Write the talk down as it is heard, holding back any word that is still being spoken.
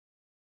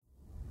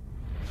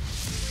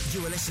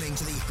You are listening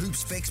to the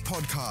Hoops Fix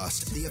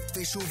podcast, the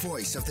official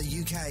voice of the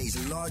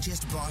UK's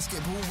largest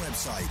basketball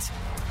website.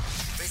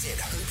 Visit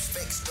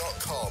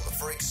hoopsfix.com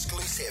for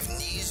exclusive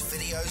news,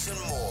 videos and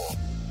more.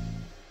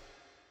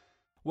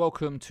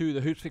 Welcome to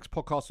the Hoops Fix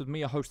podcast with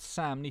me, your host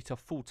Sam Nita,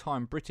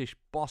 full-time British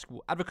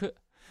basketball advocate.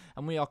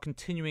 And we are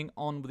continuing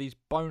on with these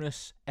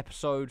bonus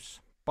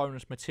episodes,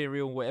 bonus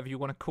material, whatever you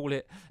want to call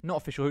it. Not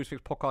official Hoops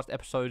Fix podcast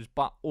episodes,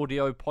 but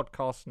audio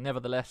podcasts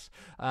nevertheless,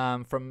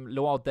 from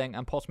Lual Deng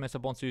and Pops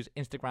Mesabonsu's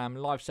Instagram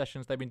live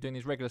sessions. They've been doing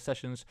these regular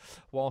sessions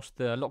whilst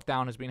the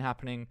lockdown has been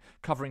happening,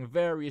 covering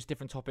various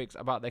different topics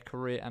about their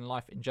career and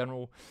life in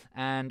general.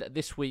 And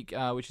this week,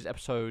 which is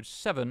episode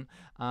 7,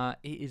 it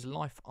is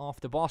life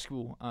after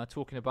basketball,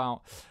 talking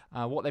about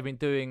what they've been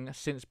doing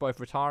since both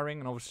retiring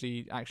and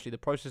obviously actually the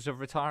process of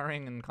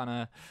retiring and kind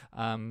of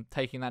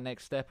taking that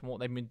next step and what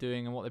they've been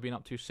doing and what they've been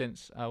up to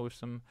since, with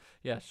some,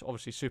 yes,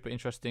 obviously super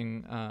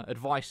interesting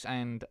advice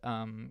and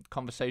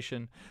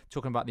conversation,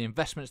 talking about the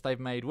investments they've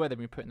made, where they've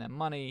been putting their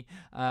money,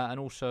 and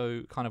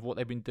also kind of what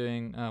they've been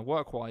doing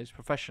work-wise,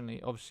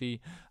 professionally.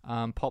 Obviously,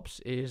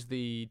 Pops is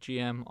the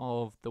GM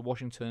of the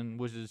Washington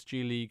Wizards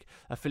G League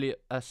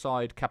affiliate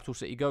side, Capital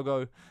City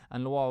Go-Go,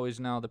 and Luau is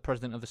now the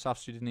president of the South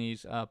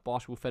Sudanese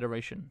Basketball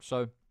Federation.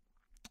 So,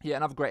 yeah,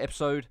 another great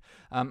episode.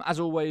 As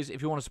always,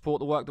 if you want to support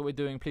the work that we're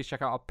doing, please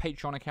check out our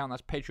Patreon account.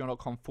 That's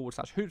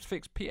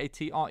patreon.com/hoopsfix,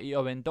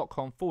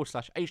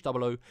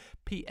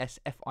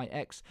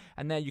 patreon.com/HOOPSFIX.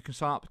 And there you can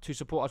sign up to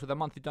support us with a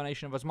monthly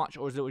donation of as much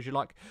or as little as you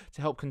like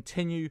to help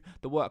continue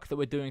the work that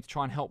we're doing to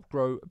try and help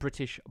grow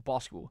British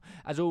basketball.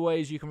 As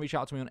always, you can reach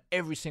out to me on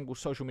every single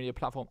social media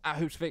platform at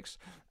hoopsfix.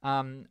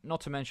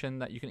 Not to mention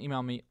that you can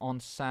email me on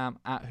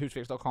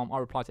sam@hoopsfix.com. I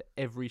reply to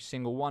every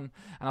single one.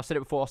 And I've said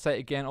it before, I'll say it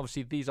again.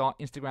 Obviously, these are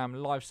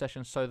Instagram live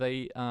sessions, so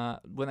they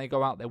when they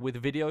go out, they're with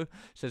video.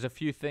 So there's a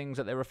few things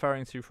that they're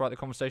referring to throughout the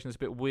conversation that's a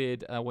bit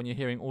weird when you're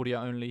hearing audio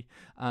only,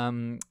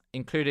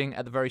 including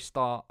at the very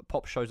start,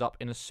 Pop shows up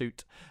in a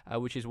suit,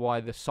 which is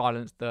why the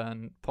silence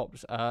and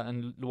Pops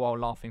and Luau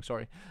laughing,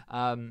 sorry.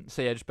 So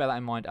yeah, just bear that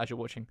in mind as you're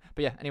watching.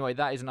 But yeah, anyway,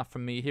 that is enough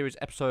from me. Here is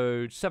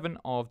episode 7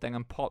 of Deng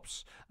and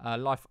Pops,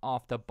 Life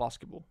After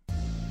Basketball.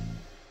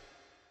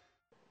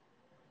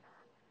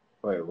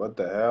 Wait, what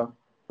the hell?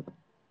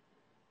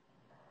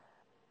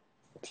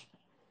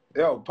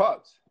 Yo,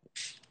 Pops.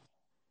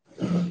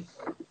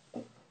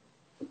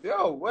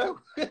 Yo, well.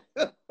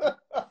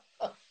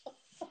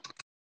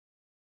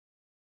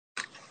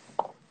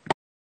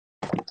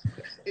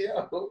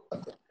 Yo,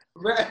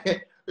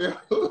 man.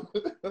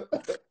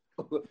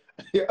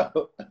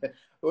 Yo,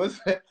 what's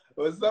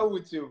up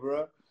with you,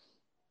 bro?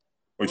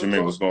 What you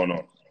mean? What's going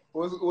on?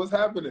 What's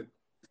happening?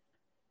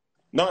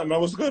 Nothing,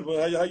 man. What's good?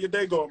 How your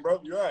day going, bro?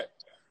 You all right?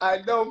 I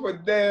know for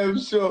damn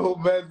sure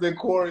man's in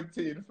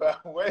quarantine, fam.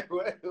 Wait,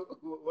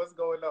 what's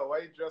going on? Why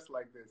you dressed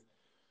like this?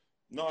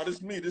 No,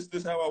 this me. This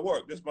how I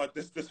work. This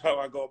how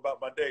I go about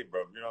my day,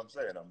 bro. You know what I'm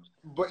saying?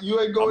 But you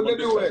ain't going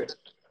anywhere.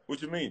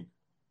 What you mean?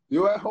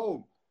 You at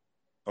home.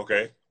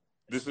 Okay.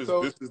 This is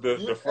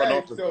the front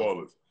office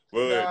callers.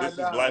 This is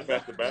life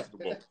after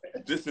basketball.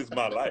 This is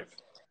my life.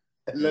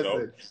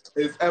 Listen,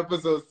 it's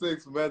episode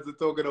 6. Man's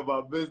talking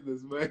about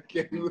business, man.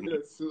 Can you with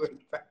a suit?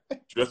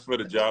 Just for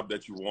the job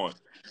that you want.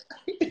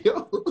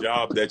 Yo.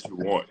 Job that you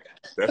want.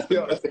 That's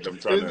the message I'm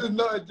trying to. This is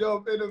not a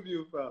job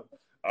interview, fam.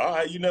 All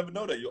right, you never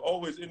know that. You're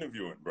always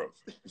interviewing, bro.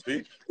 You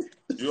see?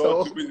 You're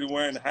always busy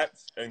wearing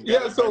hats and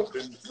so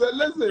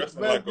listen,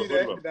 man,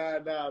 like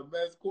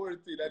man's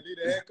quarantine. I need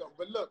a haircut.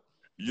 But look.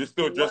 You're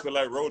still dressing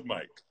like Road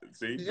Mike.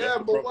 See? Yeah,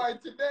 but why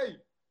today?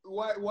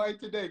 Why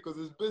today? Because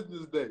it's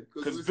business day.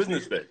 Because it's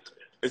business day.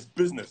 It's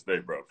business day,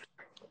 bro.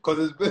 Because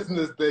it's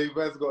business day, you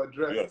man's got to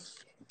dress.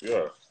 Yes.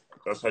 Yeah.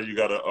 That's how you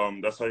gotta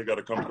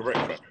come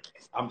correct, man.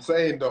 I'm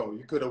saying though,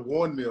 you could have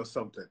warned me or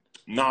something.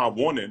 Nah,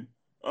 warning.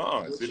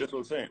 See, that's what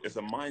I'm saying. It's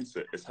a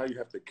mindset. It's how you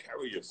have to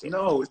carry yourself.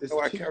 No, it's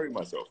how I carry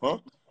myself, huh?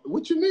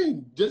 What you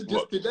mean? Just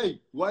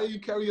today. Why you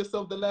carry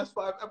yourself the last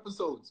 5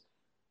 episodes?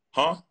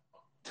 Huh?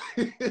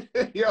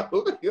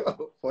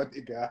 yo,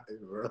 funny guy,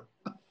 bro.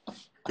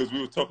 Because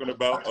we were talking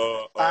about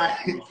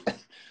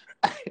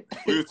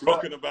we were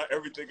talking about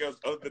everything else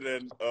other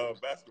than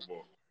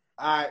basketball.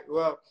 All right,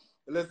 well,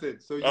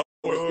 listen. So you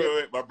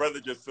wait. My brother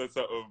just said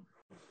something.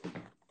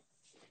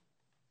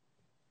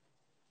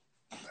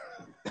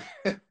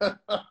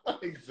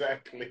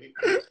 Exactly.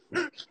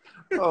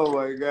 Oh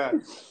my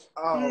God.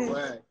 Oh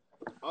man.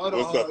 Hold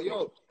on.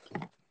 Yo,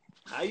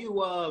 how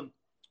you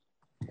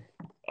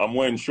I'm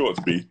wearing shorts,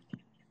 B.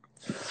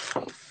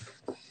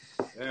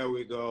 There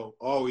we go.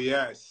 Oh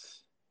yes.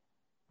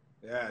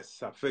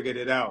 Yes, I figured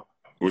it out.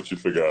 What you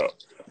figure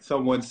out?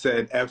 Someone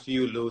said F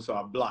you, Lou, so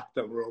I blocked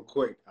them real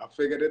quick. I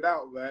figured it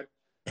out, man.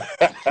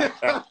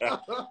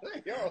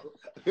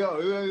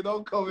 yo,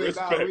 don't come in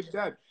now. We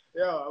done.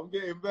 Yo, I'm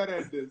getting better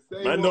at this.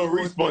 I don't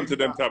respond to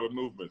them type of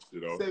movements,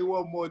 you know. Say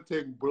one more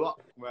thing,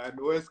 block, man.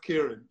 Where's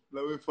Kieran?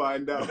 Let me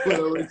find out.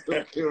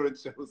 Until Kieran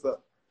shows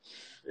up.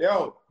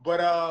 Yo, but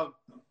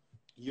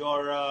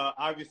your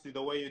obviously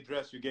the way you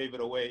dress, you gave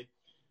it away.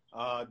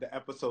 The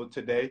episode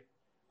today.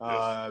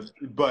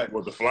 But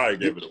well, the flyer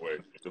gave it away.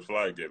 The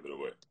flyer gave it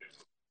away.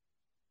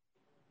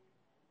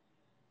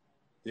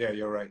 Yeah,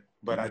 you're right.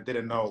 But I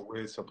didn't know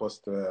we're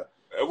supposed to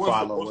It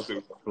wasn't follow.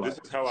 supposed to. This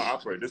is how I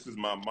operate. This is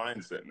my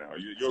mindset now.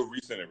 You're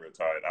recently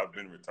retired. I've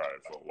been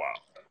retired for a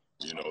while.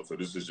 You know, so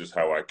this is just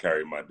how I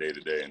carry my day to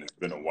day, and it's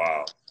been a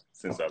while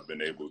since I've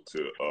been able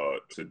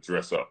to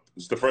dress up.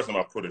 It's the first time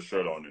I put a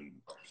shirt on in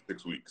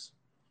 6 weeks.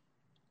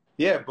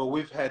 Yeah, but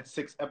we've had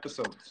 6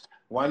 episodes.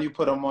 Why do you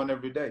put them on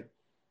every day?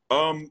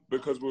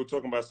 Because we were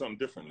talking about something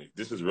differently.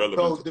 This is relevant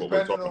So to what we're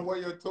depending talking on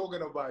what you're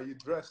talking about, you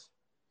dress.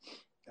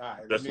 All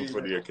right, dressing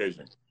for the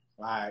occasion.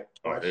 All right,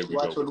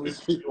 watch when we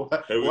speak.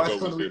 Watch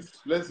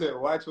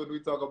when we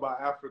talk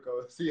about Africa.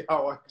 See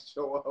how I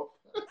show up.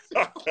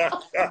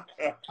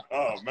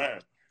 Oh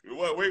man,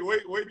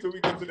 wait till we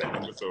get to the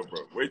episode,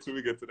 bro. Wait till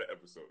we get to the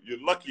episode.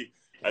 You're lucky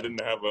I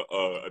didn't have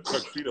a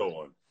tuxedo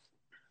on.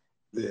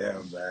 Yeah,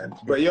 man.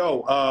 But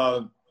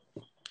yo,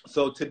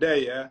 so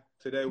today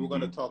we're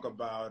gonna talk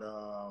about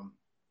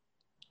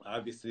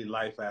obviously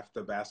life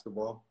after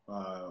basketball.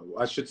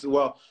 I should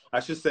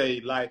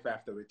say life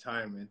after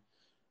retirement.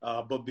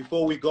 But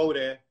before we go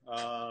there,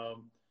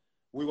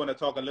 we want to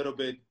talk a little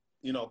bit,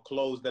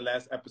 close the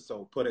last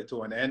episode, put it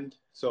to an end.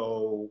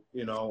 So,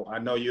 I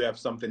know you have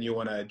something you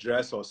want to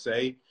address or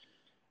say.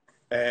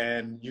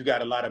 And you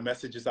got a lot of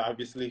messages,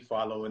 obviously,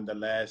 following the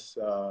last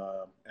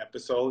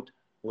episode,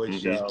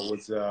 which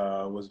was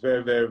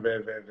very, very,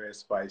 very, very, very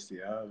spicy.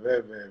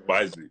 Very, very, very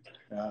spicy.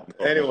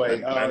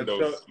 Anyway, man,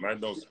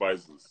 those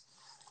spices.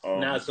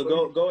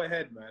 So go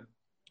ahead, man.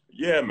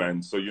 Yeah,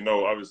 man. So,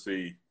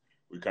 obviously,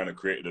 we kind of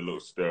created a little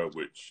stir,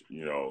 which,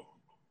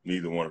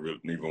 neither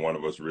one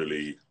of us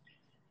really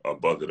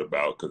buzzed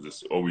about,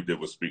 because all we did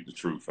was speak the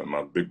truth. And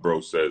my big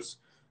bro says,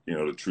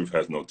 the truth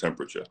has no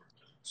temperature.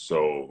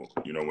 So,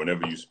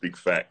 whenever you speak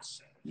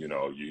facts, you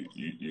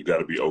got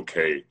to be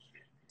okay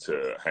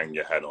to hang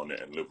your hat on it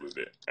and live with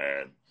it.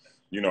 And,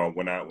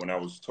 when I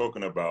was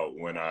talking about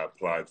when I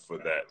applied for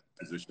that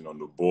position on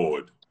the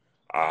board,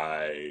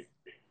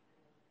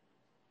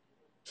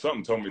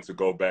 something told me to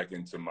go back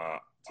into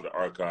the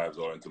archives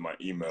or into my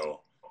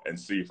email and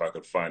see if I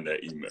could find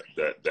that email,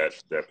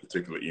 that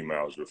particular email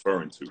I was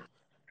referring to.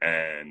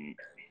 And,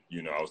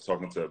 I was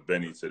talking to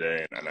Benny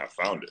today and I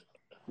found it.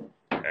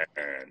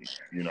 And,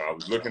 I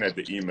was looking at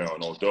the email,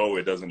 and although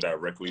it doesn't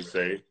directly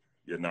say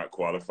you're not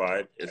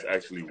qualified, it's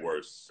actually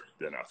worse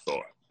than I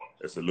thought.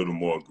 It's a little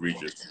more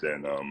egregious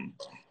than I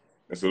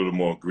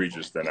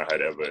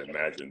had ever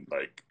imagined.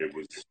 Like,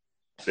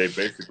 they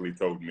basically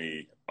told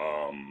me,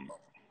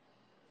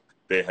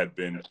 they had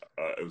been,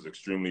 it was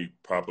extremely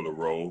popular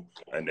role,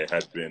 and they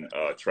had been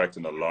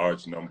attracting a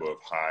large number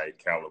of high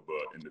caliber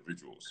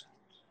individuals.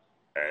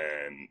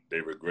 And they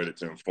regretted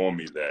to inform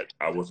me that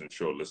I wasn't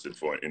shortlisted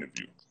for an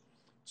interview.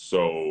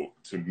 So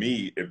to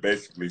me, it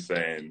basically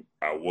saying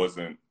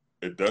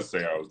it does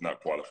say I was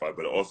not qualified,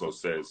 but it also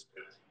says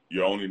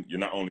you're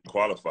not only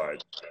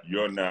qualified,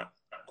 you're not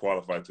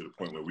qualified to the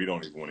point where we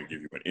don't even want to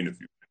give you an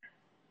interview.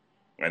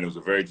 And it was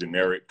a very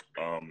generic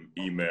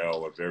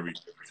email, a very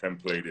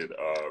templated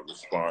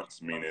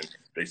response, meaning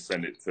they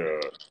send it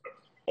to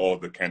all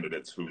the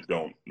candidates who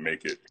don't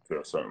make it to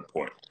a certain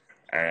point.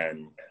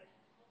 And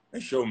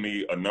it showed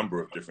me a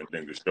number of different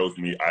things. It shows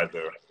me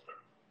either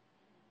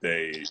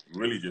they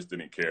really just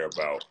didn't care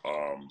about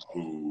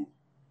who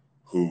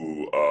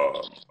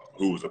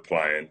was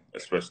applying,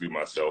 especially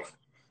myself,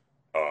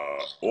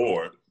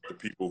 or the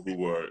people who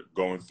were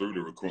going through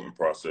the recruitment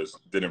process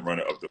didn't run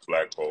it up the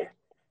flagpole.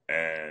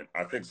 And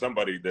I think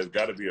there's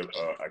got to be a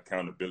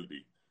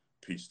accountability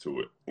piece to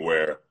it,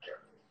 where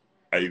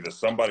either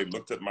somebody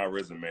looked at my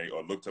resume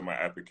or looked at my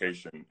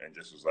application and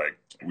just was like,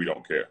 we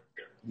don't care.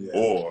 Yeah.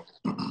 Or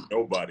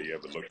nobody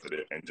ever looked at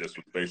it and just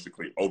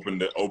basically opened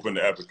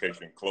the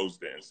application,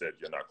 closed it, and said,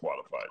 you're not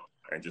qualified,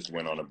 and just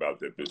went on about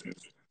their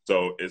business.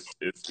 So it's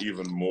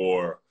even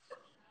more,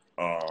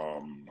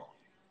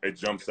 it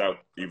jumps out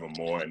even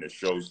more, and it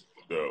shows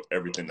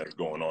everything that's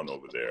going on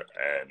over there.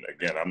 And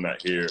again, I'm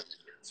not here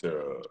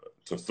to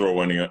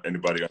throw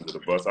anybody under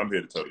the bus. I'm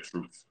here to tell the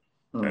truth,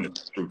 and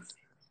it's the truth.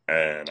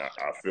 And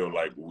I feel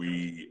like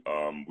we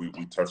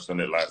touched on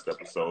it last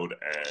episode,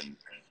 and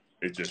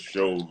it just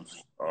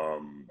shows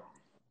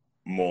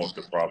more of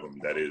the problem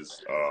that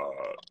is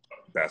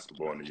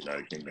basketball in the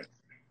United Kingdom.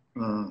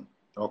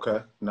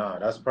 Okay, no,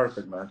 that's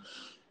perfect, man.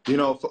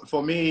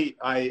 For me,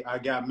 I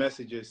got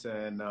messages,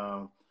 and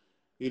I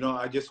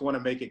just want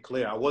to make it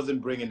clear. I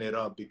wasn't bringing it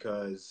up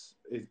because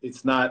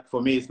it's not,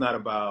 for me, it's not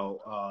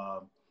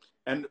about,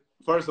 and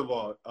first of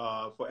all,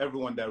 for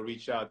everyone that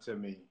reached out to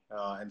me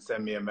and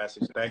sent me a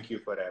message, thank you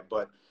for that.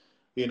 But,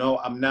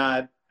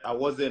 I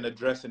wasn't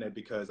addressing it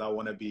because I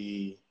want to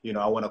be,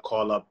 I want to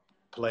call up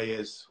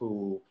players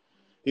who,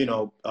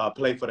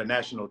 play for the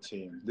national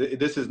team.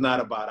 This is not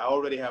about, I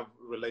already have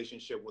a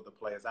relationship with the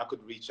players. I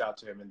could reach out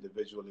to him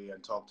individually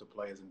and talk to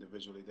players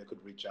individually. They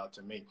could reach out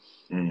to me.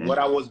 Mm-hmm. What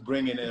I was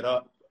bringing it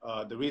up,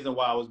 the reason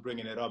why I was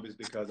bringing it up is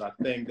because I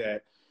think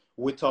that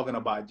we're talking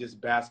about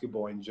just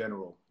basketball in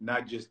general,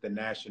 not just the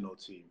national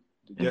team.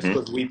 Just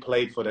because we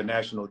played for the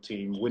national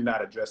team, we're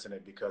not addressing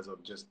it because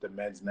of just the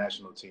men's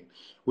national team.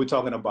 We're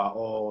talking about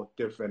all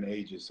different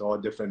ages, all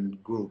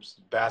different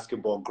groups,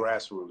 basketball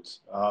grassroots.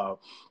 I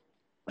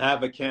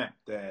have a camp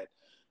that,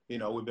 you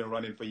know, we've been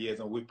running for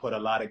years, and we put a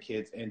lot of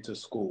kids into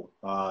school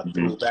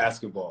through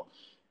basketball.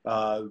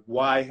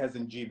 Why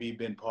hasn't GB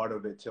been part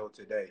of it till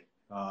today?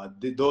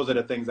 Those are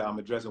the things that I'm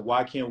addressing.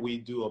 Why can't we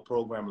do a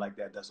program like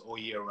that that's all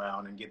year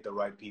round and get the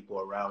right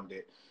people around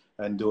it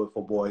and do it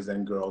for boys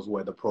and girls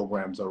where the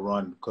programs are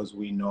run, because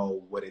we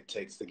know what it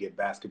takes to get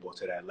basketball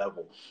to that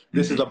level.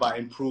 This is about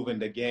improving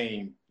the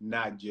game,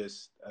 not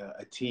just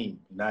a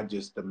team, not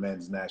just the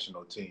men's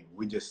national team.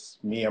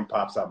 Me and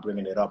Pops are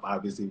bringing it up.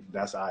 Obviously,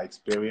 that's our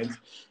experience,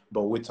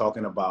 but we're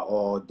talking about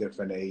all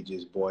different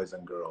ages, boys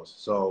and girls.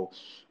 So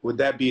with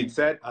that being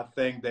said, I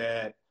think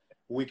that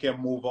we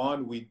can move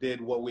on. We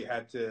did what we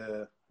had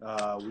to,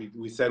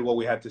 we said what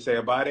we had to say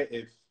about it.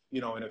 If, you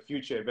know, in the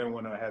future, if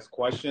anyone has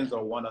questions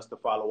or want us to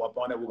follow up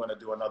on it, we're going to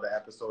do another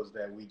episodes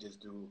that we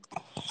just do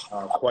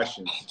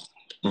questions.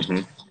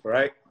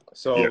 Right?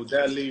 So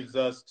that leaves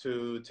us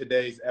to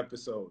today's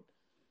episode.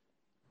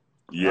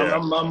 Yeah.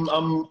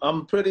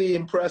 I'm pretty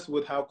impressed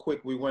with how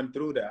quick we went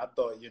through that. I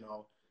thought, you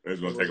know, it was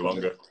going to take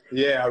longer.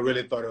 Yeah, I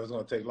really thought it was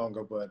going to take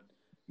longer, but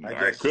I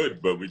guess. I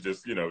could, but we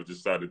just, you know,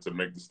 decided to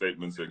make the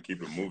statements and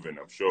keep it moving.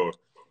 I'm sure,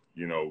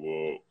 you know,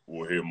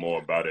 we'll hear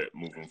more about it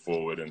moving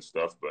forward and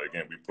stuff. But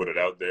again, we put it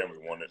out there, and we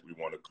want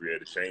to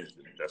create a change,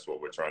 and that's what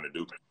we're trying to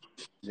do.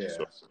 Yeah,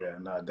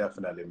 no,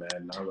 definitely,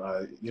 man.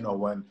 You know,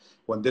 when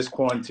this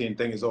quarantine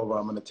thing is over,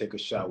 I'm gonna take a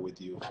shot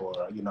with you for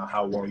you know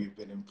how well you've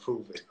been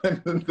improving.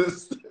 But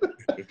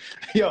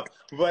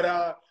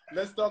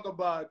let's talk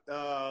about.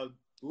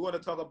 We want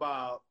to talk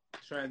about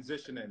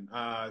transitioning.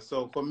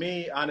 So for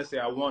me, honestly,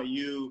 I want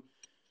you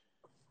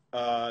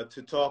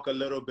to talk a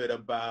little bit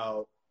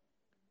about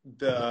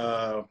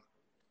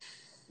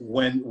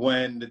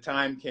when the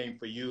time came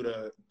for you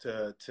to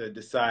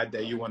decide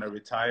that you want to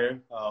retire.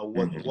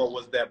 What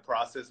was that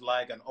process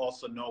like, and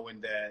also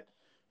knowing that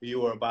you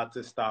were about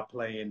to stop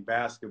playing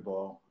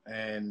basketball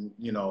and,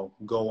 you know,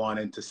 go on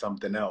into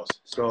something else.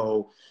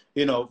 So,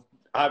 you know,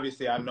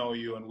 obviously I know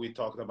you and we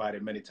talked about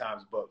it many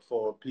times, but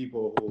for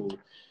people who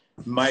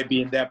might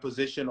be in that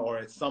position, or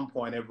at some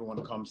point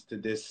everyone comes to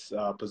this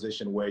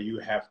position where you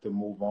have to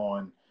move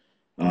on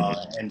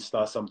and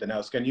start something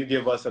else. Can you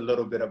give us a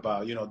little bit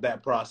about, you know,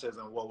 that process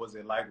and what was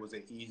it like? Was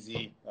it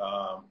easy?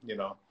 You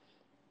know?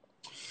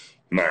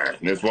 Man,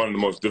 it's one of the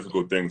most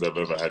difficult things I've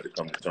ever had to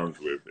come to terms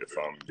with, if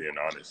I'm being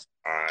honest.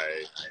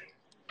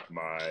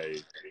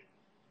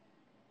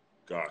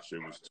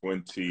 It was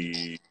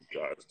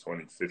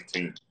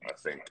 2015, I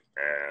think,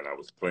 and I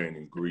was playing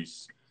in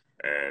Greece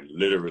and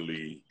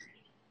literally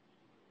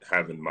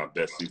having my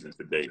best season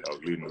to date. I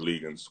was leading the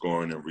league in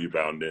scoring and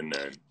rebounding,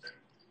 and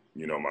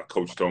you know, my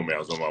coach told me I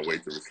was on my way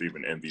to receive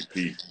an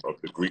MVP of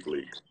the Greek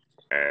league.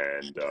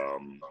 And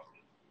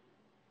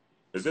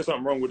is there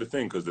something wrong with the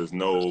thing? Because there's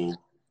no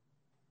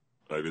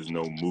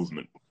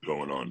movement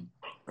going on.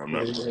 I'm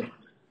not.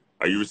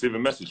 Are you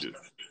receiving messages?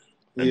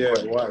 Yeah.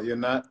 Why you're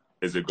not?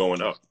 Is it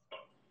going up?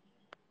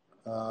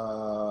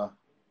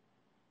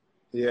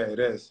 Yeah, it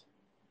is.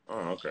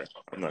 Oh, okay.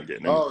 I'm not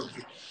getting it. Oh,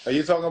 are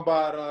you talking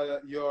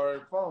about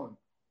your phone?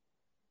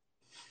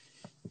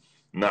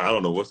 Nah, I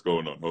don't know what's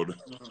going on. Hold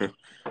on.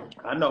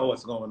 I know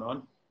what's going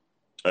on.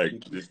 Hey,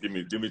 just give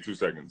me 2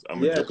 seconds.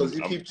 Because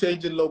you keep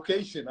changing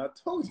location. I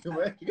told you,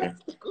 man. You got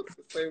to go to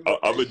the same location.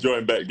 I'm gonna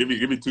join back. Give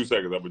me 2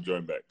 seconds. I'm gonna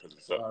join back because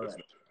it's up.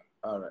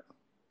 All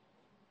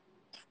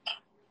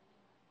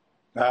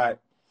right.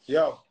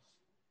 Yo.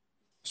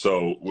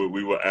 So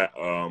we were at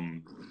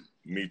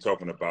me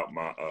talking about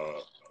my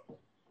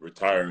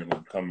retiring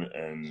and coming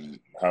and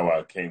how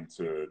I came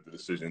to the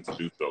decision to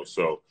do so.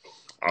 So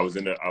I was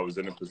in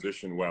a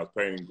position where I was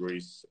playing in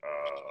Greece.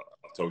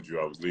 I told you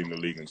I was leading the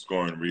league in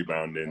scoring,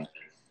 rebounding,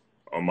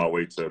 on my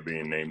way to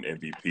being named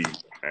MVP.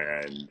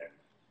 And,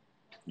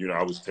 you know,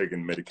 I was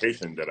taking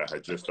medication that I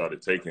had just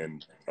started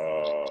taking.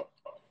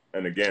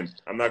 And again,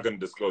 I'm not going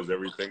to disclose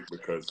everything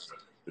because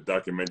the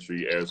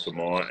documentary airs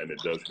tomorrow and it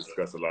does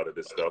discuss a lot of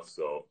this stuff.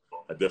 So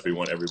I definitely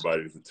want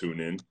everybody to tune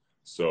in.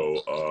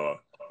 So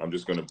I'm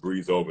just going to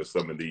breeze over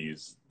some of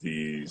these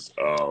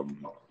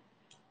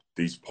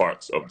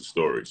parts of the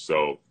story.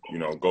 So, you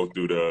know, go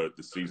through the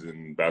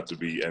season, about to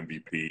be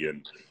MVP,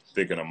 and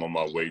thinking I'm on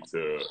my way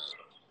to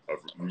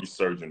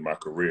resurging my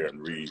career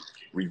and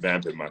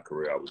revamping my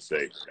career, I would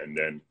say. And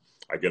then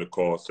I get a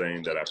call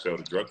saying that I failed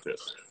a drug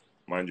test.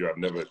 Mind you, I've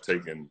never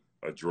taken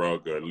a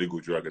legal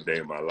drug a day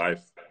in my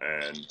life,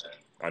 and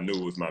I knew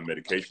it was my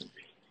medication.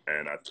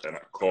 And I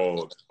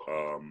called,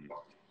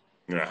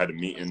 you know, I had a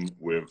meeting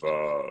with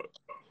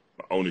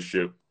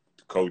ownership,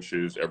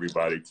 coaches,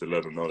 everybody, to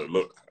let them know that,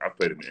 look, I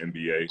played in the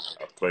NBA,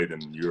 I've played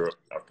in Europe,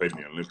 I've played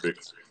in the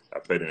Olympics,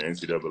 I've played in the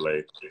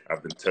NCAA,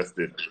 I've been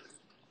tested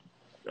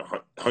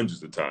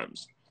hundreds of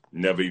times,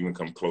 never even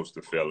come close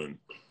to failing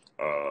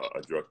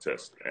a drug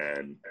test.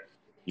 And,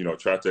 you know,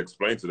 tried to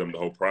explain to them the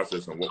whole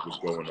process and what was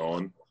going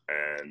on.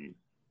 And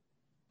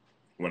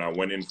when I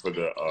went in for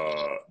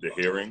the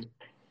hearing,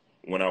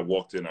 when I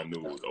walked in, I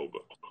knew it was over.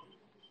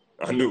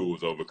 I knew it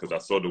was over because I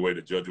saw the way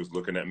the judge was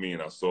looking at me,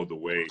 and I saw the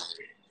way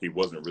he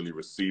wasn't really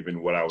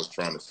receiving what I was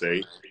trying to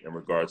say in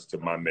regards to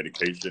my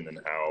medication and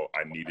how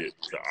I needed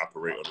to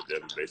operate on a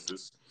daily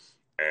basis.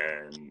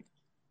 And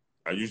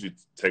I usually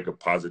take a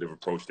positive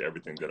approach to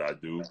everything that I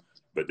do,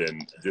 but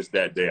then just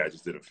that day, I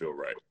just didn't feel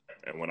right.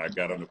 And when I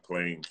got on the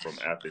plane from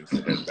Athens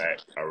to head back,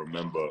 I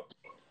remember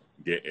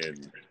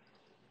getting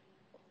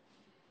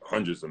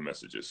hundreds of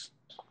messages,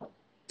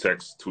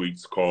 texts,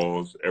 tweets,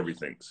 calls,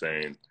 everything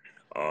saying,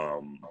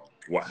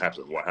 what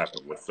happened?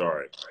 We're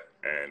sorry.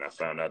 And I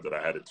found out that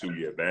I had a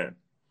 2-year ban.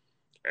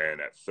 And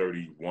at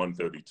 31,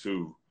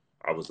 32,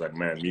 I was like,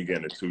 man, me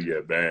getting a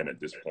 2-year ban at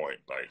this point,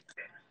 like,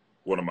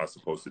 what am I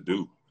supposed to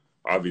do?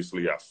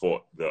 Obviously, I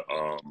fought the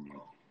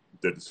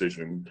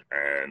decision,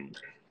 and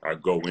I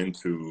go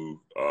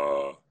into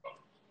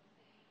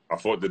I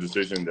fought the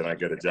decision. Then I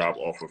get a job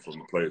offer from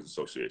the Players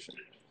Association,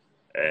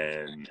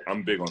 and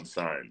I'm big on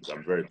signs.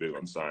 I'm very big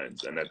on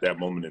signs. And at that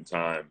moment in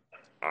time,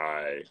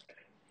 I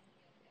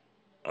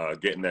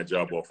getting that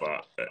job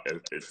offer,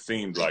 it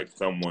seemed like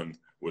someone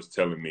was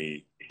telling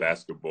me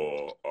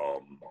basketball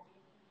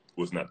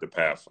was not the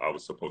path I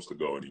was supposed to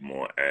go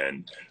anymore,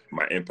 and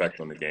my impact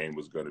on the game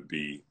was going to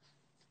be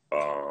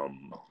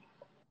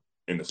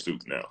in the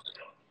suit now.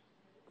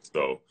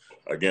 So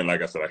again,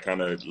 like I said, I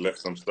kind of left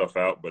some stuff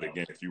out, but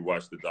again, if you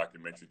watch the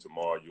documentary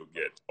tomorrow, you'll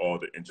get all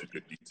the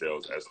intricate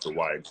details as to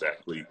why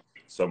exactly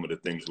some of the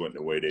things went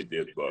the way they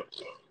did. But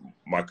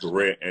my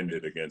career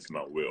ended against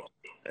my will,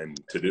 and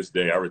to this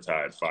day, I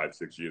retired 5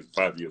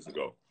 years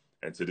ago,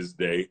 and to this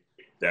day,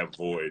 that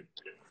void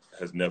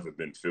has never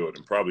been filled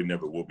and probably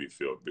never will be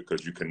filled,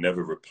 because you can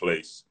never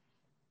replace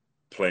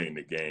playing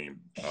the game.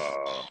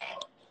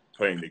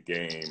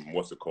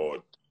 What's it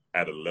called?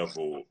 At a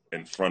level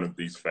in front of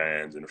these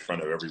fans, in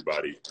front of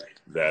everybody,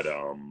 that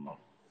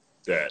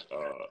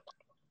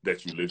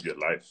you live your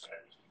life.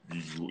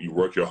 You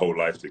work your whole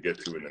life to get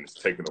to it, and it's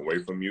taken away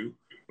from you.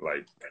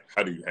 Like,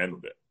 how do you handle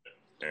that?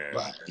 And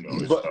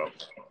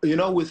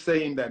right. We're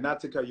saying that, not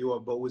to cut you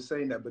off, but we're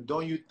saying that. But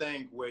don't you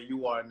think where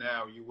you are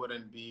now, you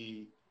wouldn't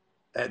be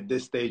at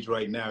this stage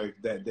right now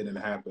if that didn't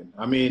happen?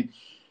 I mean,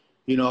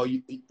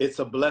 it's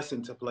a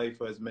blessing to play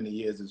for as many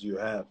years as you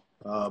have.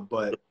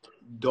 But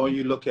don't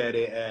you look at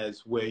it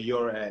as where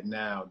you're at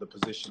now, the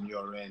position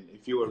you're in?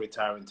 If you were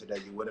retiring today,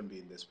 you wouldn't be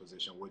in this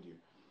position, would you?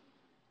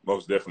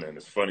 Most definitely. And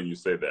it's funny you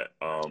say that.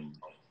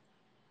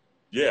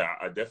 Yeah,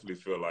 I definitely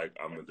feel like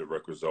I'm a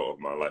direct result of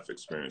my life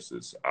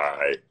experiences.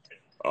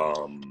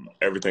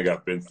 Everything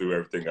I've been through,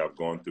 everything I've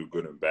gone through,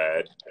 good and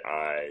bad,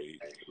 I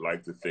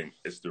like to think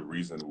it's the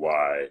reason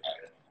why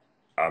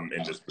I'm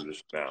in this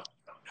position now.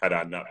 Had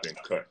I not been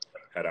cut,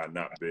 had I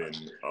not been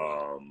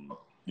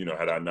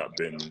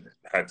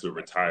had to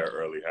retire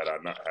early, had I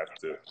not had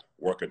to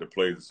work at the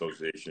Players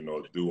Association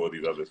or do all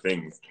these other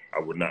things,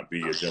 I would not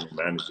be a general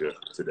manager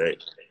today.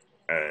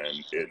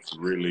 And it's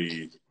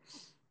really,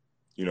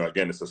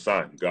 again, it's a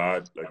sign.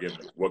 God, again,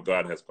 what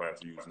God has planned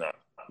for you is not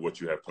what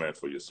you have planned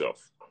for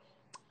yourself.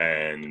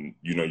 And,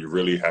 you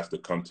really have to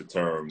come to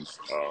terms.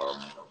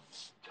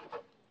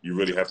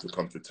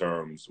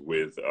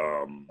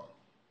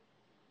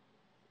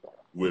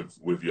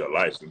 With your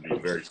life and be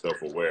very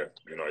self-aware.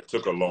 It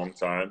took a long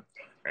time,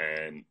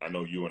 and I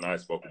know you and I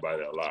spoke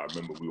about it a lot. I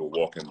remember we were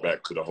walking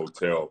back to the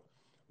hotel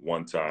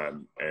one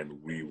time, and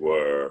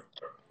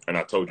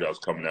I told you I was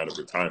coming out of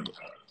retirement.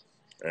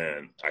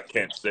 And I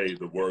can't say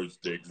the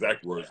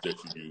exact words that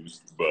you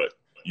used, but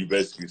you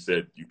basically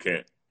said you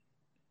can't.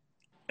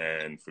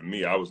 And for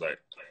me, I was like,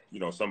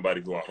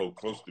 somebody who I hold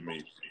close to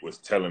me was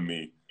telling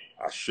me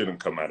I shouldn't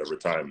come out of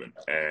retirement.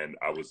 And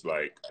I was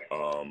like,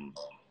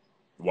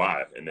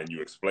 why? And then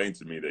you explained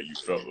to me that you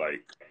felt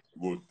like,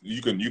 well,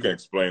 you can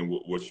explain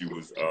what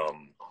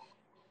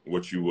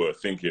you were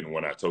thinking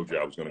when I told you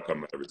I was going to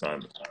come out of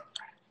retirement.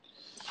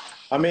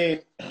 I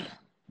mean,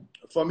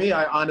 for me,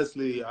 I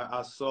honestly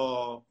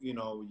saw,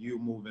 you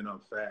moving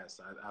up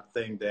fast. I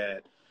think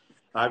that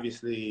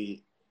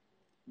obviously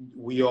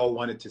we all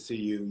wanted to see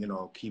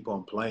you, keep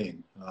on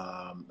playing.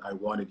 I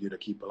wanted you to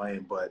keep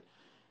playing, but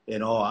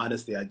in all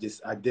honesty, I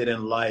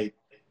didn't like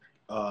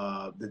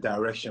the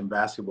direction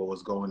basketball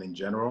was going in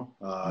general,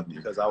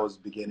 because I was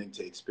beginning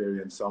to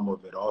experience some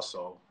of it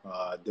also,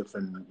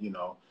 different,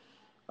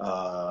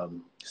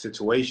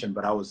 situation,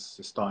 but I was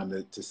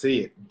starting to see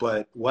it.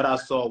 But what I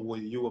saw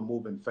was you were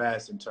moving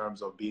fast in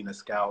terms of being a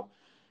scout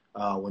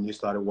when you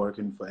started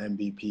working for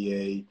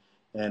NBPA.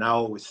 And I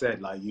always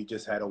said, like, you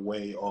just had a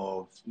way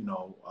of,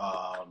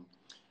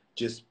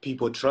 just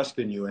people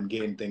trusting you and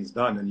getting things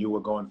done. And you were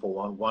going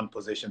from one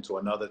position to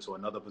another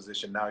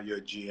position. Now you're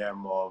a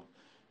GM of,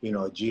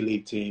 a G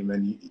League team.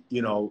 And,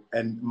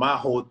 and my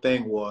whole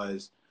thing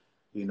was,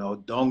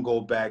 don't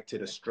go back to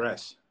the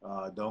stress.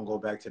 Don't go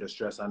back to the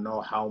stress. I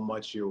know how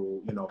much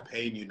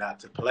paying you not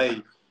to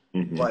play,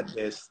 but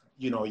it's,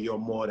 you're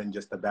more than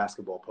just a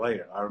basketball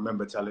player. I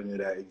remember telling you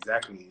that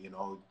exactly.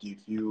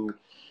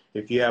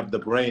 If you have the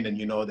brain and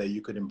you know that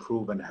you could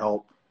improve and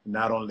help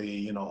not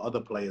only, other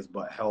players,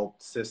 but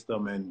help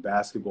system and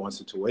basketball and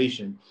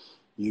situation,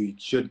 you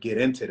should get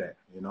into that,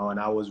 you know. And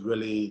I was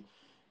really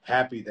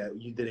happy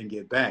that you didn't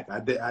get back. I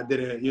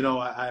didn't, you know,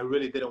 I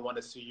really didn't want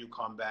to see you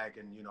come back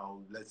and, you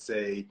know, let's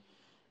say,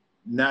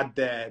 not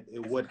that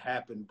it would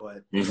happen,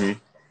 but you know,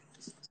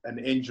 an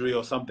injury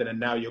or something, and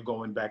now you're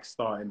going back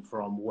starting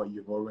from what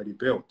you've already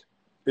built.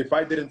 If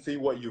I didn't see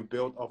what you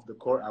built off the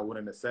court, I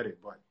wouldn't have said it.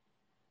 But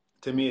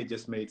to me, it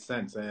just made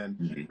sense.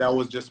 And that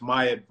was just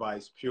my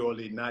advice,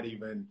 purely, not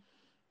even,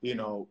 you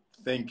know,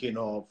 thinking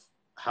of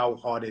how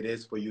hard it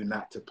is for you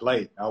not to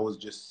play. I was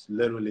just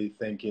literally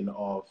thinking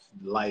of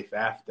life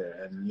after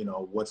and, you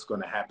know, what's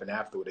going to happen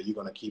afterward. Are you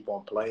going to keep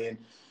on playing?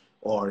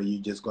 Or are you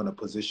just going to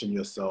position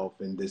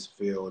yourself in this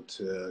field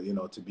to, you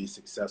know, to be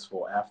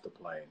successful after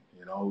playing?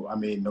 You know, I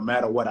mean, no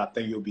matter what, I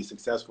think you'll be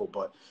successful,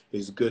 but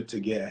it's good to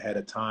get ahead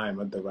of time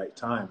at the right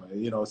time.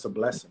 You know, it's a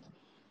blessing.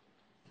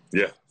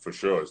 Yeah, for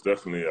sure. It's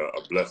definitely a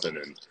blessing.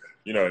 And,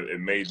 you know, it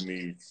made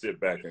me sit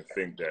back and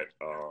think that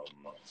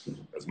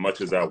as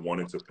much as I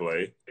wanted to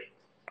play,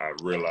 I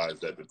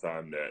realized at the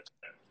time that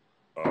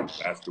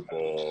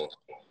basketball,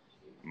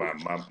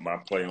 my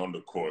play on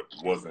the court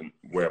wasn't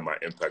where my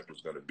impact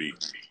was going to be.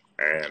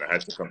 And I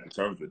had to come to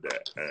terms with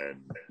that.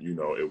 And, you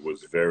know, it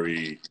was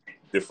very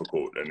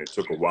difficult and it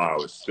took a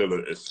while. It's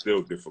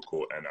still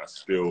difficult and I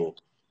still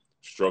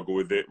struggle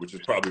with it, which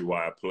is probably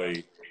why I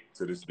play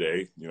to this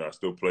day. You know, I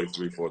still play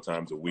 3-4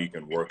 times a week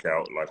and work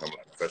out like I'm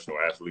a professional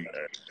athlete.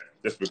 And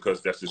just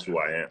because that's just who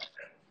I am.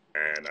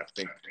 And I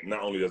think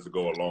not only does it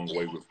go a long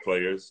way with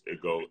players,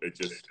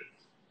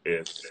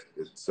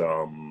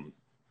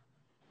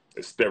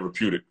 it's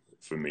therapeutic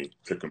for me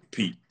to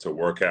compete, to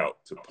work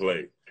out, to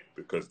play,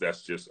 because I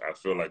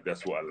feel like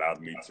that's what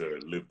allowed me to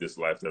live this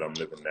life that I'm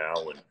living now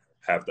and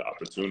have the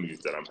opportunities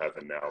that I'm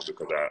having now,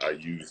 because I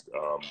used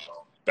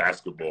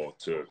basketball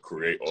to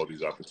create all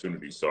these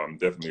opportunities. So I'm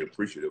definitely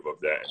appreciative of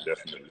that and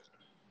definitely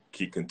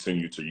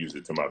continue to use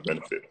it to my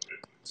benefit.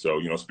 So,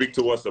 you know, speak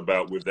to us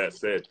about, with that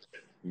said,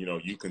 you know,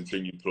 you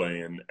continue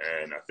playing,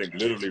 and I think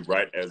literally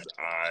right as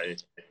I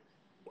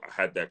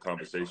had that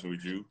conversation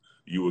with you,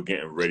 you were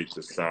getting ready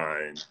to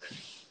sign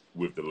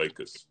with the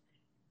Lakers.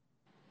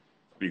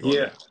 Speak on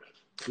that.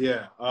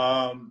 Yeah.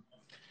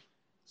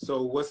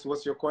 So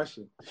what's your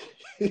question?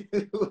 You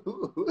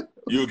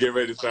were getting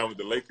ready to sign with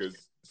the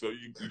Lakers. So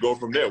you go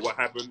from there. What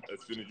happened as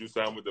soon as you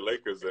signed with the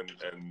Lakers, and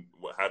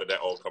how did that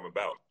all come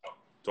about?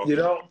 You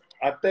know,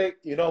 I think,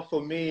 you know,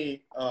 for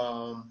me,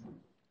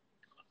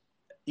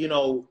 you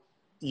know,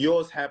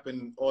 yours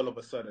happened all of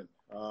a sudden.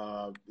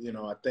 You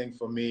know, I think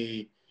for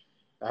me,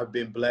 I've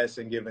been blessed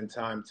and given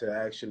time to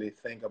actually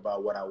think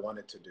about what I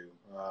wanted to do.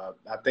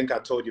 I think I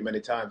told you many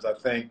times, I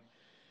think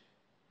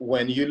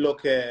when you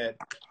look at,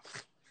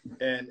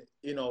 and,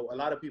 you know, a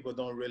lot of people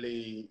don't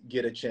really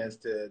get a chance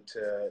to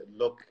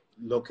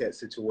look at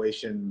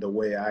situation the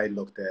way I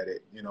looked at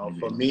it. You know,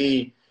 for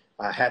me,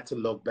 I had to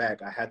look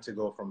back. I had to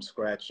go from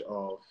scratch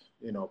of,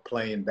 you know,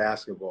 playing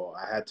basketball.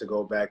 I had to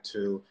go back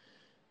to,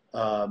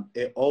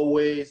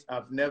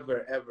 I've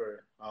never,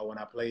 ever, when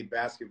I played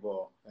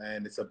basketball,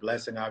 and it's a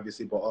blessing,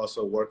 obviously, but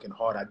also working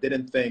hard, I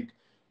didn't think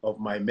of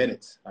my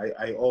minutes.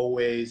 I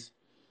always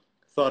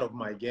thought of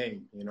my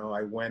game. You know,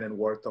 I went and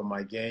worked on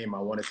my game. I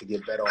wanted to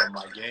get better on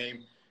my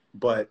game,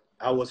 but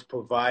I was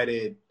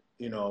provided,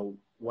 you know,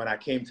 when I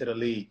came to the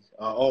league,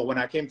 or when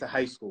I came to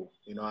high school,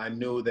 you know, I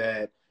knew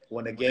that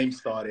when the game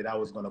started, I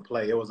was going to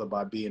play. It was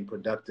about being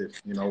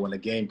productive. You know, when the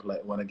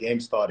game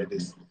started,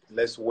 it's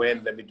let's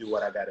win. Let me do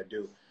what I got to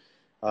do.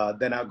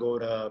 Then I go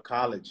to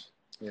college,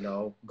 you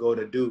know, go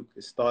to Duke,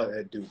 start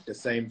at Duke, the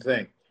same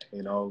thing.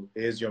 You know,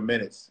 here's your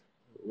minutes.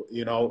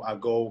 You know,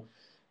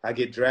 I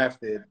get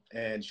drafted,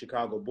 and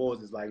Chicago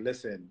Bulls is like,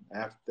 listen,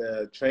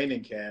 after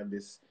training camp,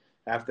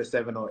 after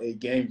 7 or 8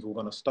 games, we're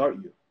going to start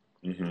you.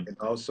 You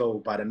know, so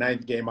by the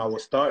 9th game, I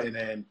was starting,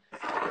 and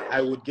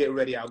I would get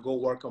ready. I'll go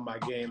work on my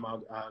game.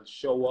 I'll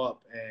show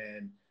up,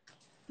 and,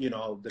 you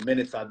know, the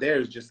minutes are there.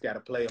 You just got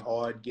to play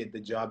hard, get the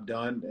job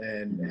done,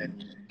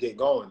 and get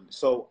going.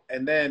 So,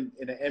 and then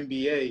in the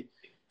NBA,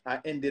 I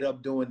ended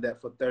up doing that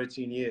for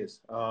 13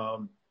 years.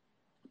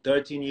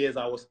 13 years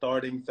I was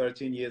starting,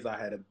 13 years I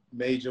had a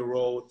major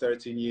role,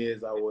 13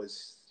 years I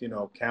was, you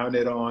know,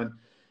 counted on.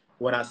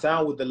 When I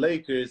signed with the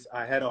Lakers,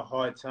 I had a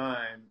hard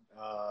time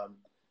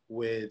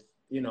with,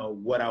 you know,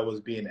 what I was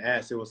being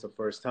asked. It was the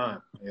first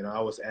time, you know, I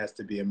was asked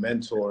to be a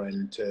mentor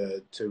and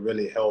to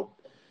really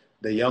help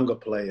the younger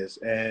players.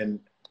 And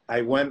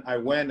I went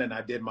and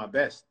I did my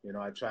best. You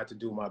know, I tried to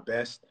do my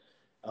best,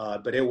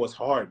 but it was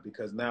hard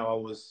because now I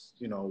was,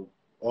 you know,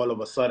 all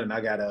of a sudden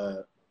I got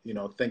to, you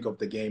know, think of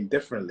the game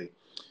differently,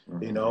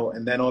 you know,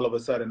 and then all of a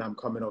sudden I'm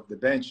coming off the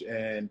bench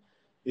and,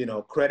 you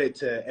know, credit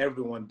to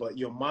everyone, but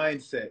your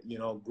mindset, you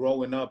know,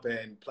 growing up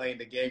and playing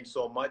the game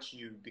so much,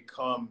 you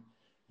become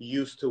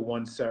used to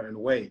one certain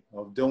way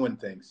of doing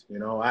things. You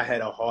know, I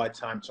had a hard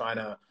time trying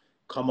to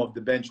come off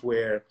the bench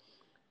where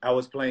I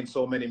was playing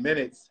so many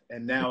minutes,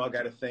 and now I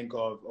got to think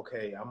of,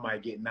 okay, I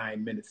might get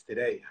 9 minutes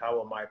today.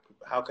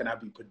 How can I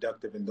be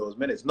productive in those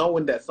minutes?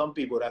 Knowing that some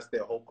people, that's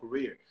their whole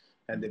career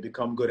and they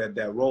become good at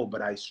that role,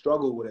 but I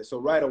struggled with it. So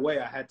right away,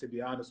 I had to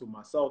be honest with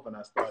myself, and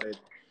I started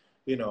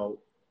you know,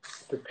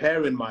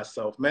 preparing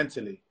myself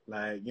mentally,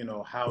 like, you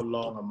know, how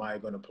long am I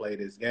going to play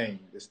this game?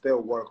 It's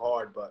still work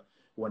hard, but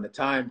when the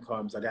time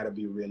comes, I got to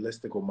be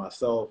realistic with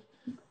myself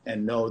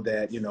and know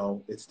that, you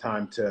know, it's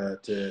time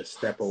to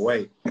step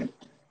away.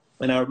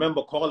 And I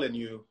remember calling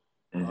you,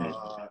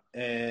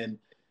 and,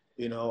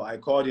 you know, I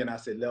called you and I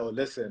said,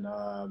 listen,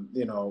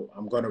 you know,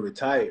 I'm going to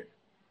retire,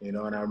 you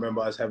know, and I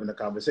remember us having a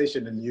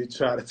conversation and you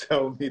try to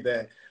tell me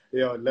that, you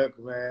know, look,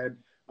 man,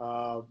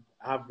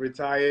 I've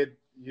retired.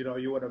 You know,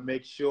 you want to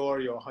make sure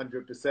you're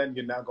 100%.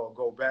 You're not going to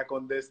go back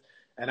on this.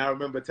 And I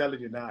remember telling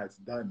you, nah, it's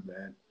done,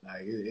 man.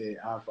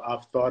 Like,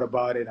 I've thought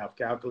about it. I've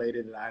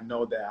calculated it. I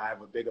know that I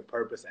have a bigger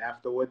purpose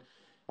afterward.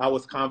 I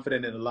was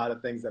confident in a lot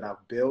of things that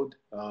I've built.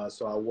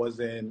 So I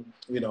wasn't,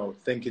 you know,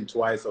 thinking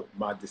twice of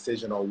my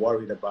decision or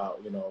worried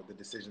about, you know, the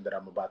decision that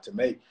I'm about to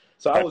make.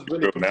 So I was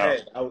really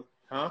prepared.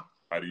 How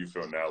do you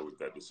feel now with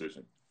that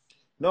decision?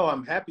 No,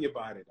 I'm happy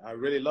about it. I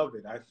really love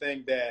it. I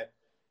think that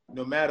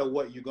no matter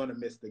what, you're going to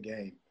miss the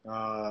game.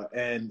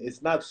 And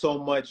it's not so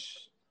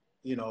much,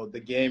 you know,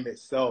 the game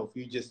itself.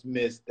 You just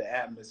miss the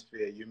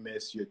atmosphere. You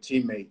miss your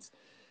teammates.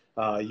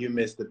 You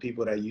miss the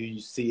people that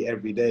you see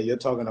every day. You're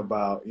talking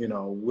about, you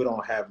know, we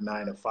don't have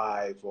 9 to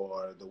 5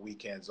 or the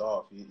weekends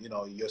off. You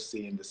know, you're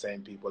seeing the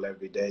same people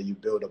every day. You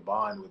build a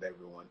bond with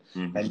everyone.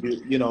 And,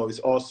 you know, it's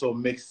also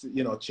mixed,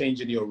 you know,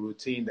 changing your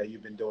routine that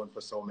you've been doing for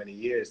so many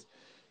years.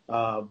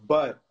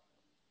 But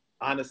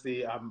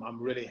honestly, I'm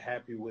really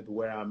happy with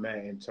where I'm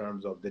at in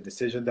terms of the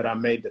decision that I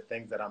made, the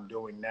things that I'm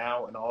doing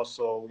now, and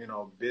also, you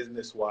know,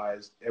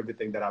 business-wise,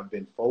 everything that I've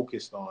been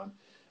focused on,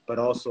 but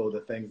also the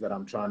things that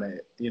I'm trying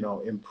to, you know,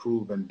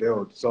 improve and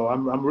build. So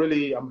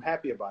I'm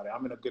happy about it.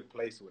 I'm in a good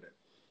place with it.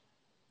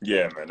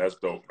 Yeah, man, that's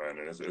dope, man,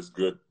 and it's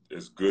good.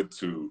 It's good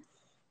to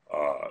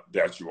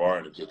that you are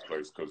in a good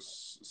place,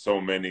 because so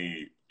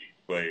many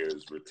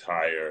players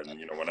retire, and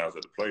you know, when I was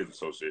at the Players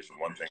Association,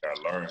 one thing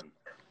I learned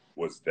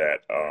was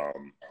that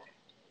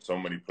so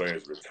many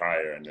players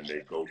retire and then they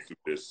go through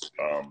this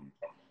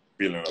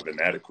feeling of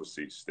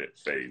inadequacy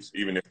phase.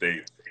 Even if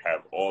they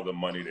have all the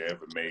money they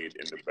ever made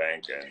in the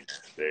bank and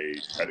they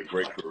had a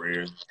great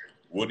career,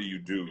 what do you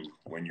do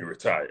when you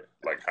retire?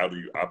 Like, how do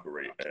you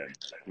operate? And,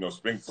 you know,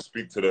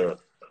 speak to the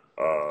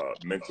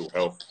mental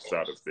health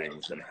side of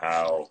things and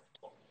how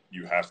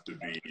you have to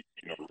be,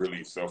 you know,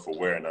 really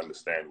self-aware and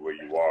understand where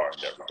you are in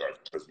that regard.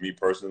 Because me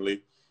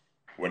personally,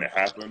 when it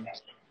happened,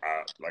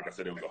 like I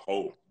said, it was a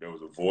hole. There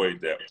was a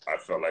void that I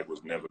felt like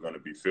was never going to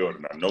be filled,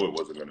 and I know it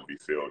wasn't going to be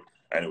filled.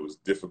 And it was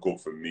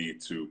difficult for me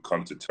to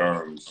come to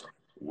terms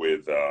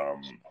with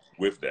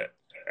that.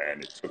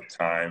 And it took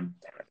time.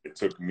 It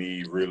took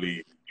me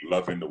really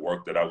loving the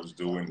work that I was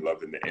doing,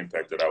 loving the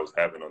impact that I was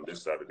having on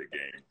this side of the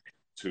game,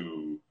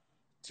 to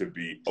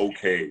be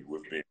okay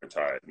with being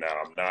retired. Now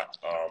I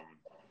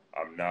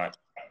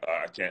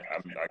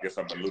guess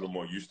I'm a little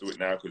more used to it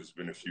now because it's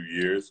been a few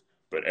years.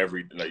 But you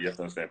have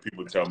to understand,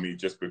 people tell me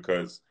just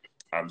because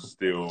I'm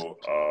still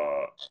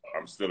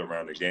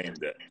around the game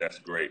that's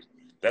great.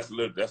 That's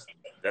the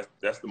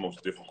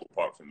most difficult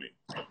part for me.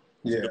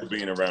 Yeah. Still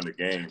being around the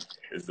game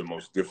is the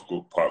most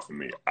difficult part for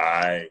me.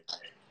 I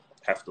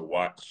have to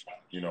watch,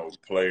 you know,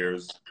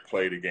 players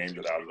play the game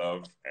that I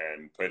love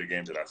and play the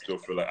game that I still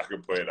feel like I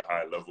can play at a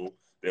high level.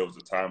 There was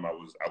a time I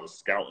was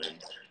scouting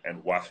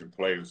and watching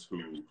players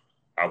who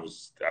I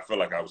felt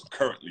like I was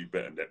currently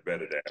better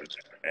than,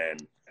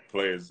 and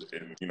players,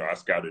 and you know, I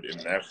scouted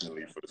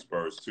internationally for the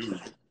Spurs too,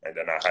 and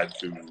then I had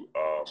to,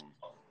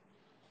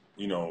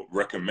 you know,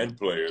 recommend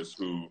players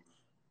who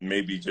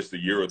maybe just a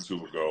year or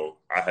two ago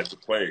I had to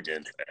play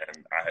against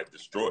and I had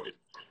destroyed.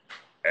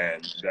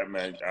 And that,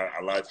 man,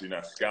 I lied to you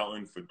not,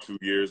 scouting for 2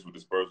 years with the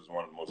Spurs was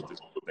one of the most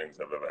difficult things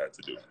I've ever had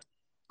to do.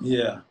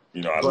 Yeah.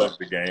 You know, I loved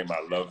the game.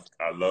 I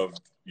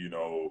loved, you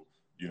know,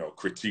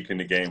 critiquing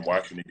the game,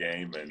 watching the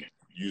game, and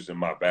using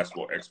my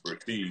basketball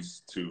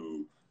expertise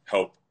to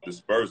help the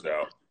Spurs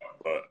out.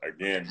 But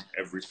again,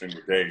 every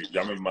single day,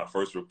 y'all remember my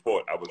first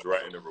report? I was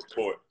writing a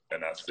report,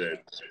 and I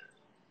said,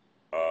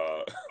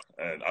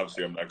 and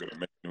obviously I'm not going to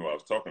mention what I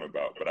was talking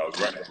about, but I was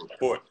writing a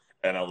report,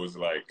 and I was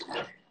like,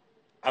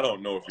 I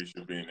don't know if he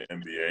should be in the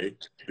NBA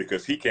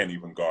because he can't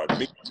even guard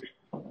me.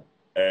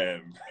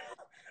 And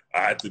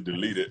I had to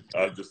delete it.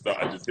 I just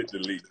hit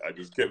delete. I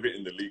just kept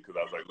hitting delete because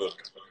I was like,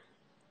 look,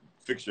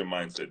 fix your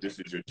mindset. This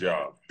is your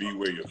job. Be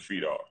where your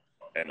feet are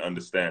and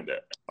understand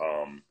that.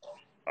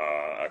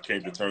 I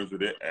came to terms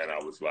with it, and I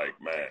was like,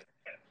 man,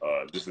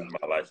 this is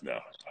my life now.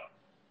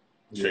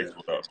 Chase,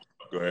 what up?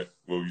 Go ahead.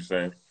 What were you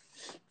saying?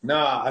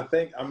 Nah, I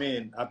think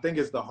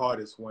it's the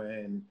hardest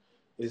when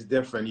it's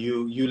different.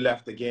 You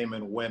left the game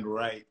and went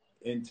right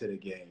into the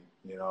game.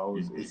 You know,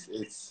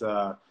 it's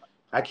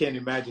I can't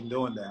imagine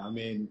doing that. I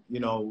mean, you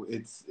know,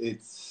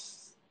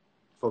 it's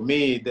for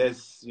me,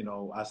 there's, you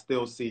know, I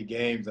still see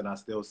games and I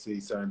still see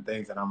certain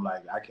things and I'm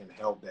like, I can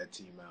help that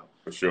team out.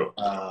 For sure.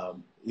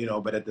 You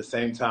know, but at the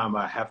same time,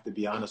 I have to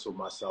be honest with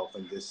myself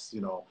and just, you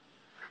know,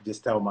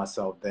 just tell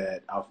myself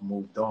that I've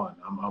moved on.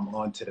 I'm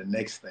on to the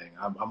next thing.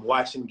 I'm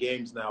watching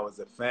games now as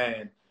a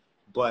fan,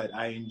 but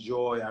I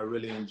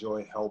really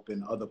enjoy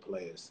helping other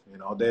players. You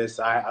know,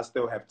 I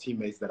still have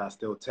teammates that I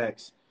still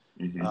text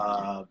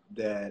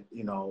that,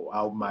 you know,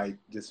 I might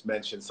just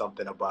mention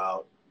something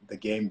about the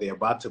game they're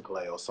about to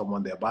play or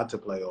someone they're about to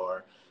play,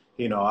 or,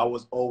 you know, I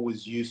was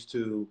always used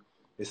to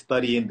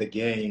studying the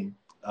game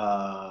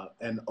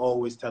and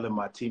always telling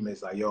my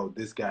teammates, like, yo,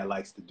 this guy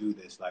likes to do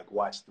this. Like,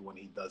 watch when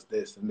he does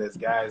this. And there's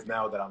guys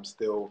now that I'm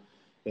still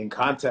in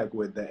contact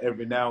with that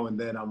every now and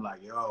then I'm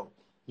like, yo,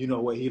 you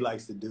know what he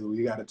likes to do.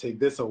 You got to take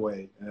this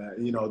away.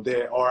 You know,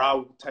 or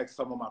I'll text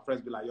some of my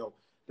friends, be like, yo,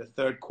 the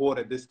third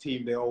quarter, this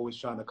team, they're always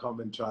trying to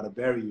come and try to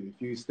bury you.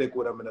 If you stick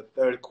with them in the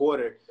third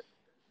quarter,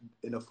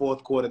 in the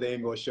fourth quarter, they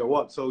ain't going to show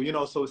up. So, you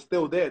know, so it's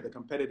still there. The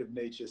competitive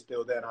nature is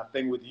still there. And I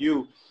think with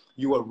you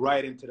were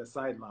right into the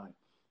sideline,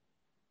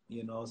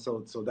 you know,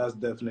 so that's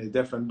definitely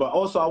different. But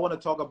also I want to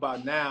talk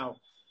about now,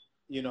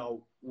 you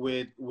know,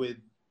 with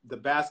the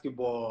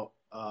basketball,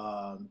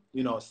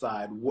 you know,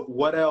 side,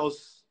 what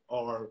else,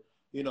 or,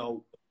 you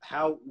know,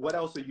 what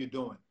else are you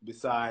doing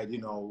besides, you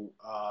know,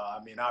 I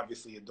mean,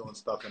 obviously you're doing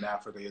stuff in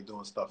Africa, you're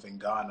doing stuff in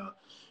Ghana,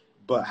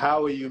 but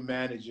how are you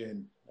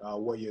managing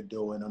what you're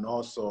doing? And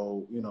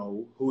also, you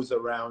know, who's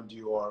around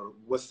you, or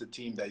what's the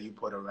team that you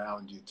put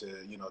around you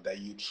to, you know, that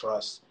you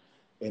trust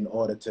in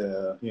order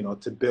to, you know,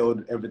 to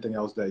build everything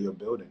else that you're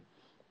building?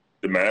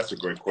 Man, that's a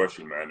great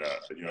question, man.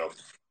 You know,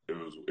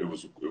 it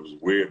was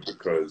weird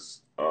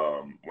because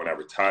when I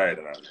retired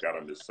and I got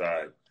on this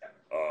side,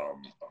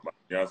 my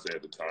fiance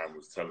at the time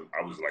was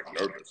I was like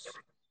nervous.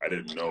 I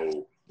didn't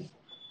know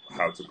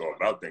how to go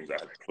about things. I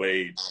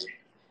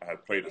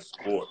had played a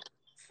sport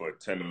for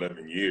 10,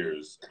 11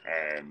 years,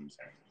 and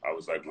I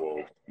was like,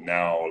 well,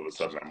 now all of a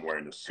sudden I'm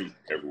wearing a suit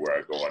everywhere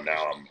I go, and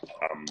now I'm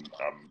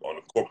on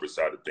the corporate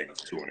side of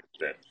things to an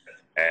extent.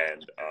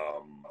 And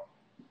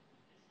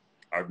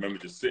I remember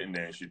just sitting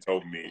there, and she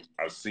told me,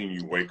 I've seen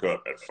you wake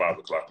up at 5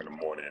 o'clock in the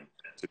morning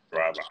to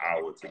drive an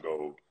hour to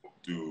go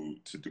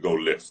go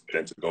lift,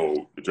 then to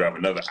go drive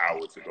another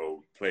hour to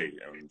go play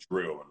and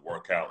drill and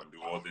work out and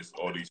do all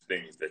these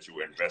things that you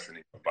were investing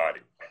in your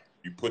body.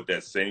 You put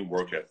that same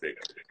work ethic,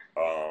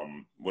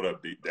 what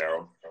up,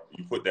 Daryl?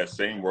 You put that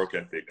same work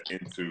ethic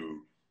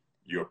into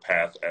your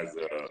path as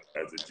a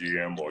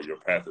GM, or your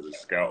path as a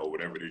scout, or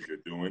whatever it is you're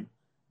doing.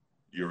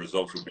 Your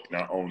results will be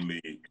not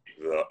only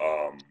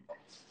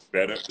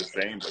the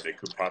same, but they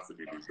could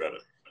possibly be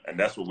better. And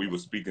that's what we were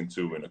speaking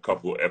to in a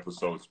couple of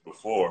episodes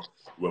before,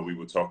 where we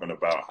were talking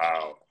about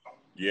how,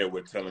 yeah,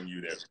 we're telling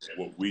you that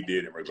what we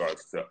did in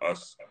regards to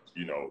us,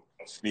 you know,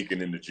 sneaking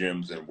in the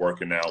gyms and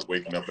working out,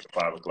 waking up at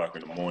 5 o'clock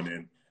in the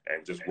morning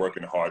and just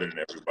working harder than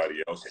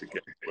everybody else to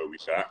get where we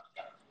got.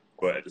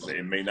 But at the same,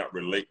 it may not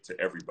relate to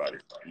everybody.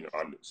 You know,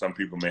 some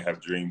people may have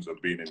dreams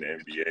of being in the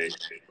NBA,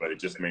 but it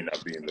just may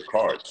not be in the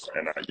cards.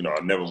 And I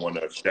never want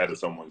to shatter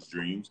someone's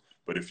dreams.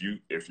 But if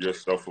you're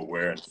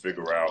self-aware and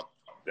figure out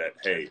that,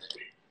 hey,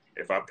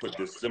 if I put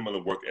this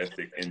similar work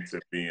ethic into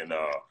being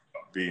a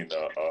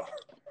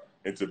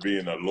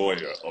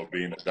lawyer or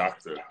being a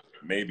doctor,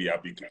 maybe I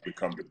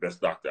become the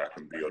best doctor I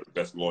can be, or the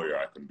best lawyer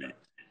I can be.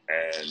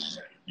 And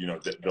you know,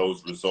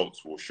 those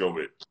results will show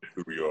it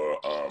through your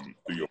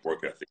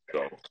work ethic.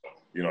 So,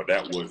 you know,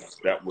 that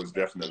was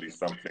definitely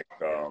something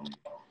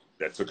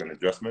that took an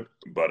adjustment.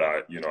 But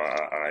I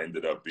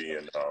ended up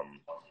being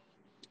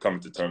coming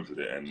to terms with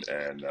it and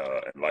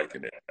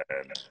liking it.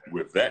 And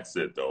with that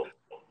said, though,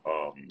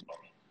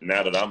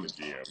 now that I'm a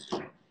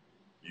GM,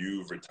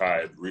 you've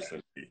retired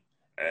recently,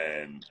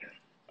 and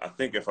I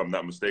think, if I'm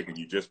not mistaken,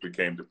 you just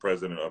became the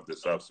president of the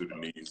South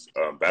Sudanese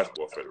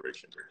Basketball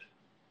Federation,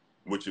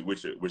 which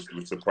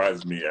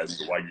surprises me as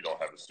to why you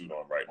don't have a suit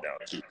on right now,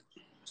 too.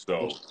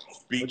 So,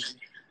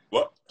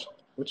 what?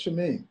 What you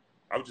mean?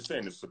 I was just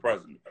saying, it's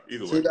surprising me.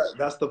 Either way. See,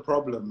 that's the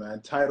problem,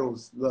 man.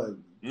 Titles, look.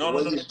 No.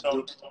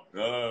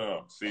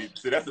 See,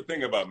 that's the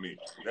thing about me.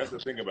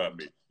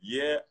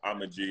 Yeah,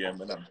 I'm a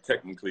GM, and I'm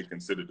technically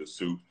considered a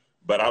suit,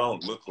 but I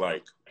don't look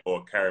like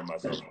or carry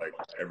myself like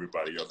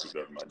everybody else who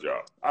does my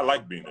job. I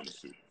like being in a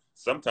suit.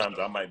 Sometimes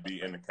I might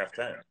be in a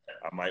kaftan.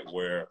 I might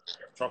wear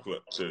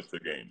chocolate to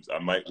games. I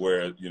might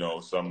wear, you know,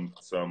 some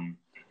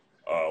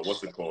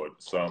what's it called?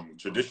 Some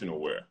traditional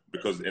wear,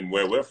 because in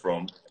where we're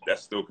from,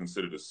 that's still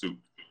considered a suit.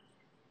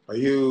 Are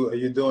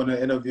you doing an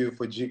interview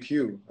for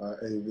GQ?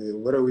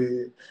 What are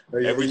we?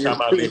 Every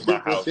time I leave my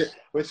house,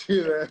 what's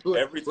going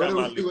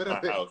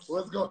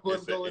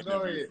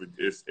on here?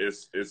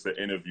 It's an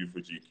interview for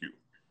GQ.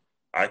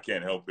 I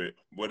can't help it.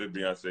 What did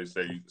Beyonce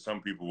say?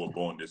 Some people were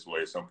born this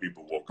way. Some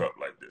people woke up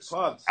like this.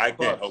 I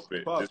can't help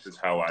it. Pops. This is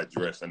how I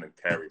dress and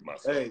carry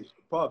myself. Hey,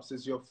 Pops,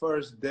 it's your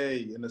first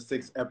day in the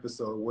 6th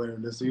episode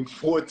wearing this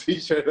 4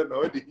 t-shirt and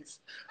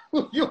hoodies.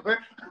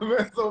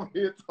 Man's over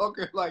here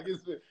talking like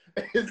it's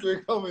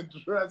been coming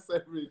dressed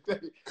every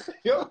day.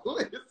 Yo,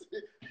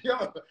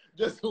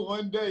 just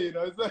one day, you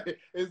know.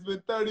 It's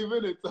been 30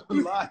 minutes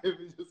on live.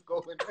 It's just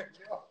going there.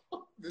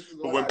 This is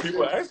when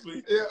people ask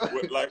me,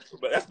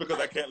 but that's because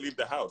I can't leave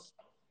the house.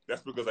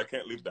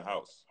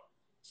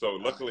 So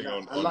luckily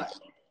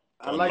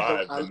I on like the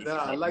live, and this is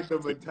I how like the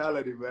people think.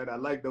 mentality, man. I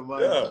like the Yeah,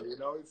 mindset. You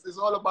know, it's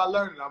all about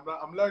learning.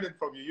 I'm learning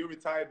from you. You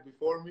retired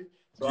before me,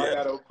 so I yeah,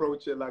 gotta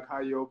approach it like how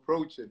you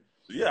approach it.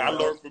 yeah. I You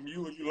know, learned from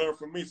you, and you learned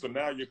from me. So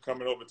now you're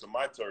coming over to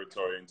my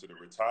territory, into the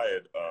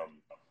retired,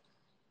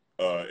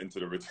 into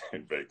the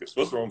retired Vegas.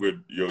 What's wrong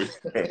with you?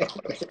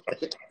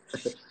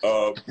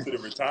 To the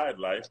retired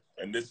life,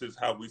 and this is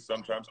how we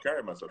sometimes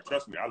carry myself.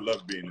 Trust me, I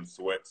love being in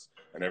sweats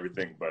and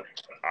everything, but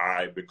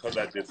because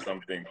I did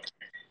something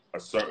a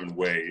certain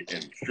way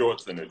in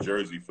shorts and a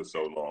jersey for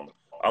so long,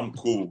 I'm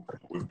cool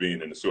with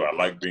being in a suit. I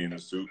like being in a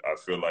suit. I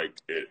feel like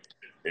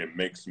it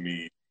makes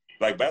me,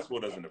 like,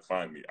 basketball doesn't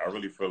define me. I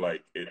really feel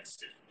like it's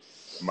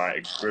my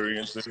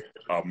experiences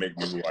make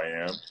me who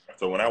I am.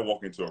 So when I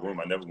walk into a room,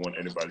 I never want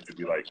anybody to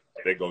be like,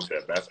 there goes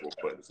that basketball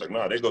player. It's like,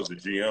 no, there goes the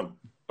GM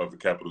of the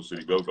Capital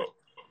City Go-Go.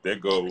 There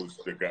goes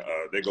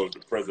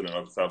the president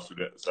of the South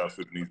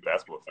Sudanese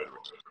Basketball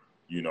Federation.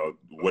 You know,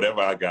 whatever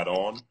I got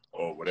on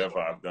or whatever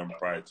I've done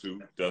prior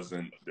to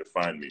doesn't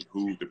define me.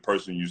 Who the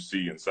person you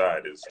see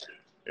inside is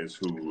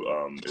who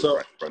is so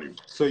right in front of you.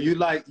 so you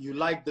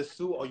like the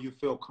suit, or you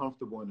feel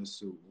comfortable in the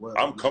suit? Well,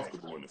 I'm like,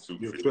 comfortable in the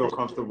suit you for feel sure.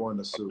 comfortable in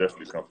the I'm suit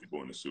definitely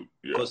comfortable in the suit.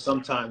 Yeah. because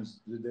sometimes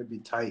they be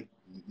tight.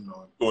 You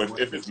know. So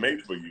if it's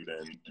made for you,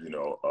 then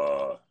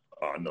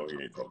I know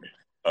he ain't talking.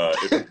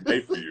 If it's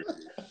made for you,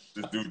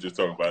 this dude just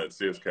talking about it,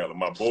 Sears Calendar.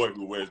 My boy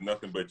who wears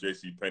nothing but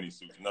J.C. Penney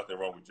suits. Nothing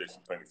wrong with J.C.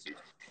 Penney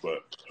suits, but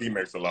he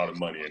makes a lot of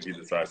money and he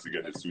decides to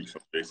get his suits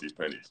from J.C.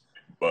 Penney's.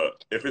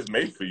 But if it's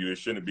made for you, it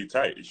shouldn't be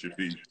tight. It should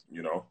be,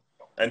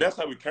 and that's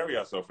how we carry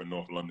ourselves in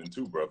North London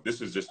too, bro.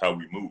 This is just how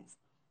we move.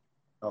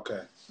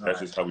 Okay. That's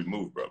just how we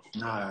move, bro.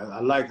 Nah,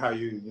 I like how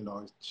you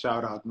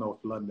shout out North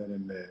London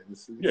in there.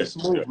 It's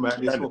smooth, yeah.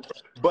 man. It's smooth.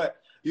 But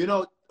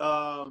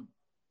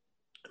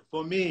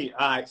for me,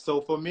 all right.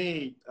 So for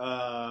me,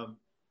 I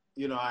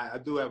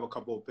do have a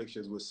couple of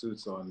pictures with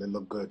suits on. They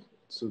look good.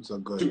 Suits are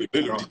good.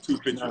 Literally two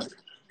pictures.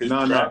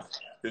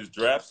 His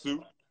draft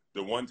suit.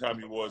 The one time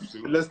he wore a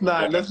suit. Let's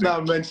not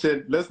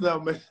mention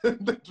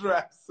the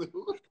draft suit.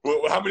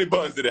 Well, how many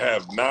buttons did it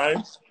have?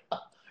 9.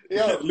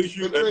 Yo, at least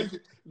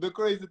the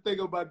crazy thing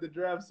about the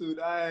draft suit,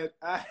 I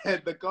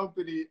had the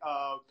company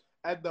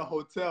at the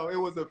hotel. It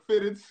was a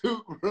fitted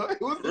suit, bro.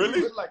 It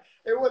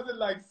wasn't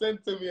like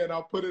sent to me and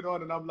I put it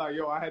on and I'm like,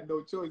 yo, I had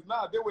no choice.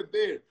 Nah, they were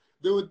there.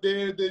 They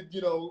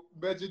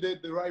measured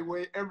it the right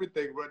way,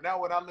 everything. But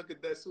now when I look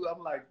at that suit,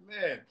 I'm like,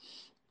 man,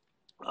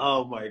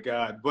 oh my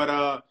God.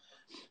 But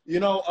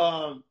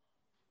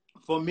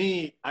for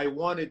me, I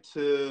wanted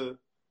to,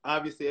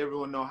 obviously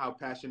everyone know how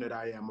passionate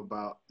I am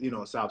about,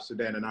 South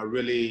Sudan. And I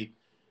really,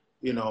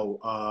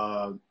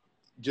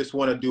 just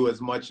want to do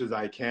as much as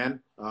I can.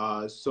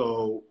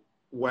 So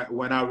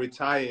when I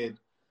retired,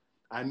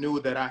 I knew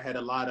that I had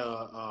a lot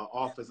of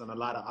offers and a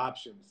lot of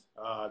options.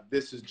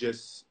 This is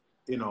just,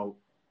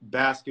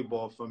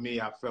 basketball for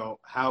me. I felt,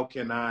 how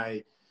can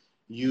I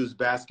use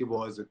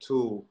basketball as a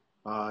tool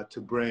to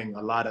bring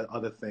a lot of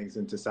other things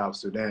into South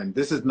Sudan?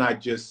 This is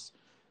not just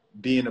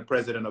being the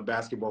president of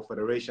Basketball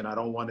Federation. I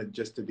don't want it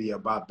just to be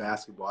about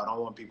basketball. I don't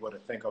want people to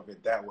think of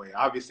it that way.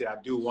 Obviously, I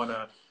do want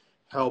to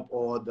help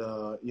all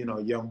the,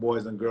 young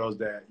boys and girls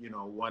that,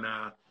 want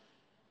to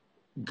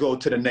go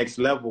to the next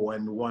level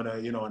and want to,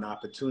 an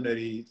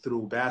opportunity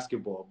through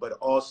basketball. But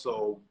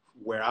also,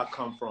 where I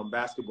come from,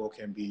 basketball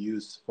can be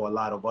used for a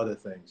lot of other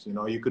things.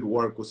 You could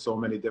work with so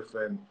many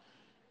different,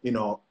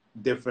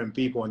 different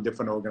people and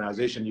different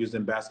organizations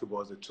using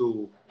basketball as a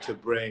tool to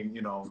bring,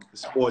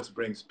 sports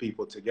brings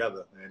people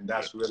together. And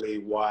that's really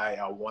why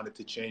I wanted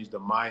to change the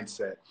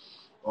mindset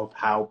of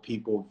how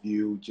people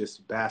view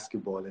just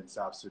basketball in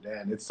South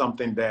Sudan. It's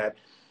something that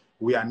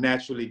we are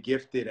naturally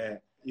gifted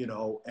at,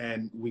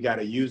 and we got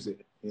to use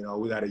it.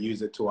 We got to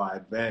use it to our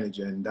advantage.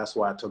 And that's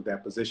why I took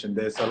that position.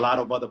 There's a lot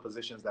of other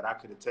positions that I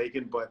could have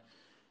taken, but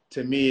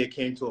to me, it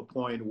came to a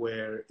point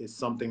where it's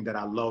something that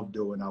I love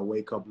doing. I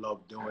wake up,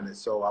 love doing it.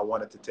 So I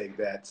wanted to take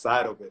that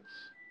side of it.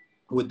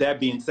 With that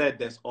being said,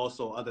 there's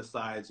also other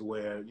sides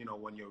where,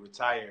 when you're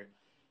retired,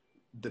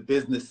 the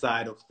business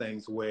side of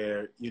things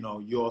where,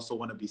 you also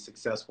want to be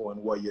successful in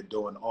what you're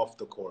doing off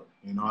the court.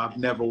 I've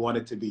never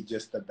wanted to be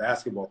just a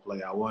basketball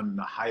player. I wanted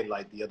to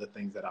highlight the other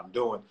things that I'm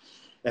doing.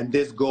 And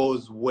this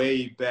goes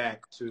way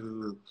back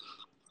to,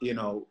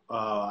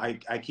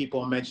 I keep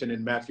on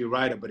mentioning Matthew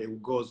Ryder, but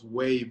it goes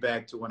way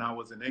back to when I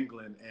was in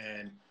England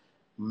and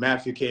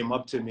Matthew came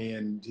up to me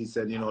and he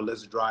said,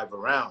 let's drive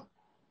around.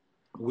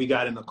 We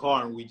got in the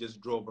car and we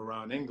just drove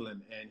around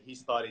England and he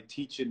started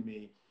teaching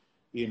me,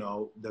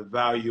 the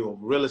value of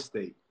real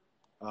estate.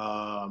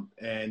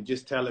 And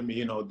just telling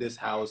me, this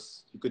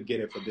house, you could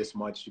get it for this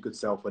much, you could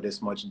sell for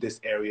this much, this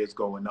area is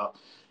going up.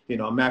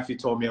 Matthew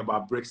told me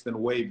about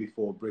Brixton way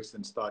before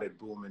Brixton started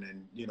booming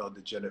and,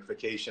 the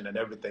gentrification and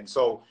everything.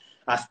 So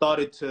I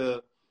started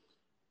to,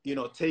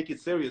 take it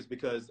serious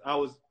because I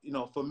was,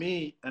 for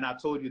me, and I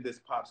told you this,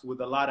 Pops, with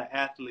a lot of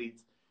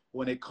athletes,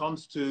 when it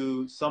comes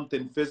to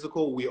something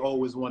physical, we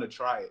always want to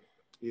try it,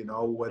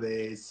 whether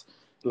it's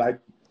like,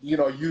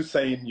 you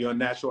saying you're a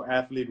natural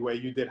athlete where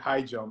you did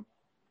high jump.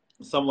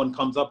 someone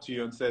comes up to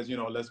you and says,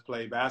 let's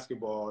play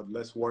basketball,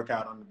 let's work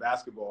out on the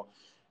basketball,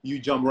 you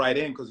jump right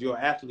in because you're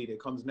an athlete. It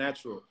comes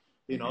natural,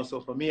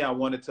 So for me, I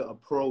wanted to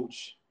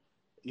approach,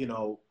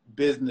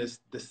 business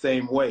the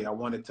same way. I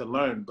wanted to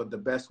learn, but the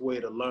best way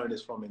to learn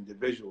is from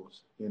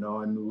individuals,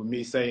 and with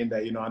me saying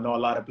that, I know a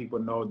lot of people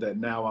know that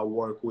now I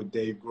work with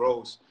Dave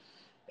Gross.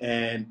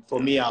 And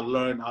for me, I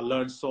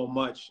learned so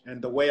much.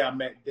 And the way I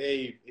met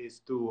Dave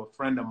is through a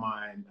friend of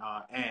mine,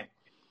 Ant.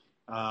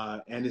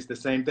 And it's the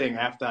same thing.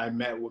 After I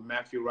met with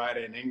Matthew Ryder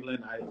in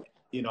England,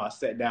 I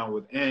sat down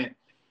with Ant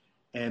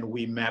and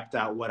we mapped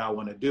out what I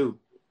want to do.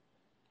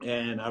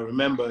 And I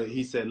remember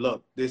he said,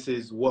 look, this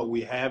is what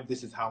we have.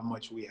 This is how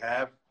much we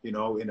have, in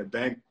the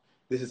bank.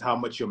 This is how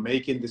much you're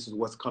making. This is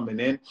what's coming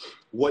in.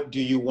 What do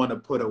you want to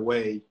put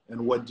away?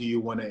 And what do you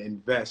want to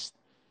invest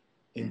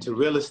into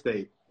real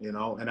estate?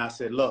 And I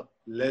said, look,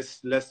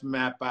 let's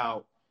map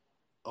out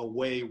a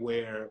way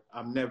where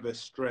I'm never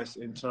stressed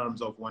in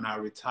terms of when I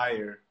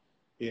retire,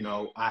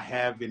 I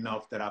have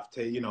enough that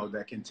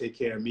that can take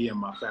care of me and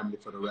my family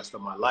for the rest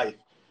of my life.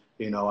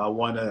 I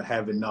want to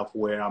have enough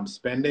where I'm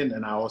spending,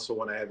 and I also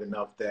want to have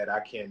enough that I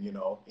can,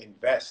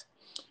 invest.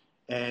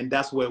 And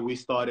that's where we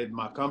started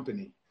my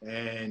company.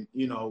 And,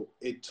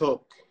 it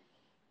took,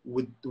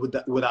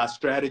 with our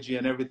strategy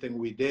and everything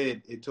we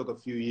did, it took a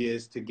few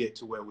years to get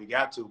to where we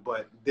got to.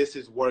 But this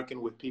is working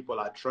with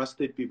people I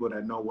trusted, people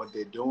that know what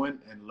they're doing,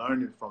 and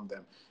learning from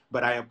them.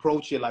 But I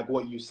approach it like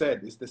what you said.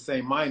 It's the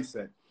same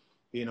mindset.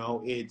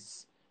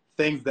 It's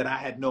things that I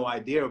had no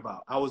idea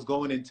about. I was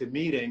going into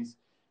meetings,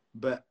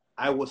 but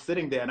I was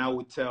sitting there and I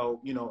would tell,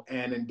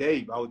 Ann and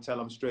Dave, I would tell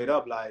them straight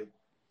up, like,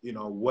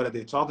 what are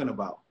they talking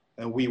about?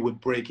 And we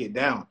would break it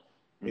down,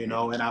 and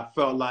I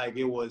felt like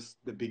it was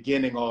the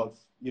beginning of,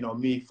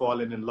 me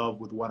falling in love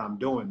with what I'm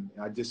doing.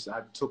 I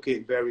took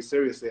it very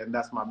seriously. And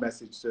that's my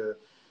message to,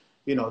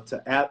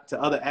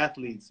 to other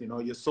athletes.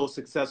 You're so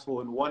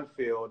successful in one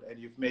field and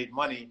you've made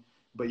money,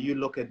 but you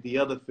look at the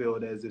other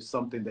field as if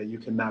something that you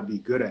cannot be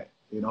good at,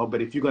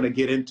 but if you're going to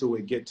get into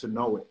it, get to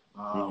know it,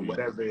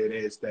 whatever it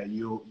is that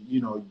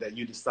that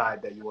you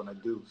decide that you want to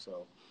do.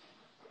 So,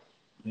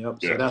 yep.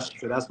 Yeah.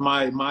 So that's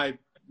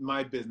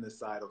my business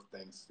side of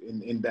things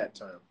in that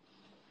term.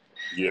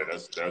 Yeah,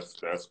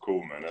 that's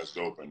cool, man. That's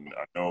dope. And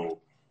I know,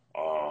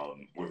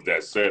 with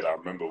that said, I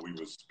remember we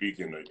were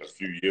speaking a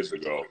few years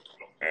ago,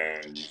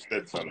 and you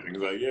said something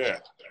like, yeah,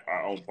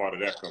 I own part of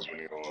that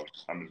company, or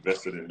I'm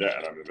invested in that,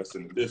 and I'm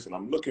invested in this. And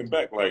I'm looking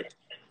back like,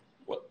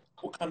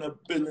 what kind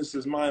of business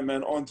is my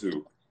man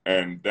onto?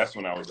 And that's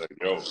when I was like,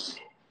 yo,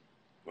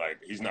 like,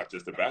 he's not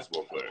just a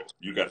basketball player.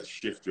 You got to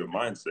shift your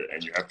mindset,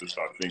 and you have to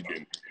start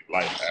thinking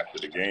life after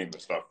the game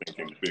and start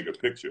thinking bigger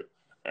picture.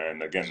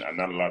 And again,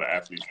 not a lot of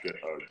athletes that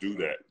do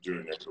that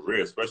during their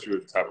career, especially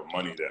with the type of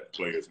money that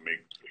players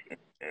make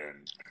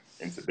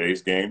in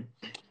today's game.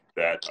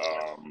 That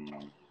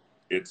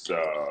it's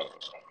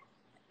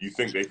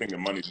they think the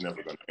money's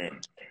never going to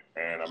end.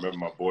 And I remember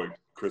my boy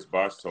Chris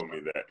Bosh told me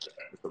that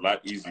it's a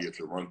lot easier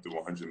to run through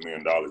 $100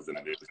 million than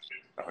it is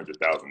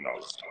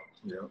 $100,000.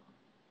 Yeah.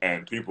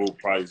 And people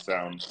probably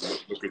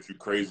look at you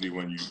crazy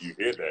when you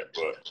hear that,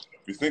 but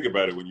if you think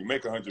about it, when you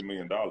make $100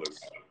 million,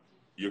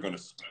 you're going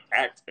to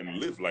act and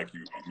live like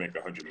you make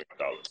 $100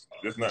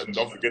 million.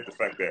 Don't forget the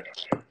fact that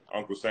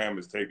Uncle Sam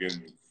is taking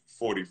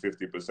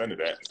 40-50% of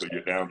that, so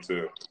you're down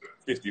to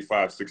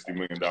 $55-60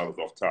 million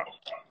off top.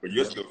 But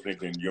you're still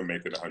thinking you're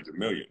making $100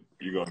 million.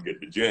 You're going to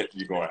get the jet,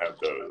 you're going to have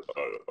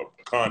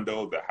a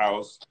condo, the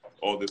house,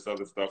 all this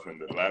other stuff,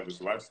 and the lavish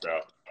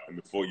lifestyle. And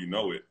before you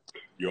know it,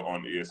 you're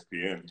on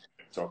ESPN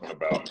talking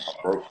about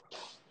broke.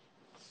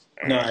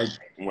 And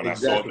when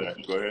exactly. I saw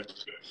that, go ahead.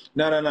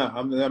 No.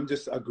 I'm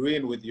just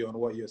agreeing with you on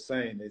what you're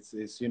saying. It's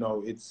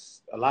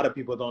it's a lot of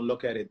people don't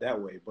look at it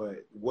that way,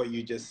 but what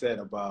you just said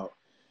about,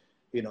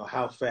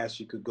 how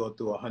fast you could go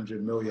through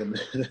 100 million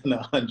and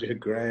 100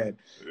 grand.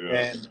 Yeah.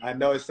 And I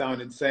know it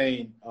sounds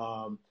insane.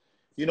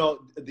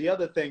 The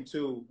other thing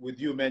too,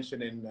 with you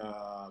mentioning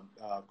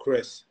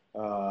Chris,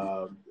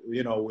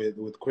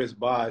 with Chris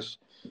Bosh,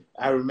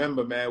 I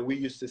remember, man, we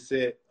used to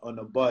sit on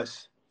the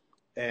bus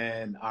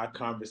and our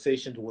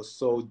conversations was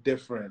so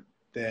different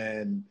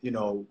than,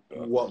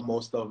 what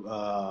most of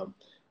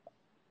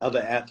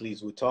other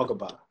athletes would talk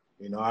about.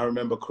 I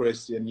remember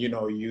Chris, and, you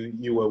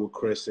were with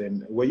Chris.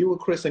 And were you with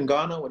Chris in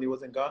Ghana when he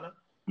was in Ghana?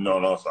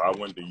 No. So I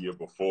went the year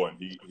before, and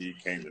he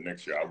came the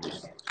next year. I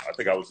was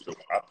playing.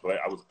 I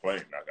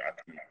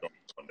couldn't go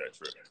on that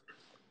trip.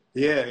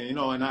 Yeah,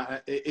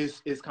 and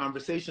it's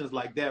conversations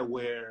like that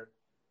where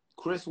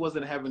Chris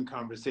wasn't having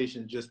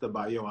conversations just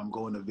about, I'm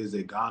going to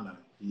visit Ghana.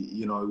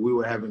 We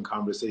were having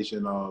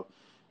conversation of,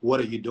 what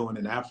are you doing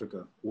in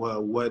Africa?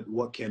 Well,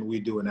 what can we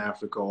do in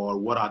Africa? Or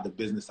what are the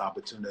business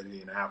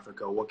opportunities in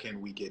Africa? What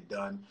can we get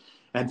done?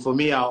 And for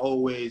me, I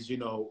always,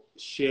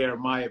 share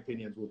my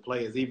opinions with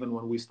players. Even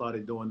when we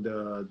started doing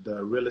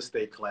the real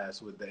estate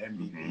class with the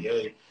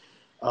MBBA,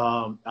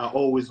 I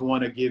always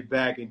want to give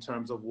back in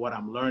terms of what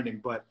I'm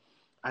learning. But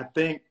I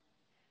think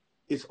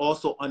it's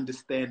also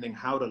understanding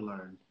how to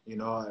learn, you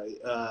know.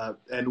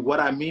 And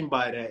what I mean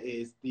by that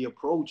is the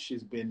approach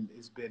has been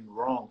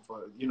wrong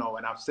for, you know,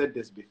 and I've said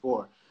this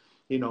before,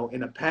 you know,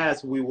 in the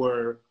past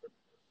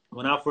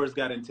when I first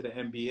got into the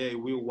NBA,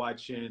 we were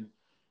watching,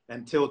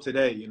 until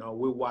today, you know,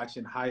 we're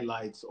watching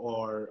highlights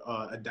or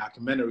a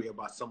documentary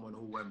about someone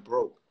who went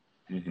broke.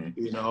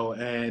 You know,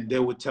 and they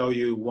would tell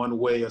you one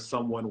way or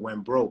someone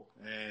went broke,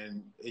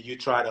 and you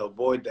try to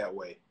avoid that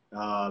way.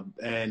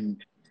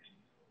 And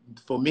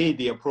for me,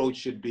 the approach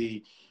should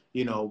be,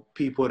 you know,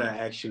 people that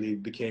actually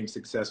became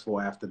successful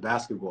after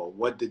basketball.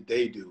 What did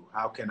they do?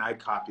 How can I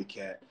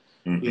copycat?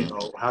 You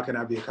know, how can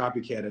I be a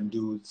copycat and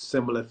do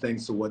similar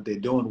things to what they're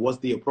doing? What's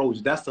the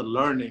approach? That's the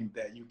learning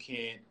that you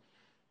can't,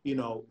 you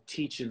know,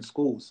 teach in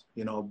schools,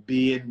 you know,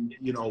 being,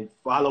 you know,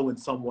 following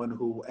someone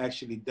who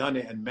actually done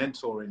it and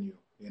mentoring you,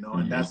 you know,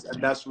 and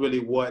that's really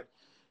what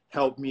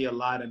helped me a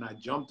lot. And I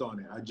jumped on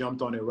it. I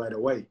jumped on it right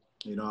away.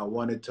 You know, I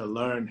wanted to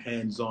learn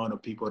hands-on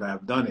of people that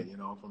have done it, you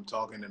know, from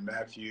talking to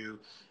Matthew,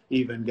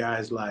 even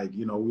guys like,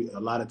 you know, a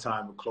lot of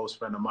time, a close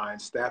friend of mine,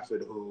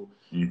 Stafford, who,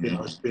 you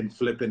know, has been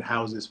flipping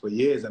houses for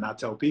years. And I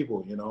tell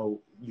people, you know,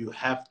 you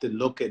have to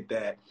look at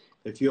that.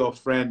 If you're a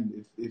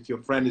friend, if your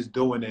friend is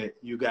doing it,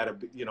 you got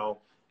to, you know,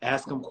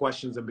 ask them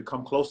questions and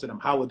become close to them.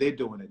 How are they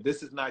doing it?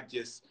 This is not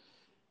just,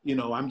 you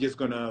know, I'm just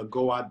going to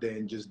go out there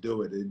and just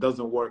do it. It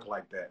doesn't work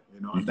like that,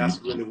 you know, and that's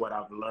really what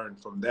I've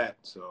learned from that.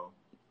 So.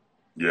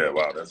 Yeah,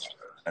 wow,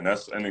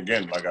 and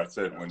again, like I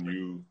said,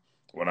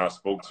 when I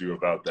spoke to you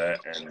about that,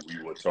 and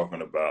we were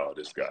talking about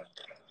this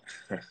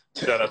guy.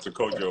 Shout out to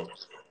Kojo,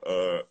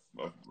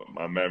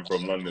 my man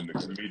from London, the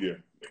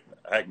comedian,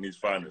 Hackney's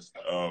finest.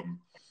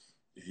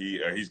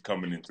 He's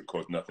coming into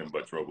cause nothing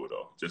but trouble,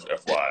 though. Just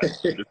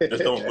FYI,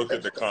 just don't look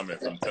at the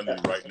comments. I'm telling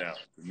you right now,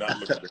 do not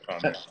look at the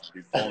comments.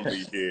 He's only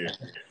here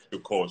to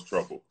cause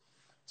trouble.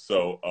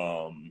 So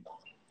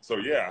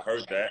yeah, I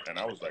heard that, and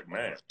I was like,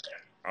 man,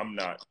 I'm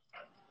not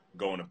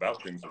going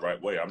about things the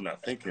right way. I'm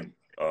not thinking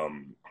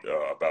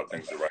about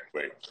things the right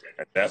way.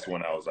 And that's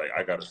when I was like,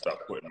 I got to stop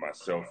putting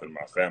myself and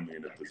my family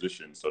in a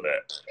position so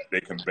that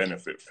they can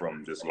benefit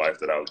from this life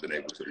that I've been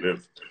able to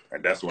live.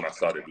 And that's when I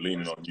started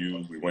leaning on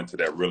you. We went to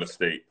that real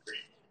estate.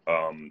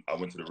 I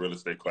went to the real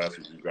estate class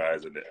with you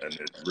guys, and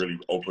it really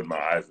opened my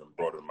eyes and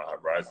broadened my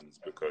horizons,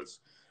 because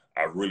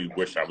I really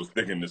wish I was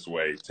thinking this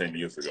way 10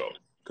 years ago.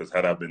 Because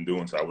had I been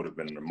doing so, I would have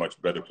been in a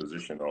much better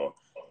position, or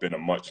been a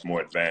much more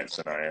advanced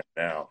than I am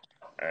now.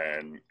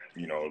 And,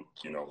 you know,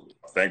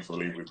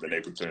 thankfully we've been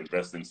able to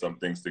invest in some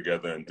things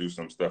together and do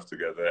some stuff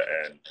together.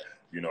 And,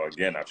 you know,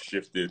 again, I've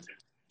shifted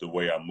the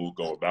way I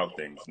go about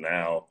things.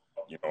 Now,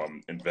 you know,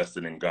 I'm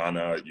invested in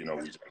Ghana. You know,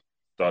 we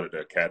started an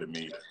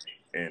academy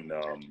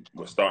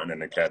we're starting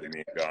an academy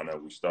in Ghana.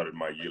 We started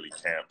my yearly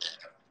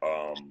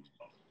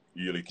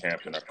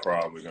camp in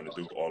Accra. We're going to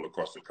do it all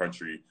across the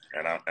country.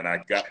 And I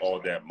got all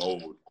that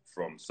mold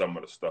from some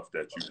of the stuff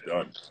that you've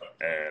done,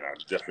 and I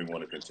definitely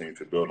want to continue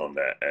to build on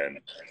that. And,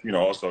 you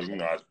know, also, you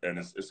know, and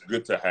it's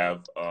good to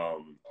have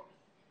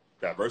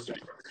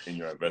diversity in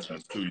your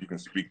investments too. You can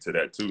speak to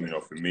that too. You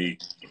know, for me,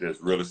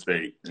 there's real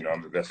estate. You know,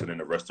 I'm invested in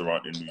a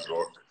restaurant in New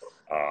York.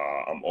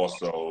 I'm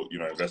also, you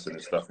know, invested in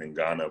stuff in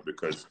Ghana,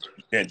 because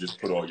you can't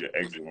just put all your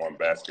eggs in one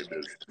basket.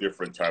 There's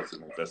different types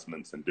of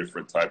investments and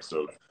different types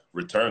of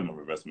return on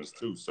investments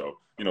too. So,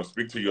 you know,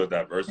 speak to your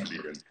diversity,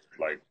 and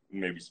like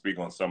maybe speak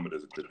on some of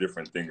the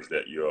different things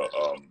that you're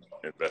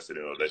invested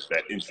in, or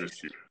that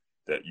interest you,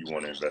 that you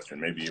want to invest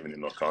in, maybe even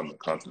in the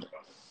continent.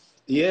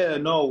 Yeah,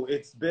 no,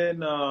 it's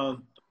been,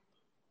 to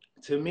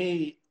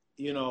me,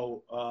 you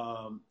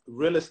know,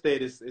 real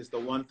estate is the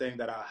one thing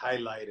that I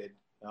highlighted.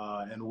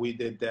 And we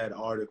did that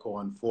article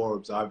on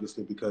Forbes,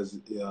 obviously, because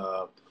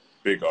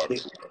big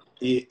article.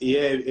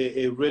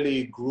 It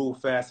really grew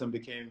fast and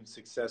became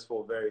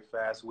successful very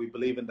fast. We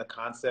believe in the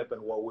concept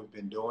and what we've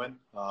been doing.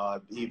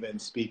 Even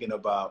speaking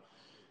about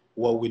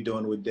what we're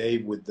doing with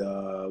Dave, with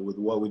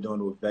what we're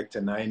doing with Vector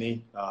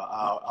 90,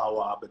 our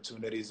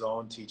opportunity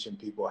zone, teaching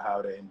people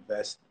how to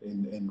invest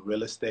in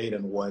real estate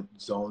and what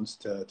zones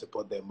to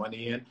put their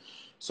money in.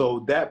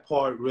 So that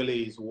part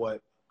really is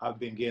what I've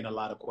been getting a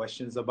lot of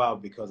questions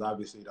about, because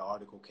obviously the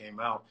article came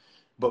out.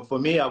 But for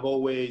me, I've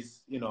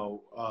always, you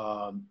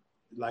know,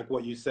 like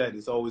what you said,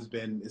 it's always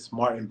been a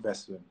smart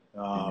investment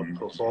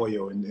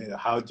portfolio, and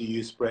how do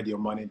you spread your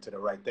money into the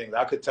right things.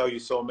 I could tell you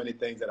so many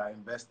things that I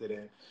invested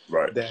in,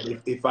 right, that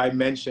if I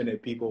mention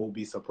it, people will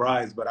be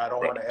surprised, but I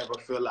don't want to ever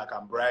feel like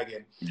I'm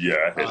bragging.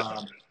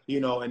 Yeah. You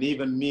know, and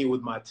even me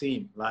with my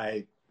team,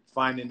 like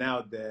finding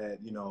out that,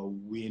 you know,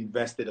 we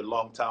invested a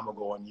long time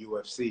ago on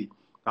UFC.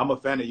 I'm a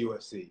fan of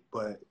UFC,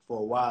 but for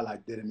a while I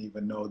didn't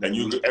even know that.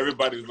 And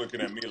everybody's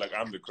looking at me like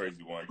I'm the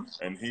crazy one,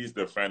 and he's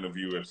the fan of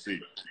UFC.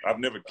 I've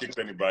never kicked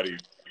anybody.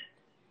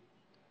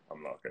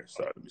 I'm not okay.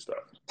 Sorry, let me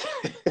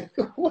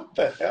stop. What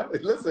the hell?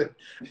 Listen,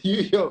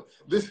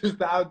 this is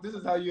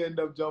how you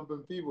end up jumping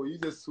people. You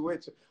just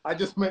switch. I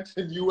just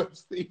mentioned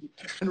UFC,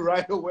 and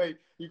right away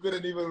you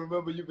couldn't even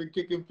remember you've been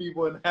kicking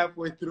people, and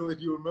halfway through it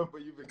you remember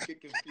you've been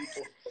kicking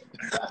people.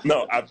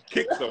 No, I've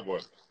kicked someone.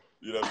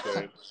 You know what I'm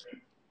saying?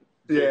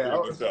 Yeah.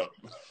 What's up?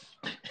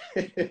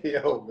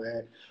 Yo,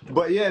 man.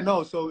 But yeah,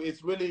 no, so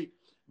it's really,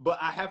 but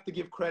I have to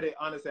give credit,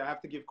 honestly, I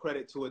have to give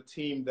credit to a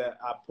team that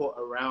I put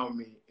around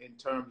me in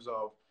terms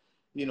of,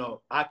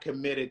 I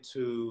committed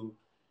to,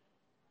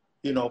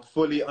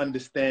 fully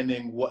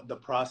understanding what the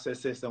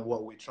process is and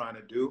what we're trying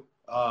to do.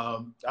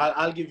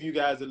 I'll give you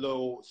guys a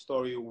little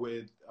story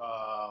with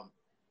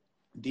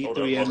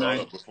D3 and Hold 9.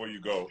 up. Before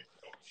you go,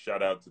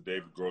 shout out to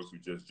David Gross who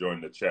just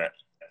joined the chat.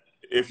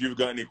 If you've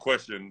got any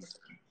questions,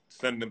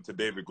 send them to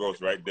David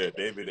Gross right there.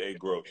 David A.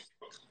 Gross.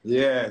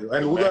 Yeah,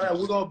 and we're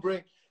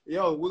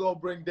gonna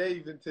bring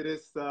Dave into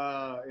this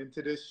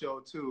show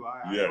too.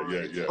 I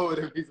already told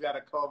him he's got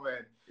to come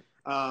in.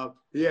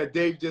 Yeah,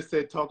 Dave just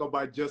said talk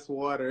about just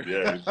water.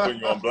 Yeah, he's putting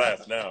you on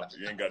blast now.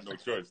 You ain't got no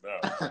choice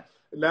now.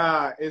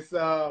 Nah, it's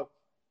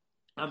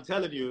I'm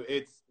telling you,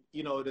 it's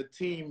the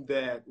team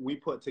that we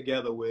put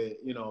together with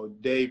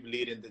Dave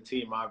leading the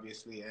team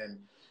obviously, and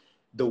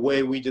the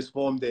way we just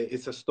formed it.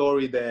 It's a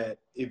story that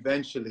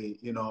eventually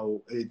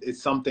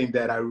it's something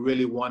that I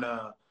really want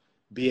to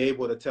be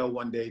able to tell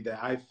one day,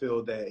 that I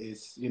feel that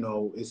it's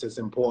as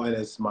important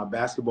as my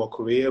basketball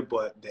career,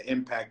 but the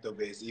impact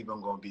of it is even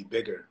going to be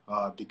bigger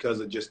because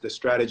of just the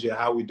strategy of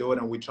how we do it.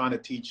 And we're trying to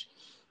teach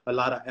a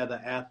lot of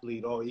other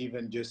athletes or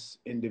even just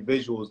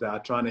individuals that are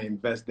trying to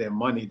invest their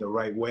money the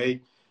right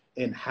way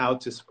and how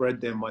to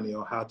spread their money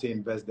or how to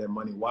invest their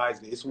money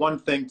wisely. It's one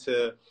thing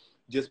to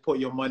just put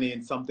your money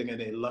in something and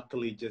it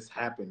luckily just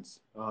happens.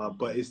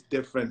 But it's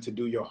different to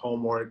do your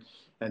homework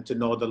and to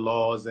know the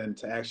laws and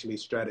to actually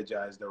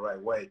strategize the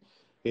right way.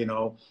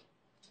 Dave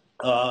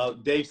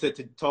said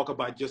to talk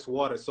about Just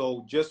Water.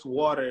 So Just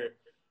Water,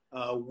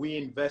 we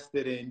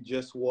invested in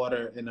Just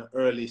Water in an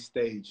early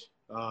stage.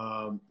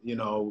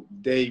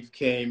 Dave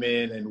came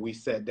in and we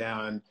sat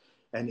down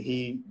and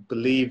he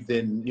believed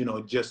in,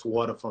 Just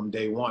Water from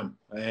day one.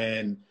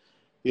 And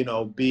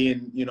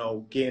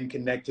getting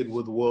connected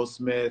with Will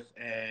Smith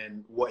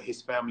and what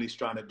his family's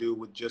trying to do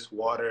with Just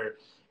Water,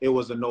 it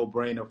was a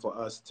no-brainer for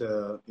us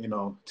to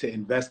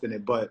invest in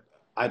it. But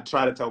I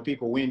try to tell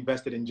people we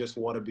invested in Just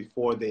Water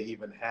before they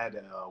even had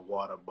a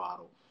water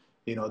bottle.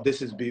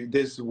 This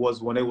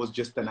was when it was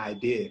just an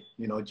idea,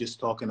 just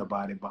talking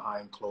about it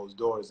behind closed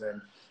doors.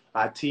 And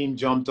our team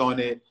jumped on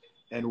it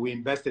and we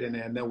invested in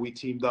it. And then we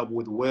teamed up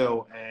with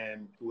Will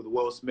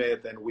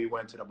Smith and we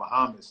went to the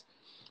Bahamas.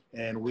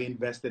 And we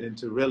invested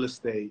into real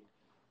estate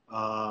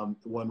in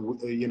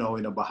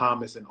the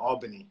Bahamas and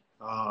Albany.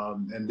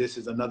 And this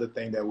is another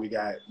thing that we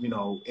got,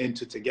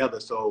 into together.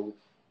 So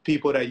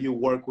people that you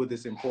work with,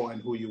 is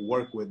important who you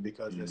work with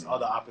because there's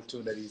other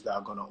opportunities that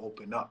are going to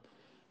open up,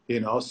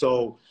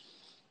 So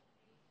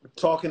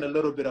talking a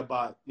little bit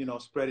about,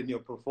 spreading your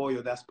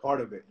portfolio, that's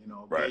part of it,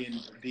 right.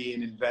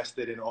 being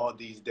invested in all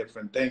these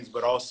different things,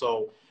 but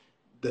also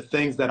the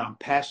things that I'm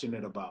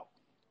passionate about.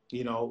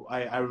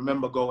 I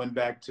remember going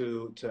back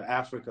to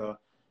Africa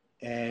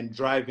and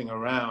driving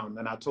around,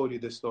 and I told you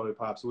this story,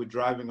 Pops. We're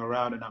driving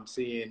around and I'm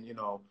seeing,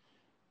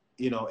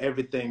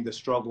 everything, the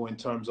struggle in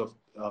terms of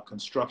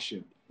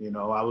construction.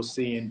 I was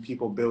seeing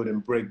people building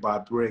brick by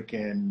brick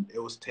and it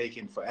was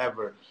taking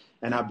forever.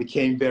 And I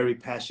became very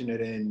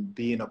passionate in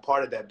being a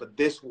part of that. But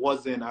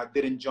I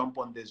didn't jump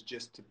on this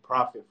just to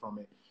profit from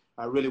it.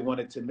 I really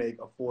wanted to make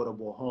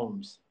affordable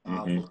homes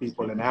for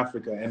people in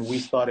Africa. And we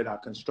started our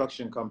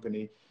construction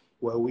company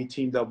where we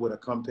teamed up with a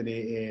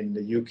company in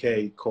the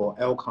UK called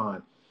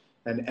Elcon.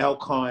 And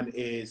Elcon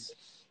is,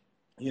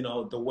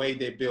 the way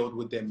they build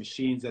with their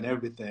machines and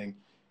everything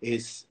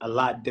is a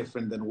lot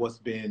different than what's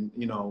been,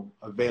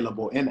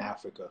 available in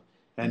Africa.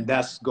 And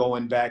that's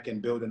going back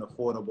and building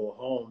affordable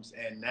homes.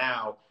 And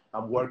now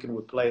I'm working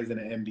with players in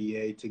the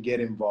NBA to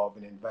get involved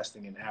in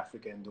investing in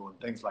Africa and doing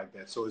things like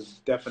that. So it's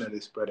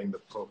definitely spreading the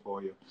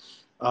portfolio.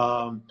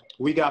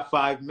 We got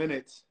 5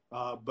 minutes.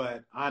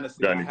 But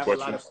honestly, I have a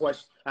lot of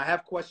questions. I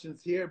have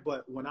questions here,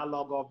 but when I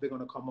log off, they're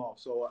going to come off.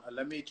 So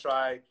let me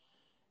try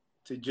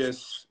to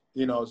just,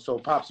 so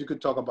Pops, you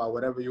could talk about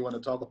whatever you want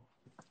to talk about.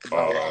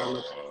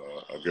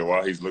 Okay,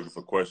 while he's looking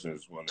for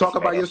questions. Talk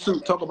about your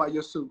suit. Talk about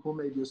your suit. Who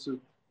made your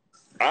suit?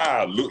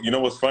 Luke, you know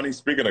what's funny?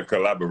 Speaking of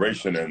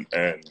collaboration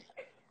and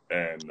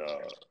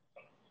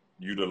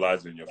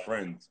utilizing your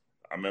friends,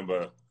 I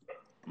remember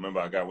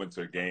I went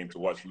to a game to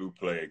watch Lou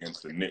play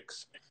against the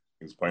Knicks.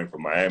 He was playing for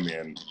Miami,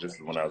 and this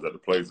is when I was at the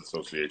Players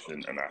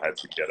Association, and I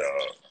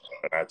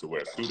had to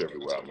wear a suit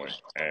everywhere I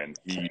went. And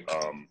he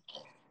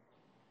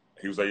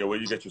was like, "Yo, where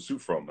you get your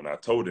suit from?" And I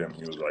told him.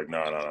 He was like,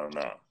 "Nah.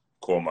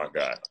 Call my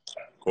guy.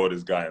 Call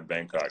this guy in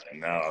Bangkok." And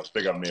now I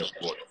think I may have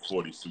bought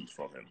 40 suits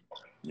from him.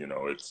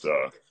 It's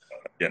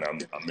again,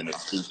 I'm in a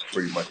suit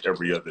pretty much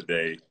every other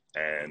day,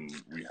 and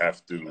we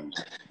have to.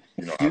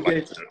 You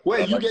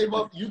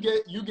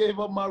gave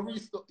up my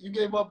restore. You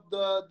gave up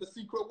the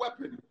secret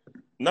weapon.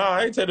 No,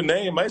 I ain't say the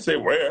name. I ain't say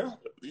where.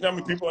 You know how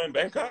many people are in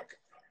Bangkok?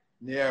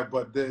 Yeah,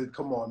 but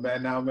come on,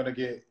 man. Now I'm going to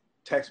get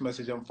text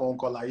message and phone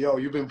call like, yo,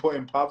 you've been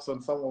putting Pops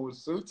on someone with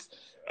suits?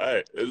 All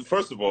right.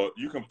 First of all,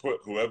 you can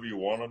put whoever you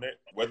want on it.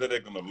 Whether they're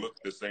going to look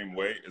the same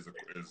way is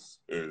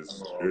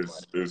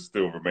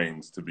still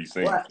remains to be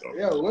seen. What? So.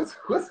 Yo,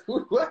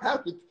 what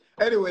happened?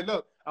 Anyway,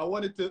 look, I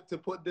wanted to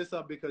put this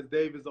up because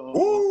Dave is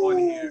on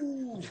here.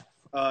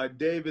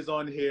 Dave is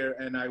on here,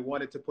 and I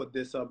wanted to put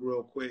this up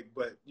real quick.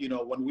 But, you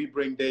know, when we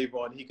bring Dave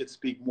on, he could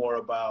speak more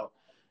about,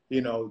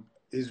 you know,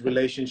 his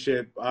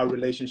relationship, our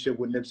relationship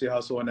with Nipsey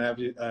Hussle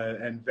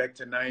and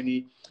Vector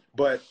 90.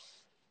 But,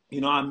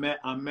 you know, I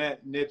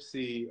met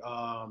Nipsey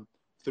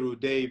through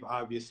Dave,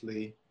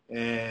 obviously.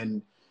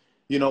 And,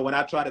 you know, when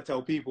I try to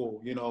tell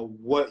people, you know,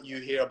 what you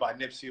hear about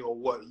Nipsey or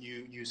what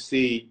you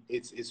see,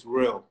 it's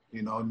real.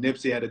 You know,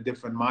 Nipsey had a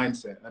different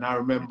mindset. And I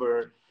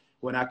remember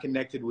when I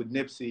connected with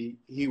Nipsey,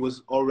 he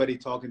was already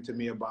talking to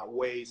me about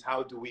ways,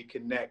 how do we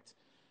connect,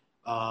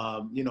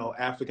 you know,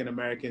 African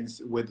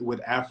Americans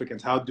with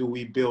Africans? How do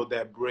we build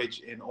that bridge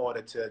in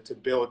order to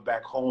build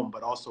back home,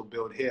 but also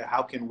build here?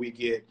 How can we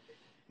get,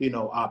 you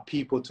know, our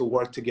people to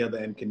work together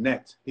and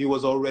connect? He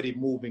was already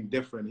moving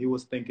different. He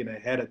was thinking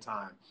ahead of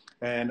time.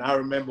 And I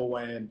remember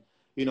when,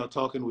 you know,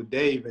 talking with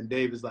Dave, and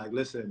Dave is like,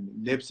 listen,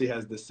 Nipsey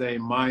has the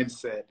same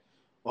mindset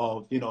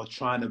of, you know,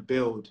 trying to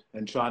build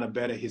and trying to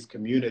better his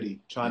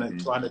community, trying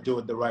to do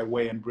it the right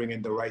way and bring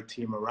in the right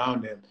team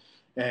around him.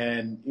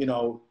 And, you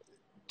know,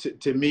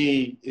 to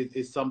me,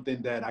 it's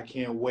something that I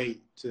can't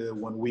wait to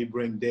when we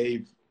bring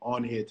Dave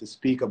on here to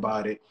speak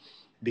about it,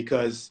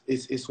 because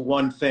it's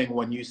one thing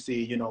when you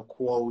see, you know,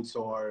 quotes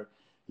or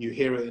you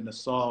hear it in a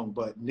song,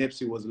 but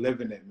Nipsey was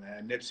living it,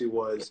 man. Nipsey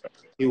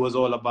was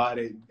all about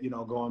it, you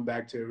know, going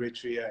back to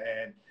Eritrea,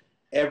 and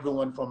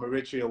everyone from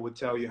Eritrea would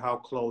tell you how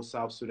close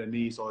South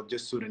Sudanese or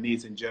just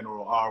Sudanese in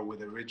general are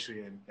with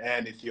Eritrean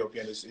and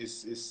Ethiopian.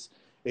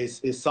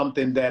 It's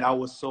something that I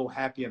was so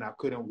happy, and I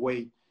couldn't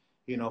wait,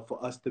 you know,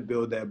 for us to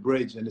build that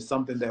bridge. And it's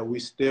something that we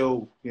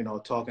still, you know,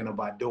 talking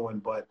about doing.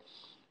 But,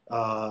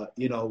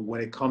 you know,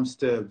 when it comes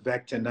to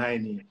Vector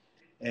 90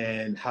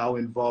 and how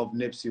involved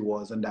Nipsey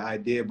was and the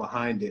idea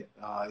behind it,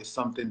 it's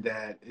something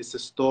that, it's a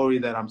story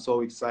that I'm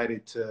so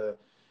excited to,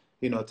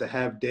 you know, to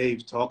have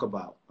Dave talk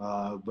about.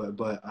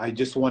 But I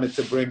just wanted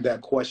to bring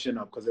that question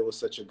up because it was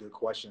such a good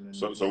question. And,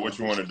 so what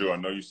you want to do? I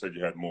know you said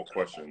you had more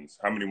questions.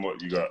 How many more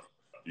you got?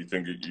 You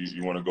think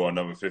you want to go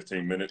another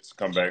 15 minutes,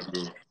 come back,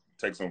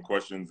 take some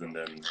questions, and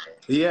then...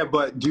 Yeah,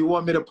 but do you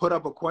want me to put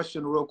up a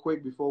question real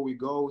quick before we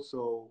go?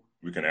 So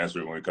we can answer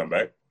it when we come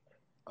back?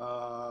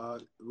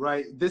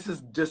 Right. This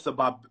is just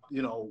about,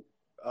 you know...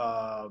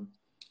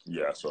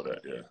 yeah, I saw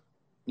that, yeah.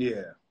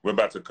 Yeah. We're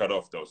about to cut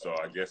off, though, so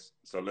I guess...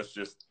 So let's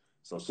just...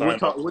 So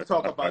we'll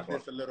talk about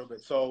this a little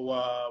bit.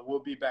 So we'll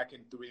be back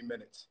in 3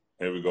 minutes.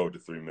 Here we go with the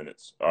 3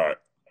 minutes. All right.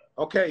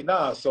 Okay,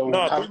 No,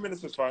 3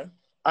 minutes is fine.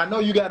 I know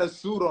you got a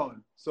suit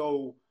on,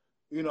 so,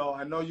 you know,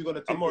 I know you're going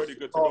to take... I'm already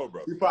good to go,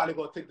 bro. You're probably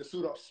going to take the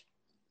suit off.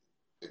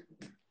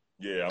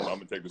 Yeah, I'm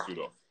going to take the suit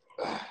off.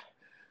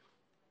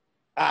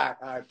 All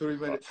right, 3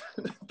 minutes.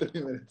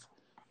 3 minutes.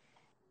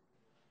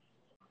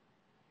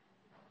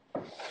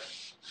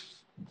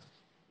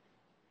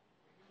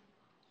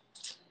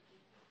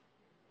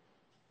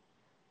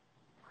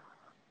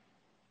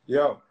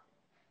 Yo.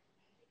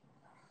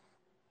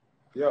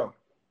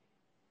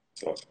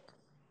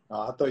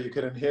 I thought you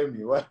couldn't hear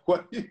me.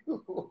 What you?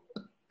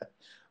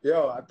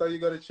 Yo, I thought you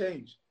were gonna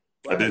change.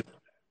 I did.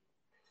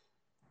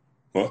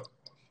 What?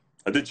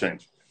 I did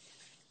change.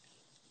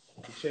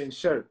 You changed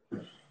shirt.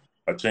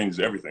 I changed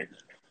everything.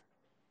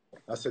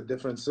 That's a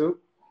different suit?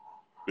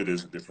 It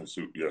is a different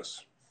suit,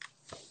 yes.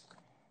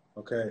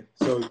 Okay.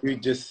 So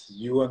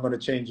you weren't gonna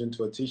change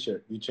into a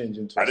t-shirt. You changed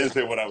into I didn't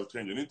say what I was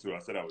changing into. I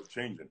said I was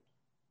changing.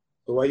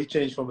 So why you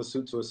change from a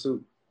suit to a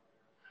suit?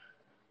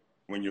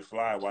 When you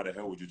fly, why the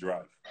hell would you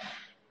drive?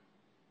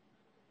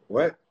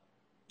 What?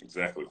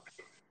 Exactly.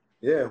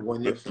 Yeah,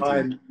 when you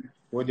fly,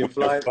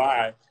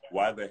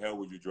 why the hell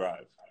would you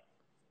drive?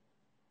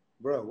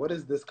 Bro, what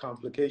is this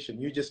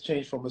complication? You just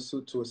changed from a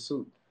suit to a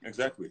suit.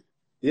 Exactly.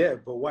 Yeah,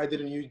 but why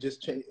didn't you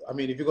just change? I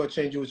mean, if you're gonna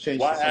change, you would change.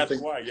 Why ask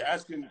why? You're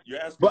asking.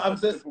 But I'm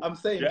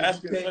saying you're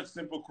asking such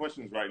simple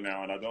questions right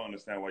now, and I don't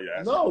understand why you're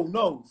asking.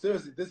 No,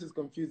 seriously, this is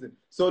confusing.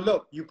 So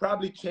look, you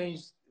probably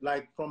changed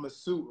like from a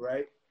suit,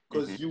 right?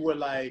 Because you were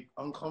like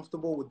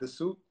uncomfortable with the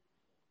suit.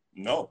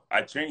 No,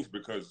 I changed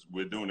because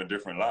we're doing a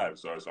different live,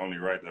 so it's only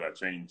right that I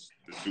change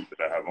the suit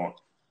that I have on.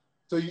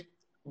 So you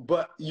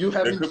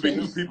haven't. There could be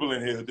new people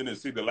in here who didn't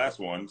see the last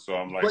one, so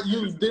I'm like. But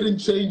you didn't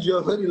change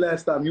your hoodie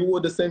last time. You wore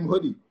the same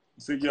hoodie.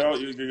 See,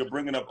 you're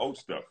bringing up old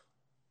stuff.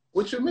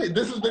 What you mean?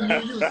 This is the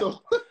new you.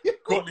 So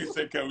Courtney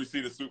said, "Can we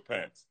see the suit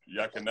pants?"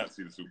 Y'all cannot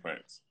see the suit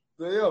pants.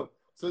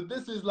 So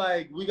this is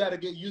like, we got to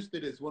get used to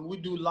this. When we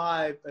do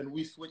live and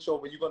we switch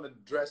over, you're gonna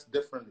dress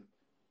differently.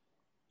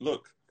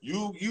 Look,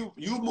 you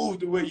move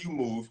the way you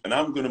move, and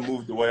I'm gonna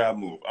move the way I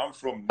move. I'm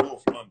from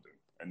North London,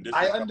 and this.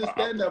 I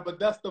understand that, but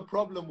that's the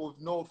problem with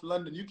North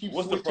London. You keep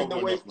switching the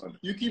way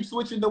you keep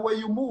switching the way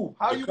you move.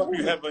 How you move? The cup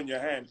you have in your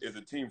hand is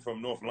a team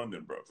from North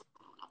London,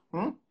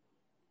 bro.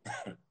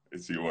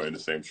 It's you wearing the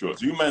same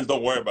shorts. You men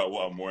don't worry about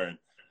what I'm wearing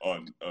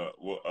on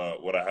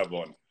what I have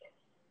on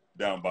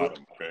down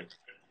bottom. Okay.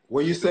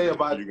 What you say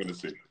about? You're gonna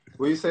see.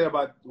 What you say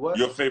about what?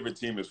 Your favorite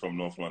team is from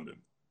North London.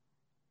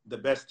 The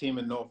best team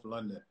in North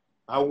London.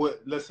 I would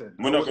listen.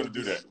 We're not going to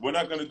do that. We're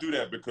not going to do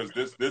that because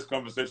this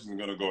conversation is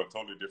going to go a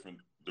totally different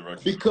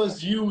direction.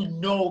 Because you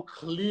know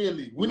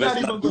clearly. We're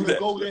Let's not even going to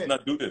go there. Let's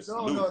not do this.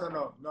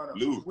 No.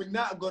 Lou, We're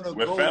not going to go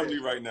there. We're family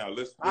there. right now.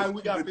 Let's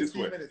we got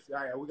 15 minutes.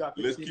 All right, we got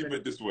 15 minutes. Let's keep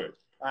it this way.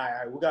 All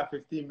right, we got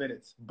 15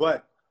 minutes.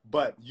 But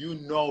you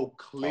know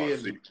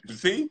clearly.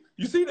 See?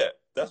 You see that?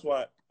 That's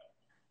why.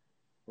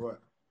 What?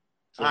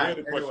 So all right,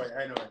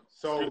 anyway.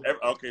 So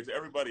okay, to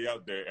everybody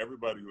out there,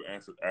 everybody who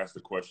asked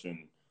the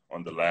question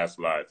on the last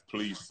live,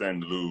 please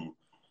send Lou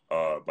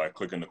by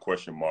clicking the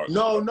question mark.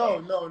 No.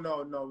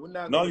 We're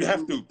not. No, you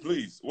have to,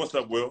 please. What's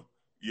up, Will?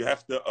 You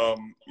have to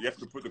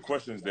put the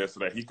questions there so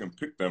that he can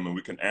pick them and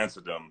we can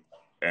answer them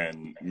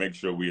and make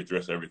sure we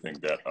address everything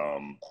that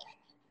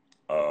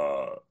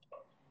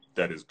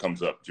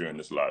comes up during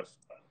this live.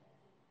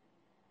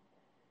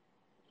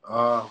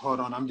 Hold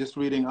on, I'm just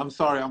reading. I'm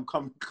sorry, I'm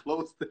coming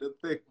close to the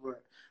thing,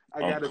 but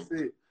I gotta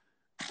see it.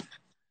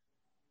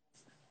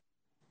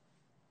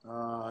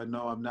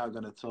 No, I'm not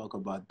gonna talk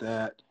about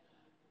that.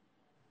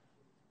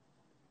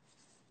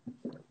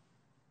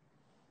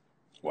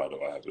 Why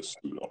do I have a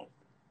suit on?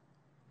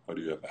 Why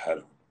do you have a hat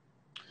on?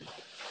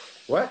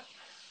 What?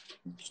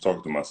 Just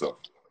talking to myself.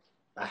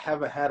 I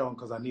have a hat on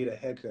because I need a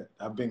haircut.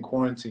 I've been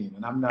quarantined,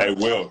 and I'm not. Hey,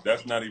 Will,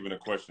 that's not even a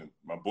question.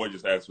 My boy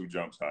just asked who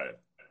jumps higher.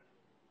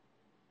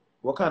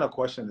 What kind of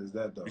question is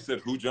that, though? He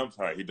said who jumps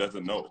higher. He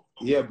doesn't know.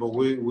 Yeah, but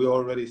we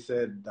already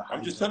said the high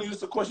I'm just jump. telling you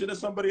it's a question that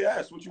somebody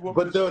asked. What you want?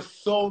 But there's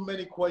so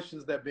many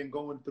questions that have been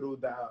going through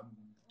that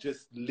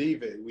just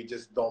leave it. We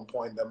just don't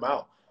point them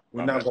out.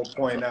 We're not going to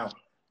point out.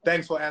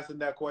 Thanks for asking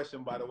that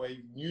question, by the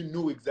way. You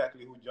knew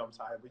exactly who jumps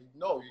higher, but you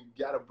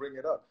got to bring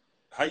it up.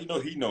 How you know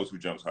he knows who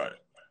jumps higher?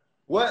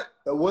 What?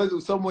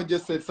 Someone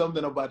just said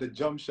something about the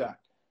jump shot.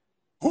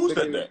 Who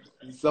said that?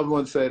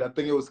 Someone said, I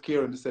think it was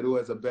Kieran, that said who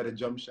has a better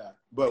jump shot.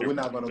 But we're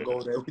not going to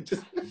go there. We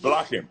just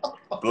block him.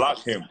 Block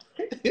him.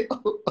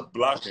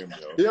 Block him,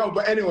 yo. Yo,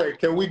 but anyway,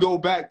 can we go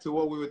back to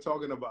what we were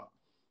talking about?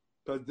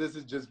 Because this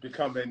is just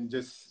becoming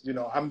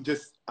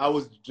I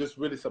was just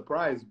really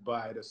surprised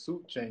by the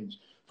suit change.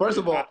 First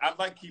of all, I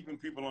like keeping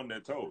people on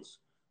their toes.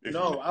 If you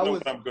know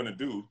what I'm going to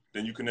do,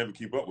 then you can never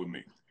keep up with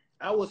me.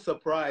 I was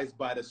surprised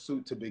by the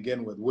suit to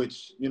begin with,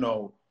 which,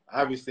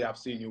 obviously I've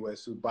seen you wear a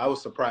suit, but I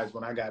was surprised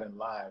when I got in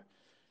live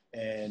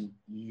and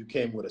you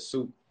came with a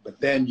suit, but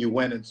then you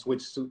went and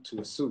switched suit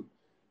to a suit.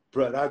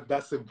 Bro,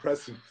 that's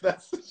impressive.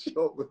 That's it's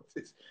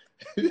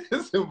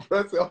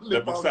impressive.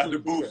 Step inside the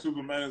booth,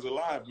 Superman is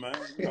alive, man.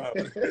 You know how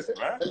it is,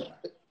 man.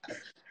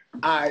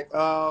 All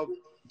right.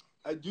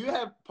 Do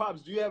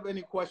you have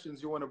any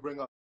questions you want to bring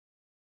up?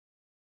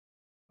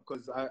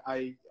 Because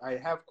I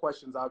have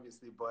questions,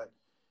 obviously, but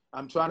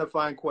I'm trying to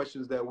find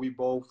questions that we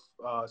both,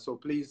 so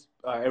please,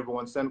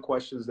 everyone, send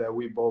questions that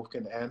we both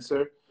can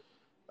answer.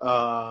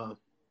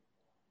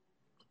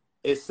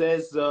 It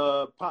says,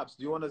 Pops,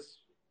 do you want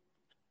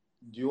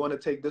to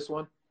take this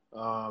one?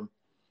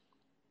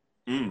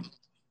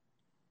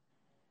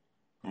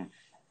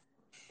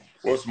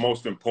 What's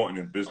most important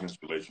in business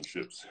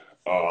relationships?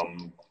 I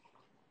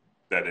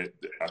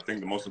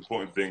think the most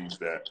important thing is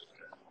that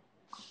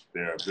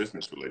they are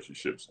business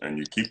relationships and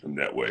you keep them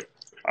that way.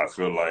 I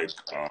feel like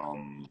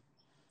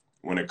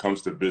when it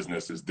comes to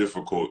business, it's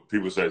difficult.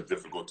 People say it's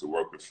difficult to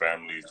work with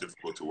families,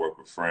 difficult to work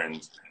with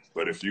friends.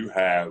 But if you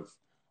have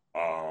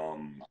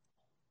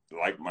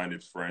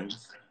like-minded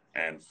friends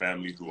and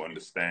family who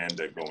understand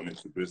that going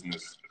into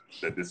business,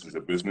 that this is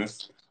a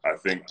business, I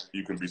think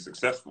you can be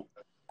successful.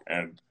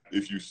 And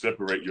if you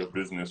separate your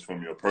business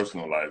from your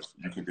personal life,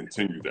 you can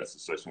continue that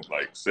succession.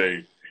 Like,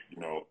 say,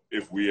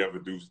 if we ever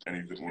do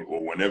anything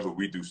or whenever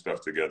we do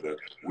stuff together,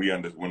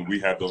 when we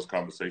have those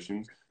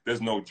conversations,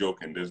 there's no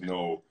joking. There's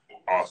no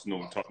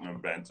Arsenal, Tottenham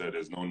banter.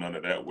 There's none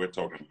of that. We're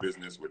talking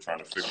business. We're trying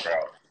to figure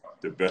out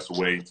the best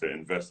way to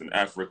invest in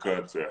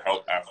Africa, to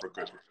help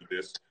Africa to do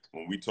this.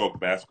 When we talk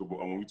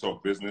basketball, and when we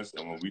talk business,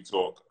 and when we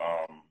talk,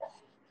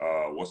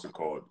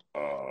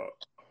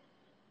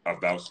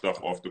 about stuff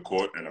off the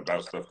court and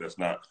about stuff that's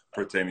not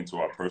pertaining to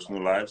our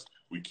personal lives,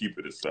 we keep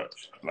it as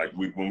such. Like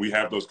when we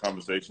have those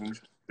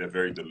conversations, they're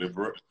very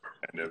deliberate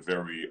and they're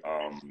very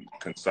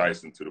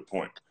concise and to the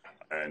point.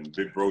 And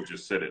Big Bro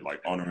just said it,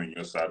 like honoring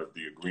your side of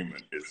the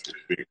agreement is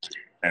big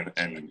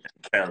and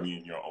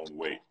carrying your own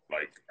weight.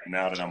 Like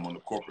now that I'm on the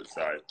corporate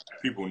side,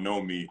 people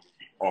know me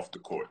off the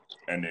court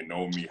and they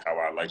know me how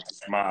I like to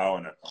smile.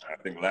 And I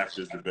think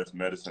laughter is the best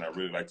medicine. I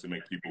really like to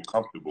make people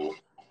comfortable.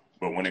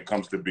 But when it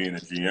comes to being a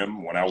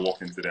GM, when I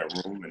walk into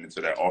that room and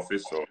into that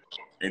office or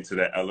into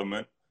that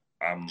element,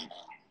 I'm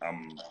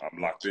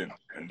locked in,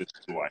 and this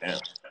is who I am.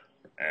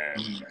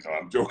 And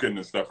I'm joking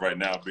and stuff right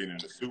now, being in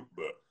the suit,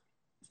 but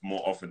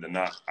more often than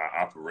not, I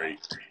operate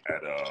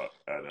at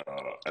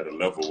a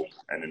level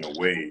and in a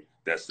way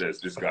that says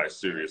this guy's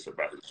serious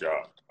about his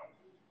job.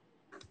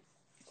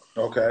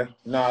 Okay,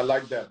 no, I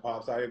like that,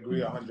 Pops. I agree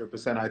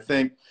 100%. I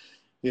think,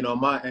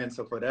 my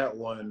answer for that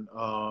one.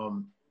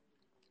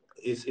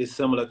 Is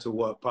similar to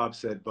what Pop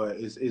said, but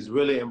it's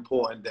really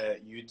important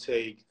that you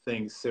take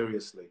things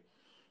seriously.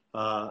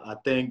 I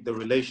think the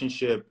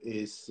relationship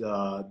is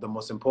the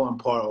most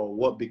important part, or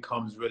what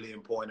becomes really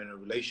important in a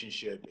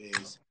relationship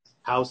is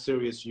how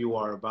serious you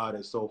are about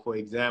it. So, for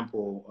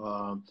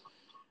example,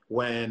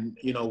 when,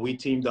 you know, we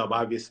teamed up,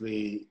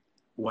 obviously,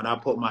 when I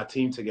put my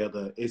team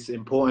together, it's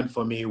important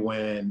for me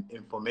when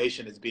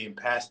information is being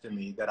passed to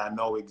me that I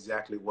know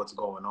exactly what's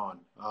going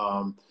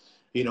on.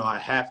 You know, I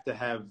have to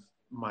have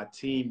my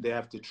team, they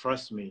have to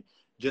trust me,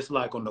 just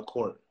like on the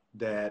court,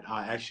 that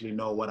I actually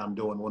know what I'm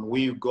doing. When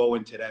we go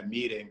into that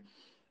meeting,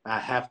 I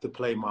have to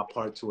play my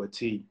part to a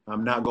T.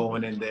 I'm not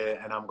going in there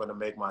and I'm going to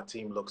make my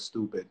team look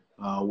stupid.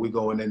 We're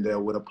going in there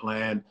with a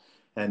plan,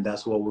 and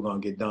that's what we're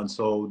going to get done.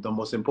 So the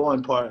most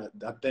important part,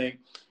 I think,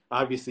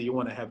 obviously you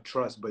want to have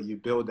trust, but you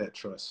build that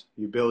trust.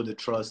 You build the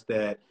trust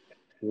that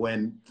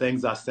when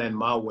things are sent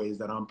my ways,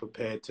 that I'm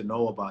prepared to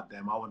know about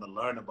them. I want to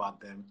learn about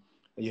them.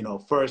 You know,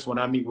 first, when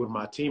I meet with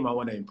my team, I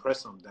want to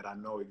impress them that I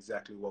know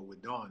exactly what we're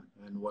doing.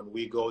 And when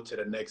we go to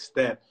the next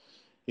step,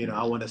 you know,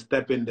 I want to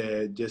step in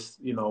there, just,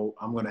 you know,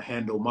 I'm going to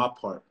handle my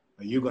part,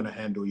 or you're going to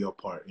handle your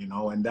part, you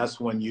know, and that's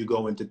when you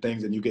go into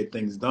things and you get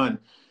things done.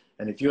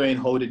 And if you ain't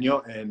holding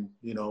your end,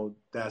 you know,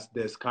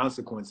 there's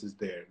consequences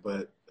there.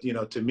 But, you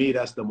know, to me,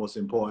 that's the most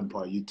important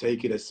part. You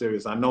take it as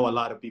serious. I know a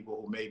lot of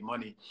people who made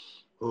money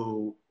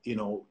who, you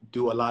know,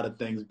 do a lot of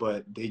things,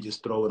 but they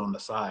just throw it on the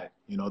side.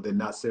 You know, they're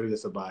not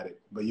serious about it.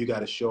 But you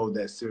got to show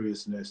that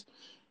seriousness,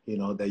 you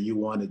know, that you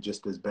want it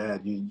just as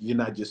bad. You're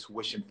not just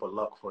wishing for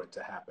luck for it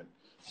to happen.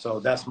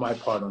 So that's my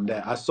part on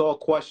that. I saw a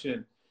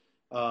question.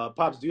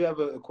 Pops, do you have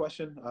a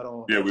question? I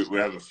don't. Yeah, we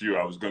have a few.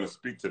 I was going to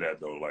speak to that,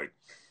 though. Like,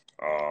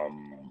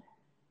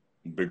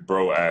 Big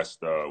Bro asked,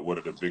 what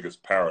are the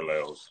biggest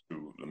parallels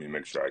to, let me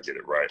make sure I get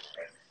it right.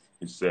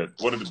 He said,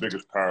 what are the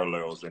biggest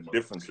parallels and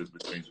differences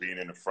between being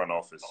in the front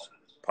office,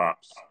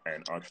 Pops,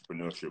 and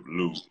entrepreneurship,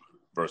 Lou,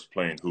 versus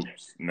playing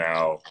hoops?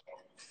 Now,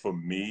 for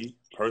me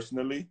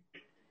personally,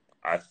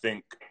 I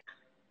think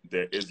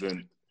there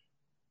isn't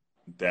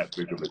that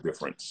big of a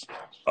difference.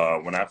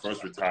 When I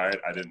first retired,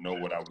 I didn't know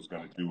what I was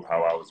going to do,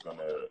 how I was going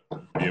to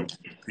be able to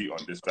compete on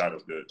this side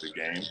of the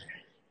game.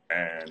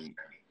 And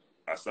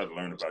I started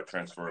learning about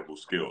transferable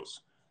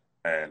skills.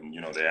 And, you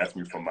know, they asked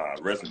me for my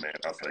resume. And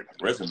I was like,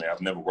 resume?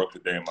 I've never worked a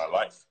day in my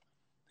life.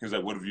 He was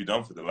like, what have you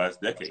done for the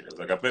last decade? I was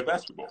like, I play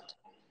basketball.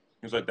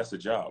 He was like, that's a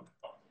job.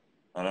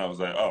 And I was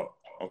like, oh,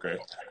 okay.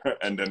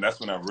 And then that's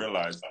when I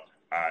realized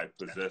I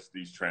possess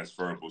these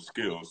transferable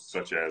skills,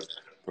 such as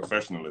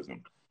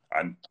professionalism,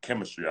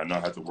 chemistry. I know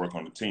how to work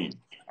on a team.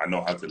 I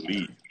know how to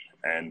lead.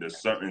 And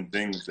there's certain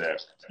things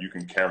that you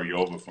can carry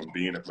over from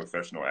being a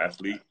professional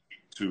athlete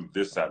to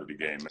this side of the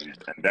game. And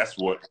that's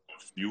what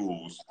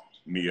fuels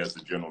me as a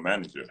general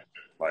manager.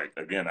 Like,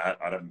 again, I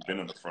haven't been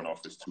in the front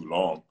office too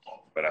long,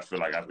 but I feel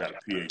like I've got a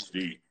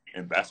PhD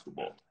in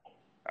basketball.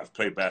 I've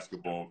played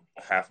basketball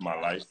half my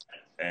life,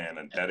 and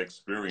that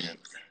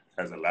experience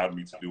has allowed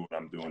me to do what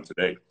I'm doing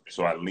today.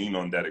 So I lean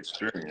on that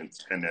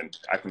experience, and then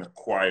I can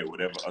acquire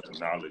whatever other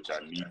knowledge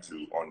I need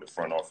to on the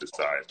front office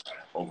side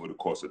over the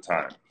course of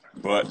time.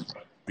 But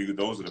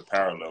those are the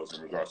parallels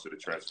in regards to the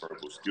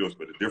transferable skills.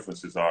 But the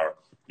differences are,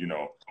 you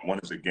know, one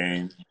is a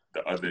game,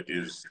 the other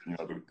is, you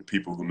know, the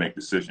people who make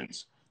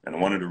decisions. And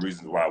one of the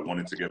reasons why I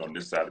wanted to get on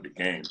this side of the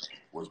game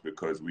was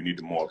because we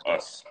needed more of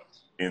us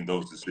in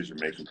those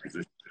decision-making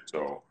positions.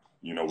 So,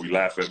 you know, we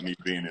laugh at me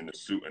being in the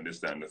suit and this,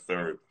 that, and the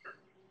third.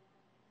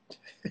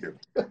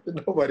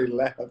 Nobody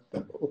laughed,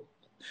 though.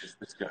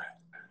 This guy,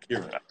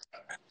 Kieran,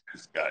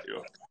 this guy,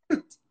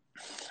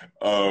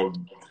 yo.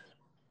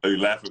 They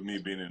laugh at me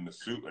being in the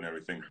suit and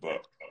everything,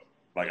 but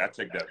like, I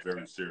take that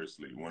very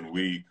seriously.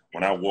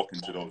 When I walk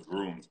into those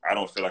rooms, I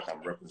don't feel like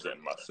I'm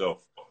representing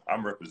myself.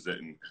 I'm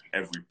representing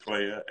every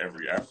player,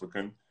 every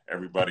African,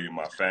 everybody in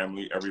my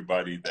family,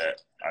 everybody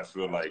that I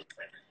feel like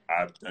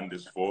I've done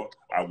this for.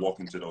 I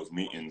walk into those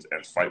meetings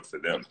and fight for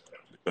them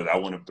because I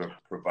want to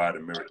provide a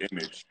mirror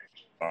image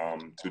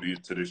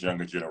to this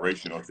younger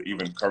generation, or to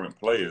even current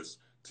players,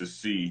 to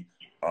see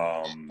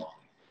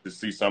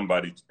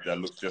somebody that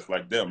looks just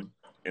like them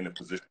in a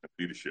position of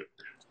leadership.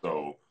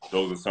 So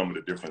those are some of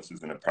the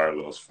differences and the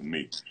parallels for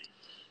me.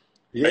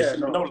 Yeah, hey,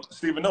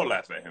 Stephen, don't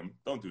laugh at him.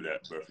 Don't do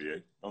that,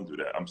 Berthier. Don't do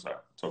that. I'm sorry,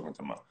 talking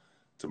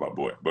to my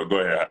boy. But go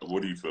ahead.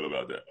 What do you feel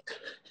about that?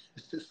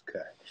 This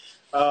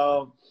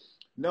guy.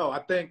 No, I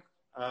think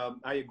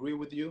I agree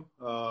with you.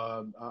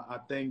 I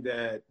think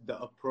that the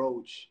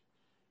approach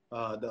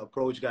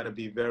got to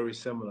be very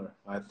similar.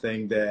 I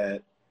think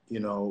that, you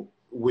know,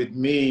 with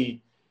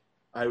me,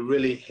 I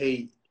really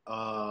hate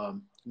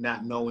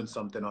not knowing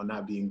something or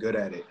not being good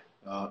at it.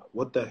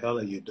 What the hell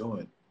are you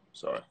doing?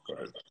 Sorry, go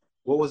ahead.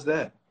 What was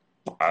that?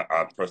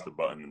 I pressed the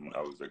button and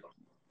I was like,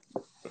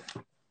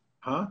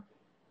 huh?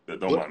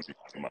 Don't mind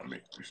me.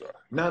 I'm sorry.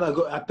 No,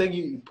 go. I think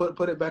you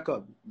put it back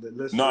up. It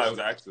was an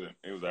accident.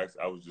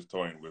 I was just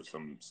toying with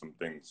some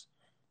things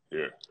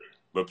here.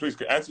 But please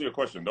answer your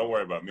question. Don't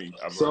worry about me.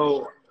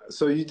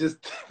 So you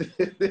just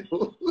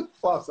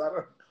false. I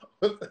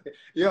don't.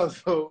 Yo.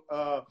 So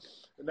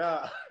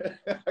nah,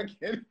 I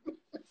can't.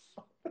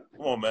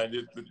 Come on, man.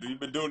 You've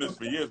been doing this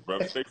for years, bro.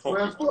 Stay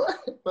focused.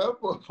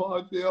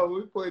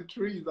 We put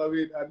trees. I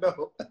mean, I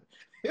know.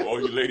 For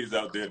all you ladies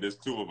out there, there's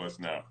 2 of us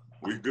now.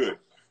 We good.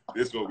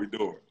 This is what we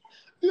doing.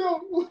 Yo,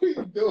 what are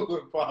you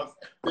doing, Pops?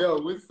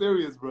 Yo, we're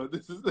serious, bro.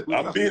 This is.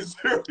 I'm being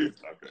serious.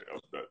 Okay, I'm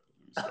done.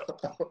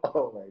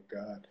 Oh my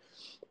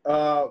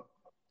God.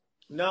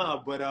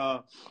 Nah, but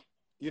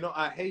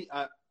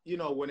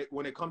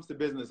when it comes to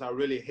business, I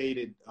really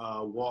hated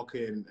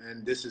walking,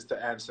 and this is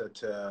to answer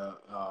to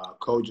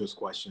Kojo's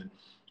question.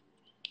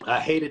 I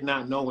hated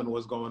not knowing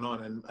what's going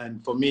on,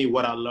 and for me,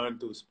 what I learned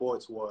through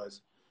sports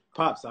was,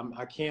 Pops,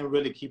 I can't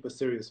really keep a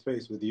serious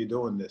face with you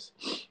doing this.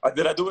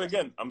 Did I do it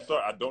again? I'm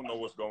sorry, I don't know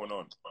what's going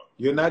on.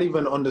 You're not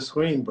even on the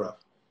screen, bro.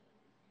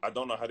 I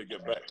don't know how to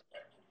get back.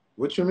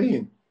 What you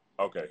mean?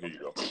 Okay, here you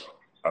go.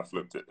 I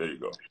flipped it. There you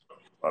go.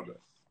 My bad.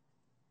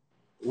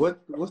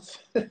 What's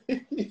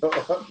yo,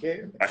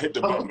 okay. I hit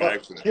the button by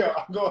accident. Yo,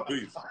 I'm going.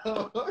 Please.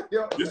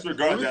 Yo,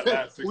 Disregard that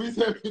last 60 We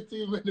said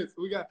 15 minutes.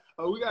 We got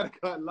to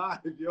cut live,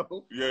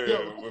 yo.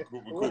 Yeah, we're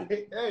cool.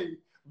 Hey,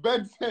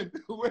 Benson,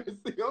 where's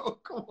yo?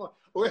 Come on,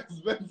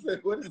 where's Benson?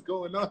 What is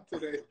going on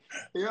today,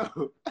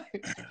 yo?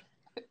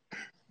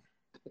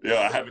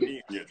 Yeah, I haven't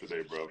eaten yet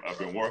today, bro. I've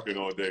been working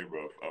all day,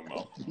 bro.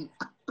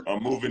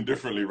 I'm moving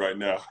differently right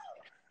now.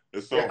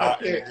 It's so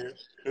hot in here.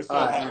 It's so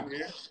hot in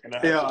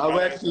here. I'm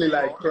actually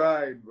like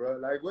crying, bro.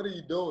 Like, what are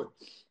you doing?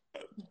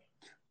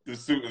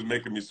 This suit is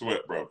making me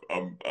sweat, bro.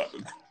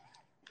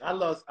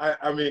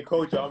 I mean,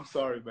 Coach, I'm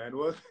sorry, man.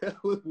 Where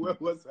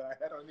was I?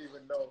 I don't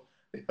even know.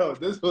 Yo,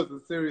 this was a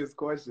serious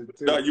question,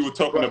 too. No, you were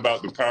talking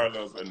about the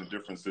parallels and the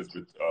differences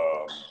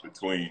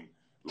between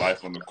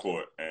life on the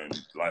court and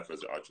life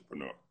as an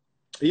entrepreneur.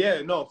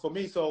 Yeah, no, for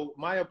me, so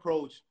my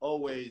approach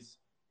always,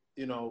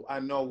 I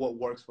know what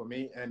works for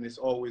me, and it's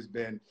always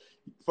been,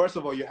 first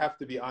of all, you have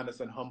to be honest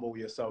and humble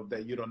with yourself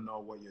that you don't know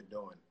what you're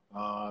doing.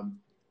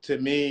 To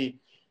me,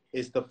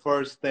 it's the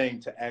first thing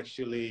to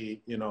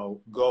actually,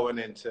 going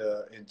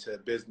into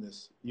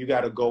business. You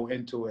got to go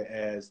into it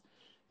as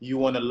you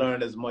want to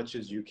learn as much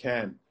as you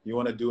can. You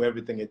want to do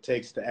everything it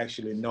takes to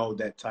actually know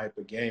that type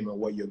of game and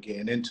what you're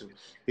getting into.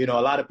 A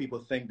lot of people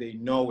think they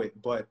know it,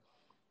 but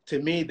to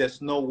me,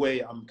 there's no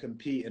way I'm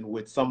competing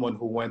with someone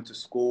who went to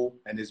school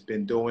and has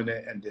been doing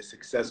it and they're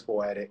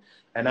successful at it.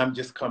 And I'm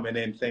just coming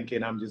in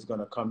thinking I'm just going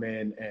to come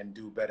in and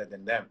do better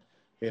than them.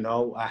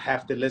 I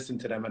have to listen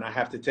to them and I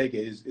have to take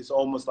it. It's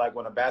almost like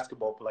when a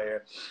basketball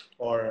player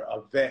or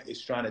a vet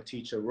is trying to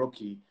teach a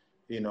rookie,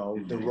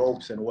 the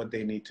ropes and what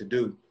they need to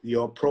do.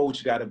 Your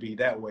approach got to be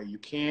that way. You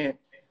can't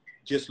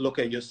just look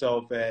at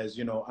yourself as,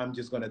 I'm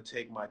just going to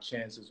take my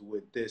chances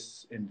with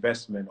this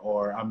investment,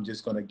 or I'm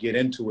just going to get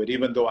into it,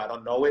 even though I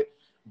don't know it,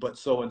 but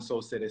so-and-so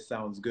said it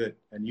sounds good.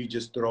 And you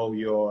just throw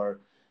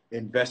your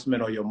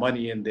investment or your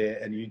money in there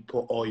and you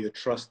put all your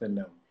trust in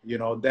them.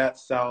 That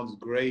sounds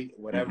great,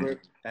 whatever,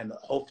 and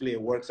hopefully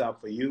it works out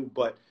for you,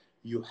 but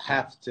you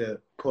have to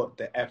put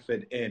the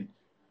effort in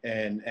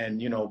and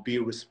be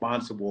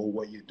responsible with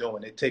what you're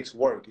doing. It takes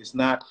work. It's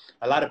not,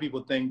 a lot of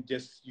people think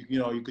just,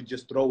 you could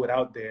just throw it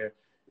out there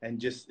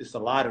and it's a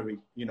lottery,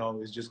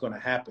 it's just going to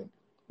happen.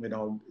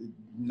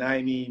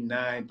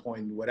 99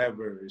 point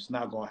whatever, it's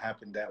not going to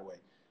happen that way.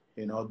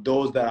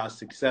 Those that are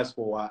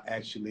successful are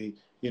actually,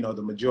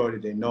 the majority,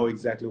 they know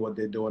exactly what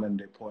they're doing and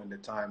they're putting the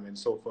time in.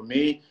 So for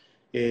me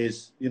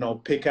is,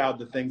 pick out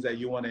the things that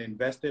you want to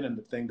invest in and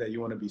the things that you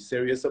want to be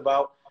serious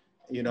about,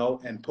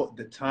 and put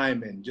the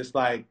time in. Just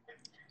like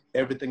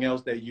everything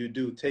else that you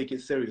do, take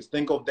it serious.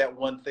 Think of that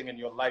one thing in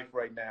your life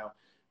right now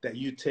that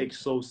you take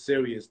so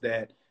serious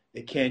that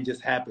it can't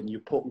just happen. You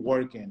put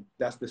work in.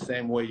 That's the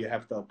same way you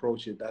have to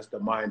approach it. That's the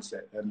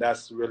mindset. And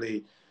that's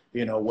really,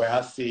 where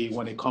I see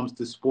when it comes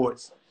to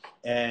sports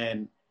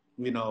and,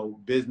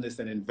 business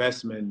and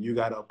investment, you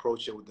got to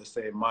approach it with the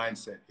same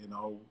mindset.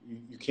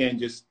 You can't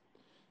just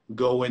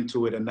go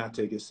into it and not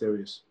take it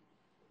serious.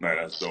 Man,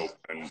 that's dope.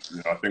 And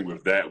I think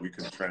with that, we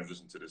can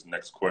transition to this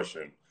next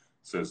question. It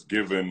says,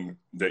 given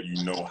that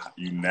you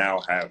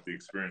now have the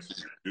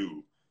experiences you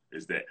do,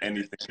 is there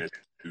anything that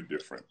you do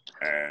different?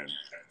 And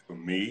for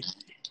me,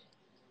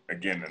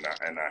 again,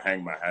 and I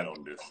hang my hat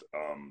on this,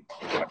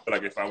 I feel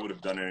like if I would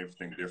have done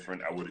anything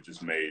different, I would have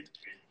just made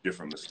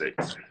different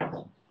mistakes.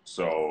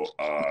 So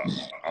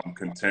I'm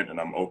content and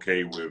I'm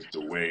okay with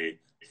the way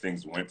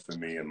things went for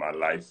me in my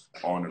life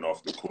on and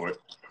off the court,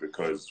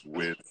 because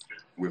with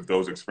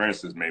those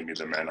experiences made me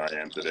the man I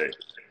am today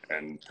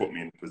and put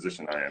me in the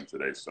position I am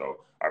today.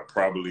 So I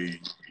probably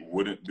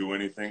wouldn't do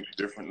anything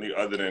differently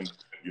other than,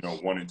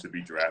 wanting to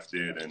be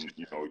drafted and,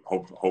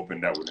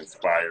 hoping that would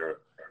inspire,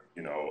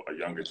 a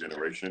younger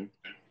generation.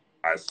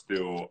 I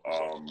still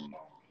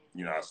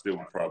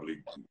would probably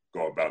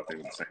go about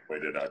things the same way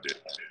that I did,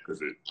 because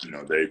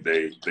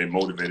they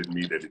motivated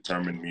me, they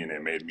determined me, and they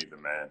made me the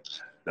man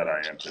that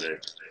I am today.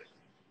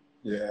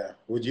 Yeah.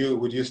 Would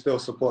you still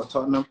support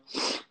Tottenham?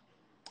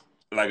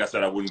 Like I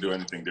said, I wouldn't do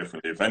anything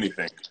differently. If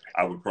anything,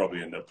 I would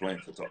probably end up playing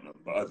for Tottenham.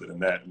 But other than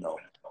that, no.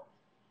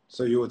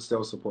 So you would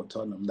still support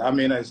Tottenham? I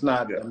mean, it's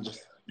not. Yeah. I'm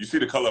just. You see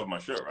the color of my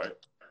shirt, right?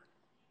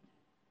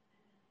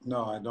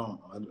 No, I don't.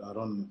 I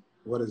don't.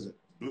 What is it?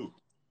 Blue.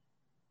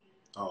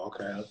 Oh,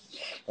 okay.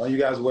 Oh, you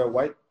guys wear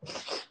white?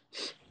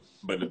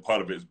 But the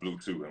part of it is blue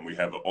too, and we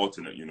have an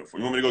alternate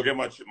uniform. You want me to go get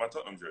my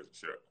Tottenham jersey?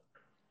 Sure.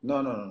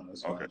 No.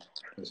 It's Okay. fine.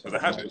 It's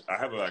Because fine. I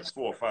have like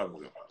 4 or 5 of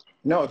them.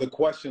 No, the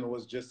question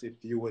was just if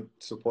you would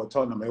support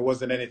Tottenham. It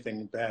wasn't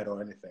anything bad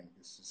or anything.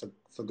 It's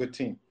a good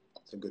team.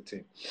 It's a good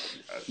team.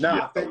 No,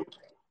 Yeah, I think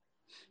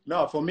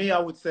no. For me, I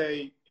would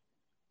say,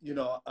 you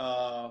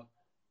know,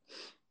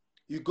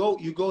 you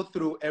go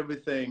through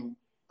everything.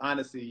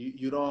 Honestly,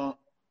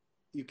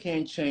 you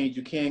can't change.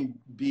 You can't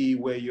be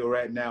where you're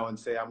at now and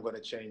say I'm going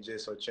to change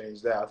this or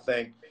change that. I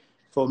think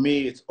for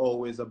me, it's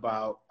always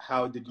about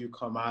how did you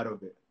come out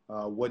of it.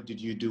 What did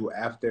you do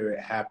after it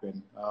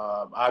happened?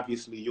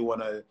 Obviously, you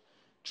want to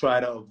try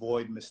to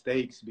avoid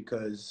mistakes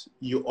because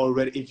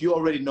if you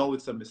already know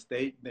it's a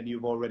mistake, then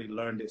you've already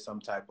learned it some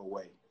type of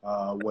way,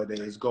 whether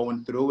it's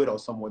going through it or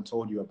someone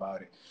told you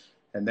about it.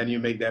 And then you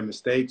make that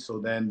mistake. So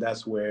then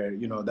that's where,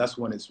 that's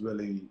when it's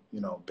really,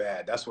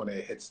 bad. That's when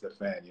it hits the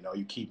fan,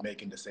 you keep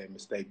making the same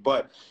mistake.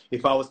 But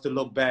if I was to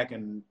look back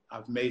and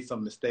I've made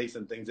some mistakes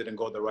and things didn't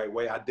go the right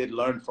way, I did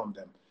learn from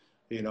them,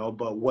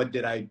 but what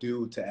did I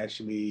do to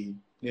actually,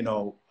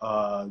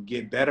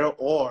 get better?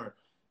 Or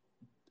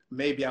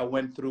maybe I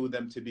went through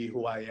them to be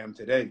who I am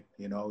today.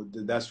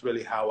 That's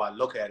really how I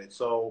look at it.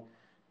 So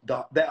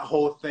that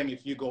whole thing,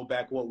 if you go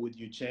back, what would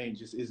you change?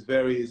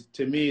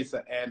 To me, it's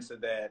an answer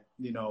that,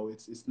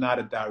 it's not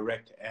a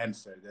direct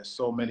answer. There's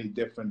so many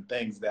different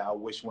things that I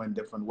wish went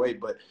different way,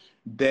 but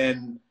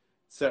then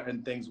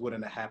certain things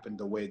wouldn't have happened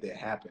the way they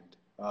happened.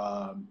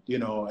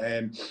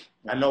 And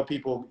I know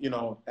people,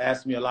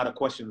 ask me a lot of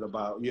questions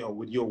about,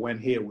 would you have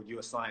went here? Would you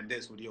have signed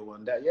this? Would you have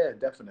won that? Yeah,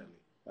 definitely.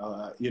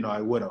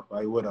 I would have,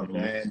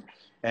 Mm-hmm.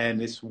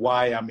 and it's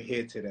why I'm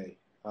here today.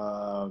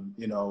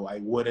 I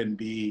wouldn't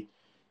be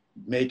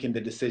making the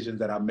decisions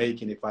that I'm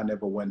making if I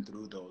never went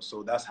through those.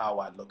 So that's how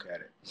I look at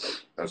it.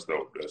 That's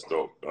dope. That's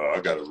dope. I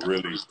got a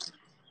really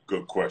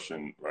good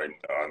question, right?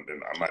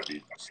 And I might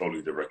be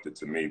solely directed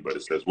to me, but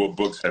it says, what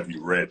books have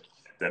you read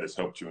that has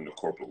helped you in the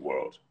corporate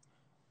world?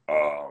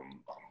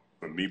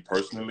 For me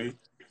personally,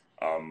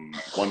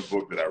 one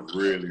book that I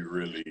really,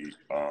 really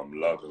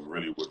love and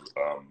really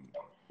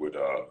would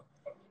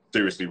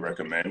seriously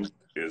recommend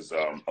is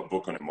a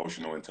book on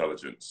emotional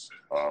intelligence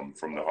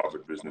from the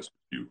Harvard Business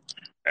Review.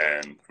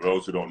 And for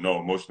those who don't know,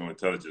 emotional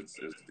intelligence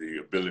is the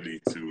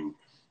ability to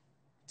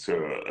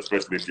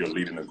especially if you're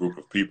leading a group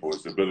of people,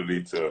 is the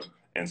ability to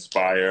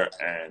inspire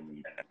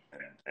and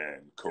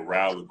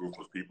corral a group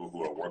of people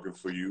who are working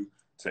for you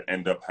to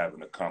end up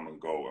having a common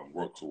goal and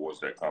work towards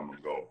that common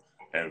goal.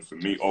 And for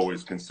me,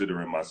 always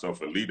considering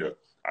myself a leader,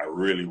 I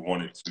really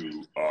wanted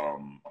to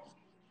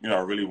I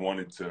really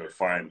wanted to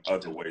find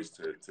other ways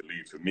to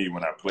lead. For me,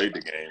 when I played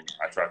the game,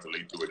 I tried to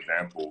lead through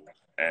example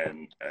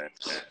and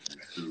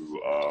through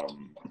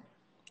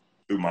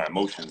my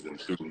emotions and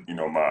through,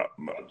 my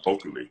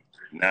vocally.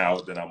 Now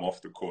that I'm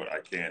off the court, I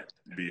can't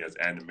be as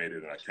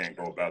animated and I can't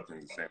go about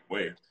things the same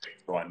way.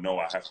 So I know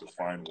I have to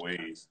find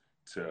ways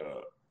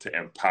to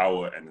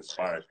empower and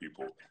inspire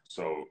people.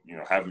 So,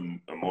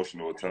 having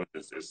emotional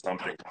intelligence is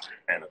something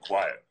I can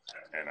acquire.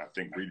 And I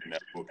think reading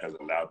that book has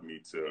allowed me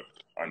to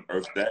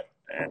unearth that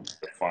and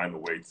to find a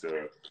way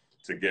to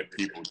get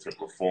people to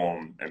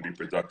perform and be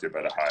productive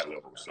at a high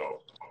level.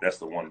 So that's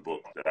the one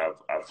book that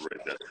I've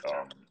read that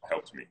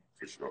helped me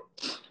for sure.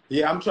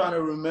 Yeah, I'm trying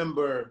to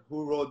remember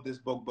who wrote this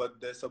book, but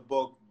there's a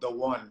book, The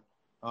One.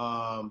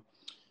 Um,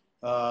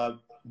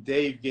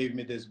 Dave gave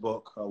me this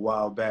book a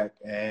while back,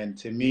 and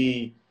to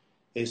me,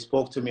 it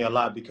spoke to me a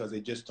lot because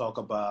it just talk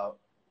about,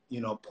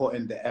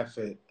 putting the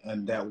effort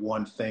and that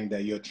one thing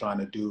that you're trying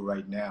to do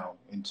right now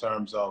in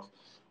terms of,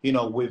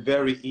 we're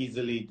very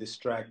easily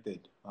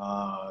distracted.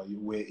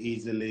 We're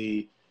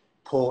easily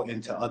pulled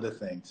into other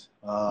things.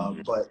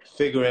 But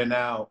figuring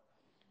out,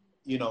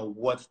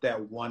 what's that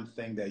one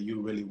thing that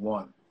you really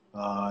want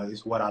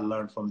is what I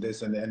learned from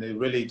this. And it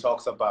really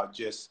talks about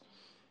just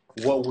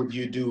what would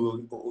you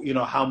do,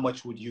 how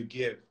much would you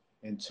give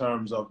in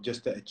terms of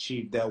just to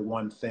achieve that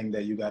one thing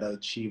that you got to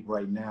achieve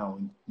right now.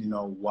 And,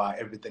 while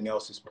everything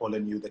else is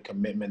pulling you, the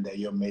commitment that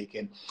you're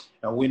making.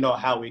 And we know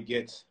how it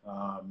gets,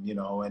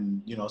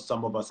 and,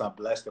 some of us are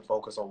blessed to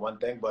focus on one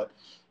thing, but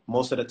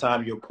most of the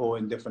time you're pulled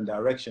in different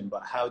direction.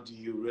 But how do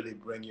you really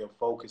bring your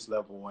focus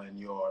level and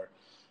your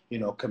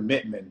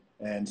commitment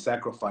and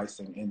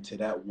sacrificing into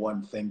that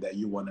one thing that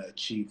you want to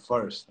achieve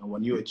first? And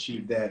when you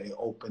achieve that, it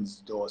opens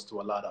doors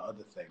to a lot of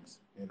other things,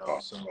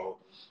 so,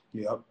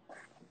 yep.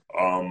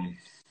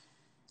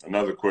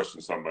 Another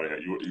question somebody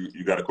had.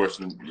 You got a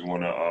question you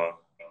wanna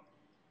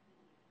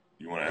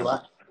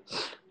answer?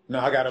 No,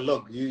 I gotta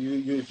look.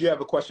 You if you have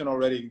a question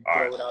already, all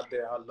throw right. it out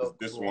there. I'll look.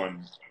 This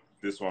one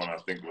I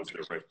think was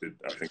directed,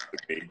 to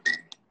me.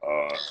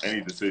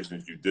 Any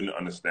decisions you didn't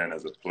understand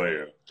as a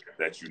player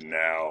that you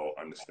now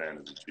understand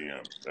as a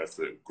GM? That's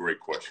a great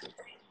question.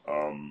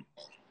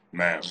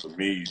 Man, for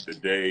me, the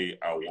day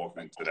I walked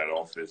into that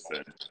office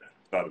and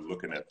started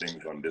looking at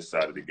things on this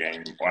side of the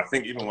game, or I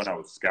think even when I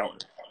was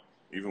scouting,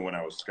 even when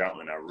I was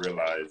scouting, I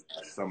realized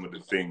some of the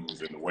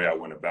things and the way I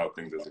went about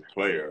things as a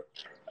player,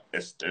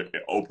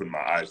 it opened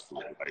my eyes to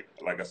it.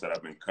 Like I said,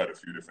 I've been cut a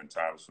few different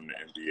times from the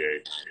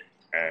NBA,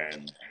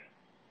 and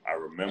I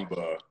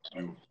remember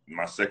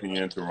my second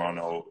year in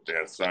Toronto, they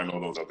had signed all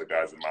those other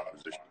guys in my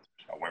position.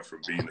 I went from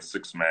being the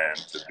 6th man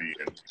to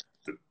being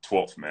the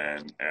 12th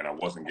man, and I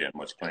wasn't getting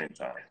much playing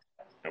time.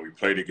 And we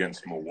played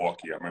against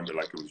Milwaukee. I remember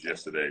like it was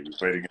yesterday. We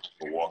played against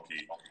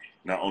Milwaukee.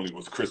 Not only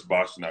was Chris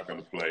Bosh not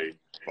going to play,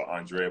 but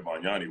Andrea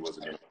Bargnani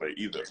wasn't going to play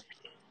either.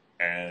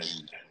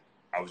 And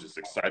I was just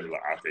excited, like,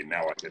 okay,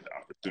 now I get the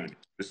opportunity.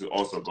 This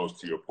also goes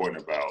to your point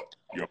about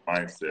your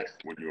mindset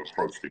when you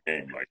approach the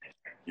game. Like,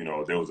 you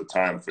know, there was a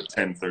time for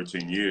 10,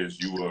 13 years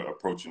you were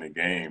approaching a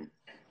game.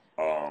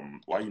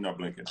 Why are you not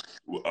blinking?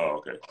 Oh,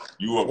 okay.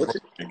 You were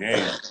approaching the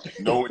game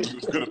knowing you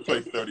was going to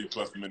play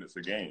 30-plus minutes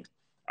a game.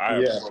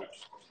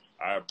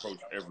 I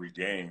approached every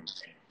game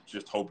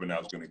just hoping I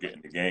was going to get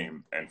in the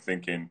game and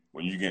thinking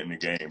when you get in the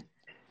game,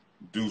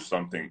 do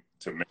something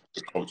to make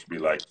the coach be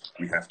like,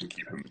 we have to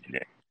keep him in the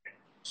game.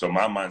 So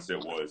my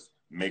mindset was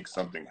make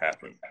something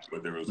happen,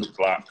 whether it was a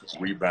block,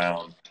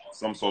 rebound,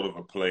 some sort of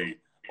a play,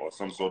 or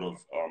some sort of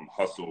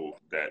hustle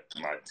that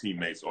my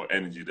teammates or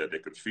energy that they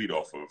could feed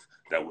off of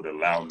that would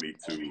allow me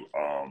to,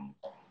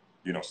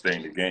 you know, stay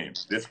in the game.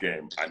 This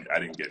game, I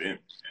didn't get in,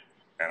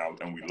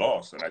 and we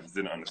lost, and I just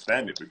didn't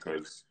understand it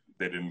because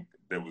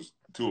there was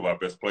 2 of our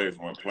best players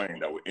weren't playing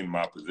that were in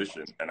my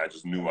position, and I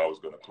just knew I was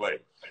going to play.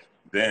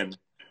 Then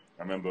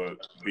I remember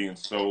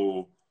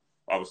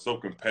I was so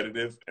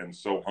competitive and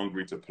so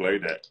hungry to play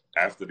that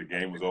after the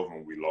game was over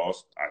and we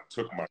lost, I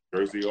took my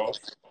jersey off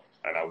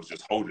and I was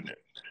just holding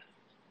it.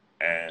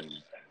 And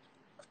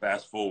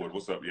fast forward,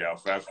 what's up, y'all?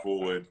 Fast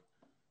forward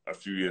a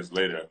few years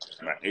later,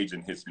 my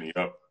agent hits me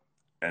up.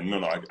 And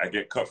I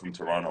get cut from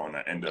Toronto and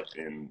I end up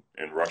in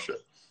Russia.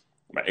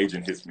 My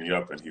agent hits me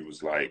up and he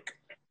was like,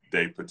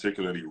 they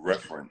particularly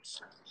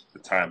referenced the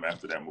time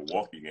after that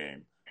Milwaukee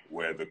game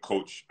where the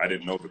coach, I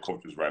didn't know the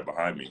coach was right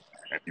behind me.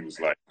 And he was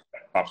like,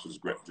 Pops was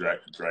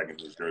dragging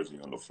his jersey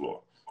on the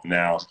floor.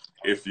 Now,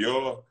 if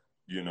you're,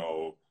 you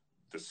know,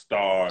 the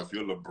star, if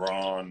you're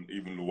LeBron,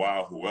 even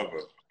Luau, whoever,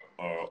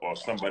 or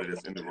somebody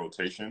that's in the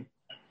rotation,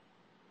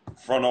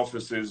 front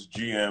offices,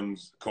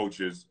 GMs,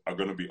 coaches are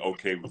going to be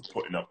okay with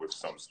putting up with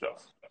some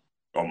stuff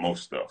or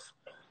most stuff.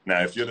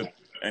 Now, if you're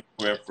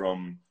anywhere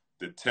from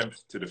the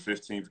 10th to the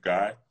 15th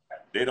guy,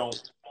 they don't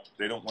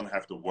want to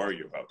have to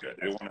worry about that.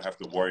 They don't want to have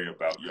to worry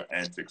about your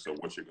antics or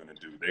what you're going to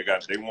do.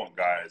 They want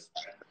guys,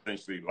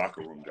 essentially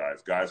locker room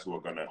guys who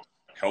are going to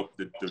help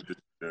the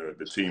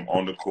team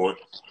on the court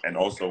and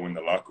also in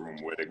the locker room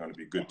where they're going to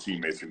be good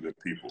teammates and good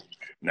people.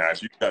 Now,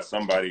 if you've got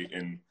somebody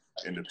in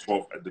the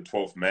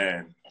 12th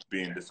man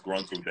being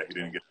disgruntled that he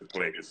didn't get to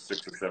play his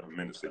 6 or 7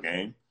 minutes a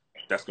game,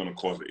 that's going to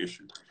cause an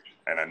issue.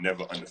 And I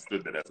never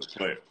understood that as a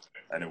player.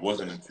 And it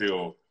wasn't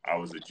until I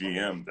was a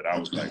GM that I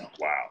was like,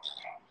 wow,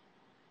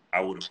 I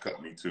would have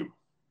cut me too.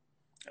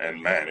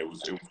 And man, it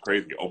was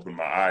crazy. It opened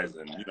my eyes.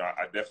 And, you know,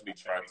 I definitely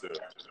tried to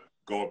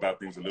go about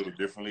things a little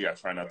differently. I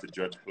try not to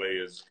judge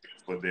players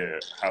for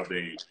how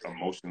they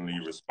emotionally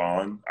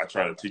respond. I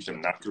try to teach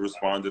them not to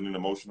respond in an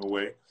emotional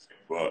way.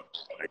 But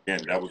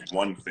again, that was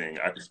one thing.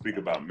 I could speak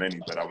about many,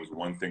 but that was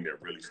one thing that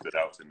really stood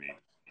out to me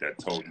that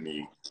told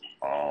me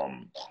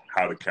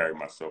how to carry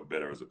myself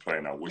better as a player.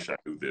 And I wish I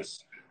knew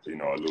this, you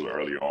know, a little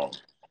earlier on.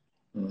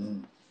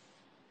 Mm-hmm.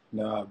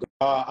 No,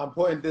 I'm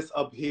putting this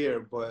up here,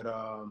 but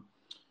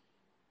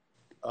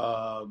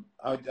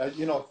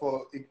you know,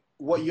 for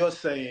what you're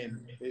saying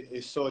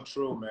is so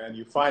true, man.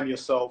 You find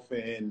yourself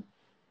in,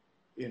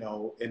 you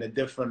know, in a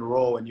different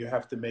role, and you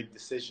have to make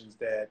decisions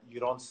that you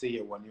don't see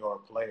it when you're a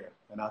player.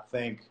 And I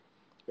think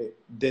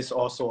this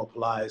also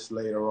applies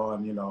later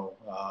on, you know,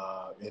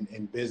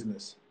 in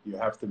business. You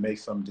have to make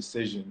some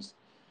decisions,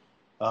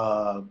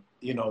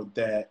 you know,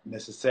 that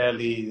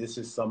necessarily this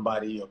is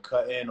somebody you're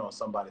cutting or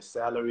somebody's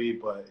salary,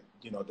 but,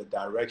 you know, the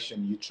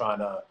direction you're trying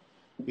to,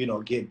 you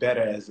know, get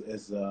better as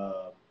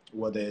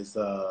whether it's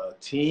a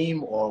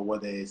team or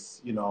whether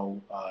it's, you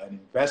know, an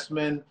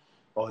investment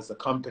or it's a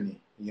company.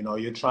 You know,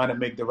 you're trying to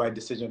make the right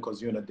decision because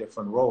you're in a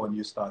different role and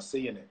you start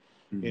seeing it.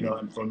 Mm-hmm. You know,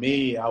 and for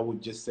me, I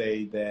would just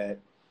say that,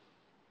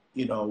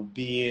 you know,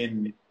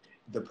 being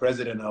the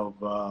president of,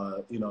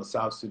 you know,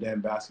 South Sudan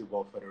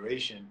Basketball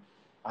Federation,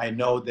 I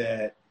know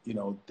that, you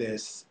know,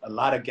 there's a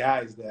lot of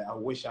guys that I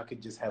wish I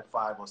could just have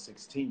 5 or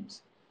 6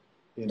 teams,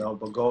 you know,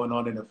 but going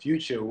on in the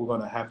future, we're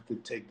going to have to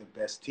take the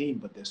best team,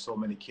 but there's so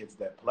many kids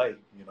that play,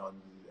 you know,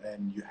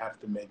 and you have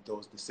to make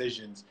those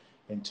decisions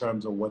in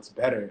terms of what's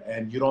better.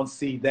 And you don't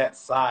see that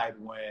side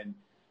when,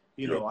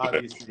 you know,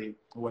 obviously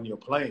when you're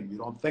playing, you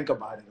don't think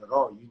about it at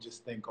all. You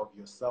just think of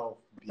yourself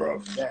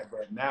being that.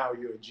 But now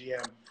you're a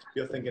GM,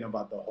 you're thinking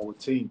about the whole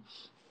team.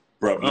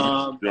 Bro,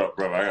 I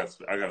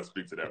got to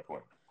speak to that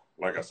point.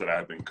 Like I said, I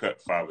have been cut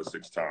 5 or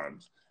 6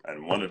 times.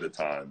 And one of the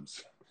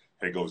times,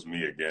 here goes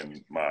me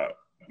again, my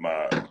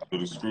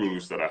little screw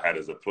loose that I had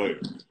as a player.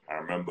 I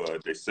remember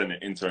they sent an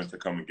intern to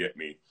come and get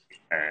me.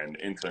 And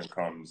the intern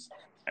comes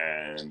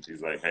and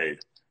he's like, hey,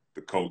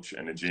 the coach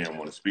and the GM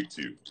want to speak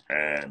to you.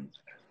 And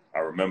I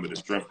remember the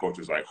strength coach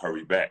was like,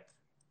 hurry back.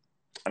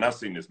 And I've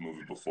seen this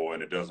movie before,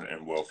 and it doesn't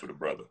end well for the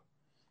brother.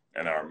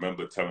 And I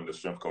remember telling the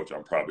strength coach,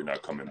 I'm probably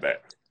not coming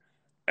back.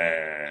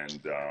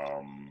 And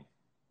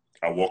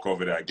I walk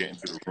over there, I get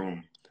into the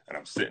room, and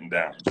I'm sitting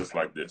down just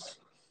like this.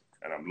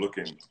 And I'm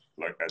looking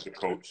like at the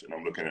coach, and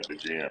I'm looking at the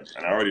GM.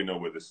 And I already know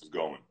where this is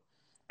going.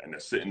 And they're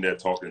sitting there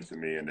talking to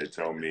me, and they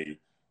tell me,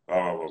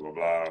 blah, blah, blah,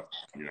 blah,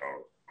 you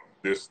know,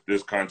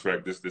 this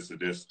contract, this, or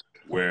this,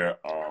 where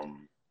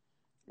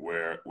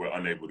we're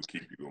unable to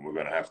keep you, and we're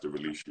going to have to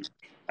release you.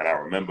 And I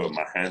remember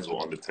my hands were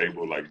on the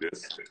table like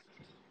this,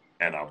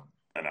 and I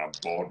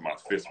balled my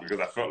fist because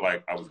I felt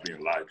like I was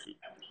being lied to.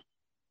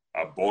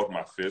 I balled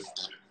my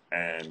fist,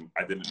 and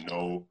I didn't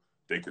know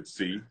they could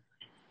see.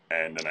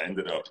 And then I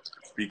ended up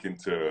speaking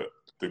to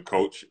the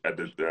coach at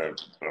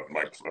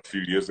like a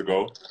few years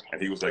ago,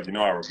 and he was like, you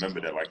know, I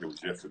remember that like it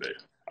was yesterday.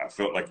 I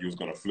felt like he was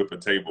going to flip a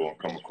table and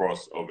come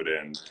across over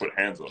there and put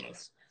hands on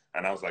us.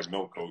 And I was like,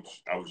 no,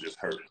 coach, I was just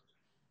hurt.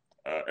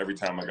 Every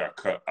time I got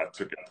cut, I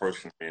took it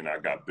personally and I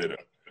got bitter.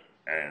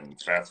 And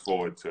fast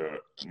forward to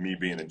me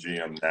being a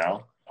GM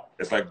now,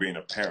 it's like being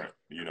a parent.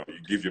 You know,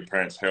 you give your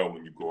parents hell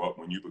when you grow up.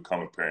 When you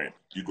become a parent,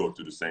 you go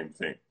through the same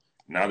thing.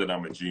 Now that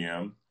I'm a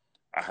GM,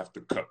 I have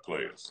to cut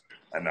players.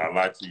 And I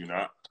lie to you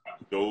not,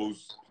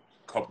 those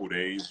couple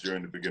days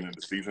during the beginning of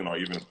the season or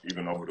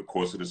even over the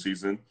course of the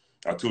season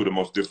are two of the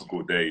most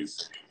difficult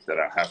days that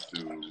I have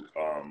to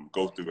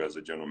go through as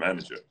a general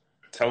manager.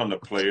 Telling the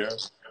player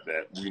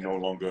that we no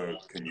longer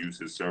can use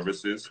his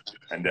services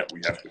and that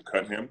we have to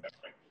cut him,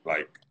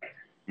 like,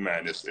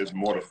 man, it's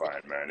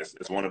mortifying, man.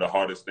 It's one of the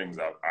hardest things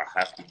I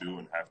have to do.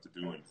 And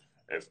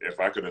if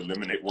I could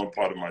eliminate one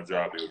part of my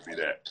job, it would be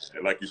that.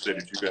 And like you said,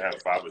 if you could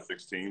have 5 or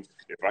 6 teams,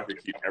 if I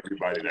could keep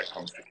everybody that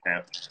comes to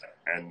camp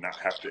and not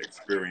have to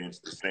experience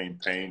the same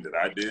pain that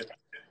I did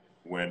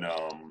when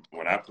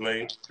I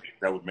played,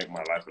 that would make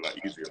my life a lot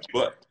easier.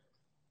 But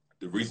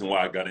the reason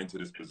why I got into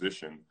this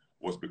position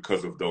was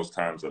because of those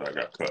times that I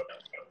got cut.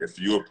 If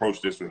you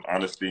approach this with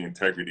honesty,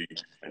 integrity,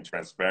 and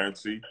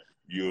transparency,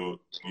 you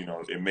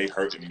know, it may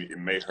hurt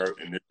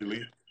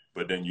initially,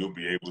 but then you'll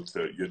be able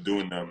to, you're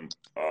doing them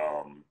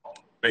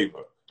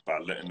favor by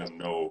letting them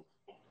know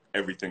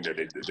everything that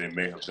they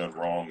may have done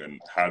wrong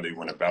and how they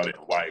went about it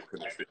and why it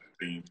couldn't fit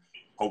the team.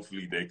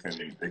 Hopefully they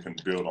can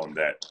build on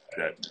that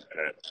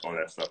all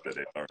that stuff that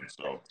they learned.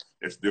 So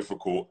it's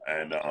difficult,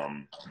 and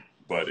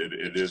but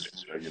it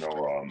is, you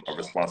know, a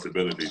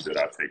responsibility that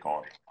I take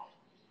on.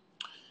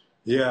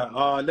 Yeah,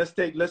 let's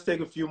take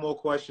a few more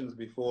questions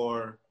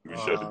before we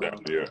shut it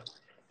down.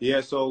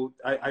 Yeah, so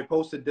I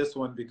posted this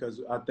one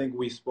because I think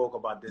we spoke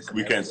about this.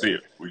 We can't see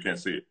it. We can't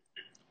see it.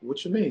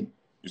 What you mean?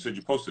 You said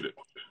you posted it.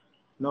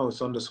 No,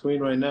 it's on the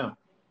screen right now.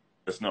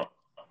 It's not.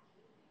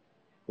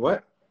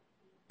 What?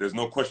 There's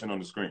no question on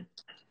the screen.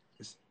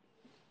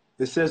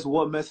 It says,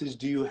 what message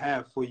do you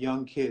have for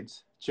young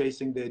kids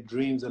chasing their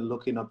dreams and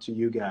looking up to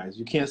you guys?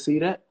 You can't see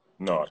that?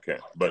 No, I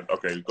can't. But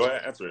okay, go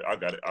ahead, answer it. I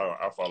got it.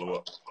 I'll follow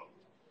up.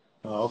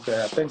 Oh,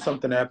 okay. I think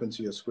something happened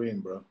to your screen,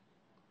 bro.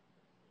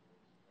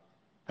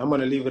 I'm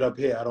going to leave it up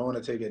here. I don't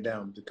want to take it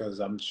down because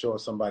I'm sure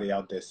somebody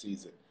out there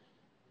sees it.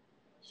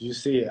 If you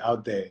see it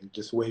out there,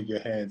 just wave your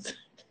hands.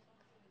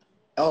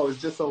 Oh,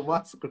 it's just on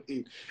my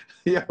screen.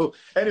 Yo,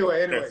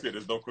 anyway. That's it.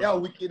 There's no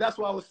question. Yo, that's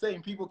why I was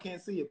saying people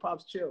can't see it.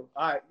 Pops, chill.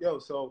 All right, yo,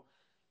 so,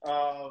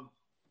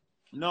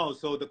 no,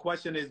 so the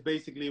question is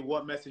basically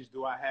what message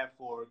do I have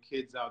for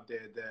kids out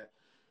there that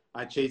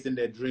are chasing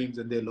their dreams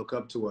and they look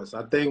up to us?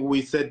 I think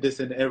we said this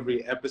in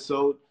every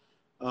episode,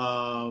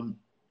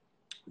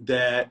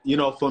 that, you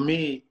know, for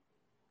me,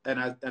 and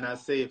I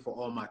say it for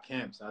all my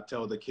camps, I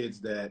tell the kids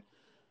that,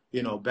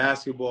 you know,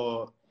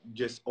 basketball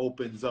just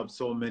opens up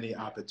so many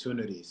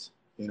opportunities.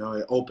 You know,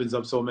 it opens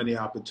up so many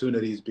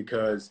opportunities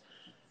because,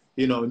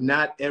 you know,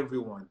 not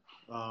everyone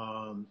is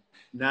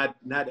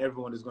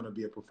going to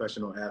be a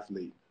professional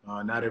athlete.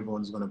 Not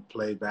everyone's going to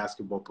play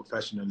basketball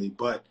professionally,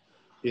 but,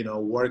 you know,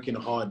 working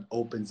hard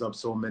opens up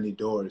so many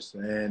doors.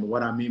 And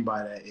what I mean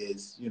by that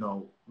is, you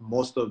know,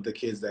 most of the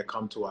kids that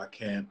come to our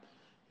camp,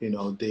 you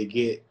know, they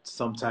get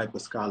some type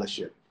of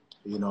scholarship,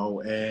 you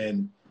know,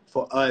 and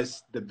for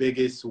us, the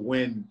biggest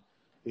win,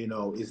 you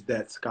know, is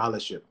that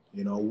scholarship.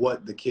 You know,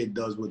 what the kid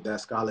does with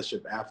that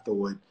scholarship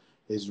afterward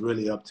is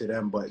really up to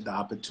them, but the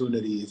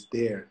opportunity is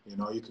there. You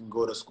know, you can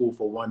go to school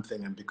for one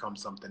thing and become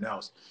something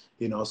else.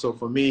 You know, so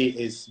for me,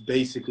 it's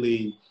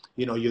basically,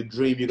 you know, your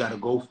dream, you got to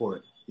go for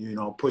it. You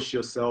know, push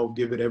yourself,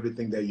 give it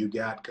everything that you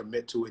got,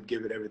 commit to it,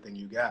 give it everything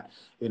you got.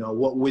 You know,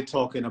 what we're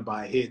talking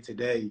about here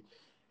today,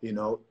 you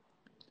know,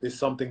 is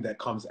something that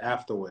comes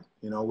afterward.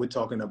 You know, we're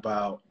talking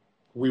about,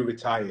 we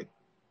retired.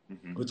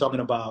 Mm-hmm. We're talking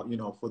about, you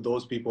know, for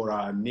those people that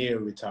are near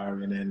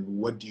retiring and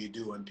what do you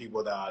do, and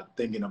people that are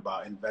thinking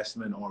about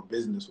investment or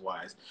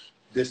business-wise.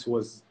 This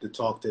was the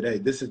talk today.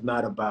 This is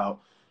not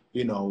about,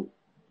 you know,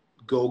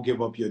 go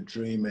give up your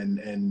dream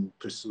and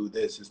pursue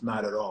this. It's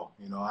not at all.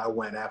 You know, I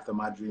went after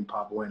my dream,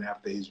 Papa went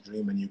after his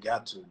dream, and you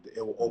got to.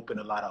 It will open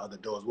a lot of other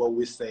doors. What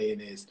we're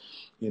saying is,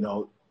 you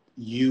know,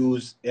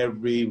 use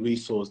every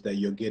resource that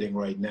you're getting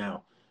right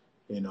now,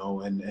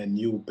 and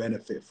you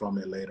benefit from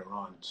it later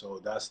on. So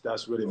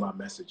that's really my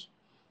message.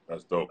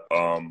 That's dope.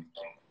 My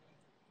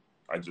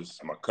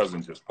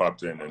cousin just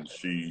popped in, and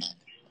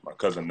my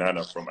cousin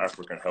Nana from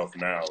African Health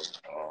Now.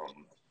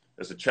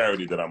 It's a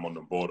charity that I'm on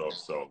the board of.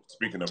 So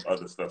speaking of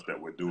other stuff that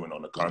we're doing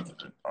on the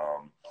continent,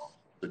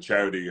 the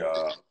charity,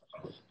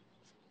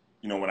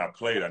 when I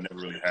played, I never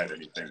really had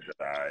anything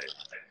that I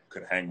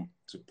could hang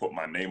to put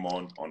my name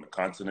on the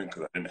continent,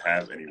 because I didn't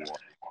have anyone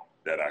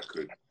that I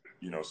could,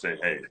 say,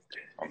 hey,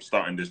 I'm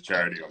starting this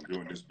charity, I'm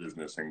doing this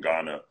business in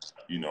Ghana,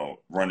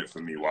 run it for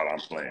me while I'm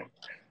playing.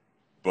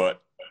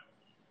 But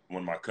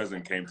when my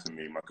cousin Nana came to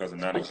me and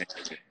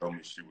told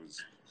me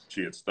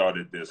she had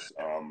started this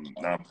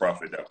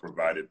nonprofit that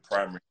provided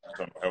primary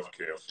maternal health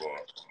care for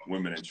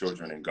women and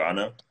children in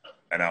Ghana.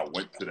 And I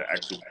went to the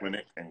actual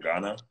clinic in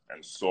Ghana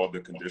and saw the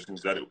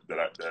conditions that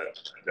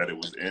it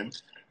was in.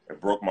 It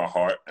broke my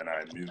heart, and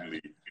I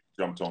immediately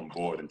jumped on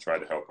board and tried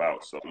to help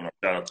out. So,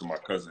 shout out to my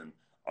cousin.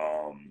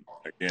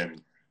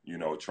 Again,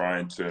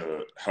 trying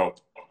to help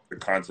the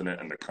continent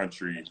and the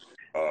country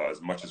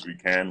as much as we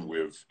can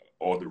with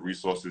all the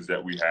resources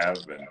that we have,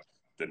 and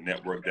the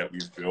network that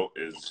we've built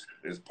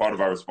is part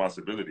of our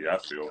responsibility, I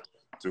feel.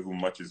 To whom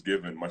much is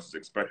given, much is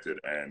expected.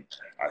 And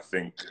I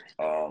think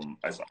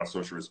it's our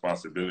social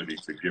responsibility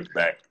to give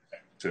back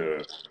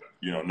to,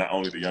 not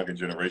only the younger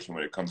generation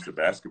when it comes to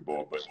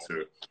basketball, but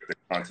to the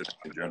continent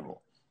in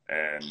general.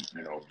 And,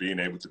 being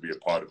able to be a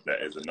part of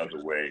that is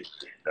another way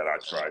that I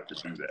tried to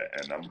do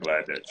that. And I'm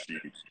glad that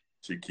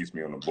she keeps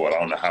me on the board. I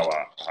don't know how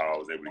I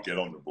was able to get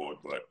on the board,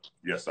 but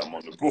yes, I'm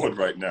on the board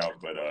right now.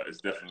 But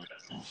it's definitely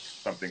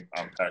something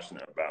I'm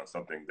passionate about,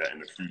 something that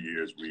in a few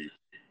years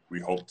we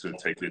hope to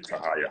take it to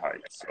higher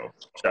heights. So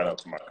shout out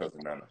to my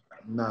cousin Nana.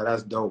 No,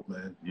 that's dope,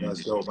 man.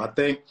 That's dope. I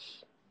think,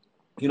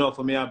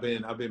 for me, I've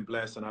been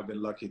blessed, and I've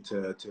been lucky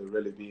to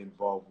really be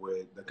involved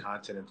with the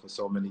continent for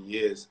so many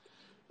years.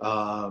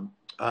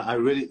 I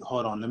really,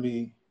 hold on,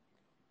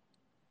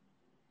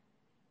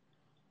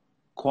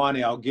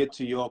 Kwani, I'll get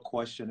to your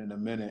question in a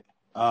minute.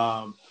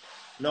 No,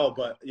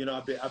 but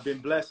I've been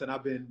blessed, and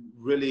I've been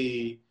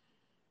really,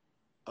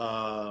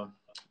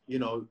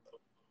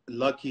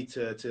 lucky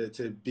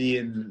to be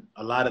in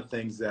a lot of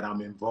things that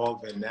I'm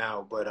involved in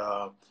now. But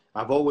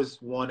I've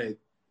always wanted,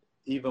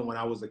 even when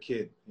I was a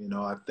kid,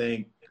 I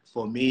think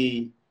for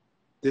me,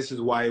 this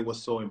is why it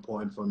was so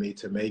important for me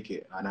to make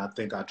it. And I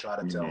think I try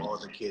to tell all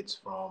the kids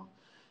from,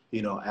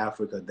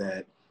 Africa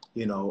that,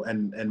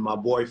 and my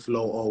boy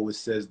Flo always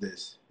says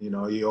this,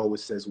 he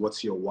always says,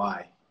 what's your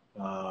why?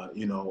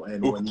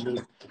 And when you,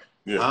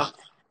 I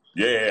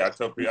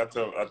tell people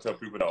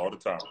that all the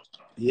time.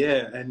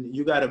 Yeah. And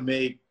you got to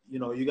make,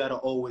 you got to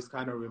always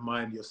kind of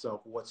remind yourself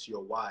what's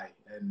your why.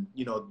 And,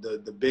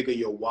 the bigger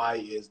your why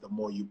is, the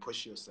more you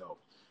push yourself,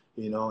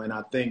 and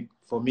I think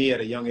for me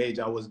at a young age,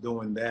 I was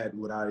doing that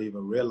without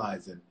even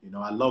realizing,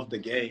 I love the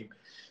game.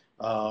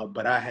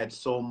 But I had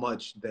so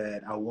much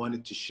that I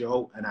wanted to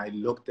show, and I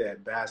looked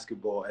at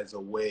basketball as a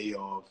way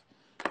of,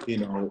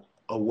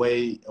 a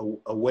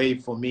way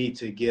for me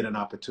to get an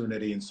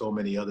opportunity in so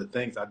many other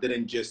things. I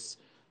didn't just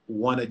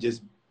want to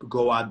just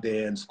go out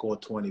there and score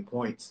 20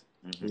 points.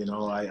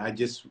 I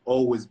just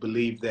always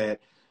believed that,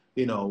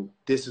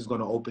 this is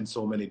going to open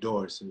so many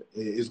doors.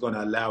 It's going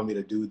to allow me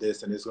to do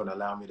this, and it's going to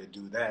allow me to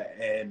do that.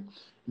 And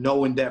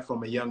knowing that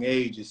from a young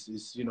age is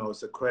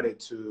it's a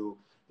credit to,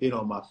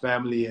 my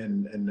family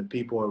and the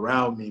people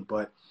around me.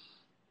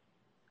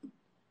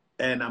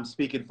 And I'm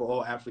speaking for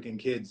all African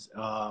kids,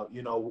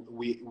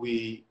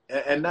 we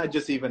and not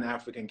just even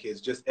African kids,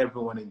 just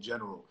everyone in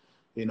general,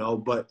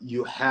 but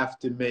you have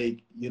to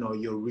make,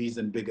 your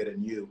reason bigger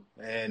than you.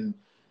 And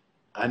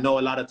I know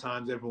a lot of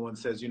times everyone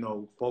says,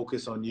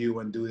 focus on you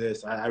and do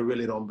this. I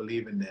really don't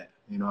believe in that.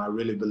 I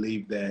really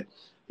believe that,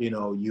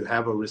 you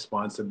have a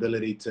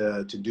responsibility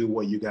to do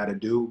what you got to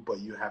do, but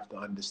you have to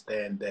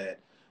understand that,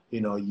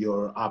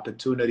 your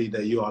opportunity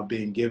that you are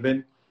being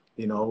given,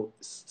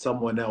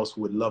 someone else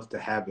would love to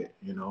have it,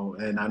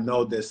 and I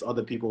know there's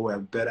other people who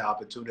have better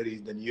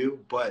opportunities than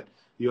you, but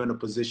you're in a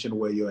position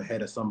where you're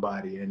ahead of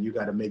somebody, and you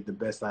got to make the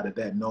best out of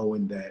that,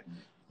 knowing that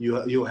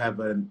you'll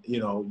have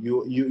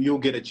you'll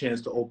get a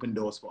chance to open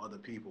doors for other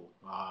people.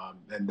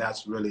 And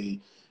that's really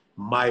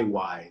my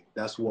why.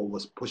 That's what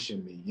was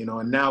pushing me,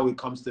 and now it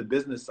comes to the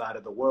business side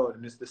of the world,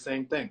 and it's the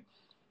same thing.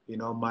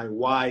 My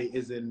why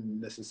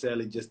isn't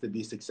necessarily just to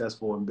be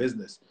successful in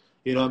business.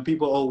 And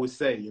people always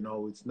say,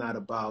 it's not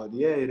about,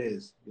 it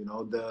is,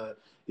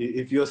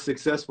 if you're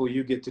successful,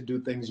 you get to do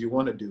things you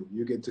want to do.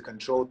 You get to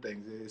control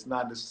things. It's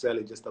not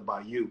necessarily just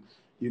about you.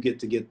 You get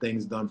to get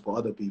things done for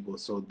other people.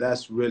 So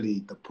that's really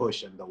the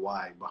push and the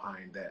why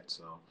behind that.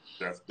 So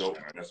that's dope,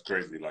 man. That's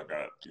crazy. Like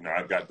I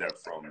got that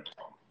from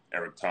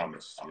Eric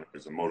Thomas.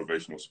 He's a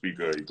motivational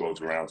speaker. He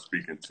goes around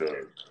speaking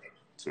to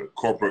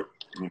corporate,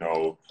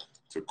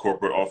 to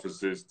corporate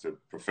offices, to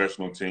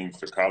professional teams,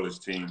 to college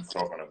teams,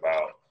 talking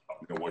about,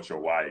 what your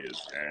why is.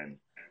 And,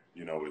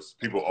 it's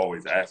people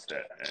always ask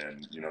that.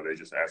 And, they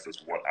just ask us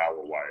what our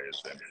why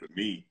is. And for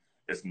me,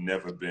 it's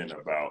never been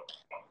about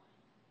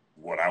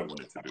what I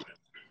wanted to do.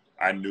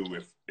 I knew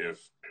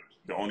if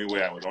the only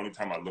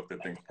time I looked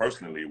at things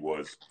personally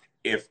was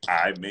if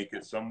I make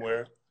it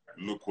somewhere,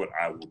 look what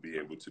I will be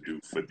able to do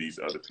for these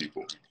other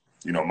people.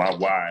 You know, my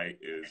why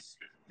is,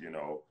 you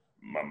know,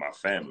 my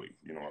family.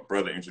 You know, my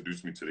brother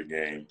introduced me to the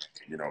game.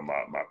 You know,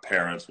 my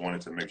parents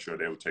wanted to make sure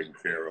they were taken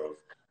care of.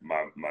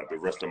 The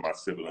rest of my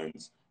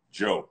siblings.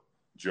 Joe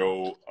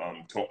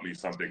taught me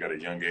something at a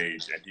young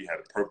age, and he had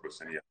a purpose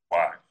and he had a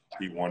why.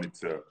 He wanted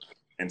to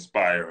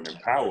inspire and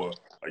empower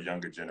a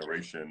younger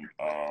generation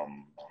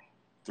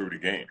through the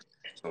game.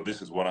 So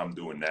this is what I'm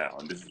doing now,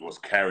 and this is what's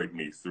carried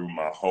me through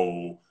my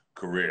whole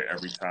career.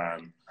 Every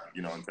time,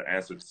 you know, and to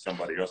answer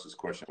somebody else's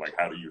question, like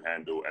how do you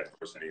handle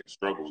adversity and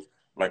struggles?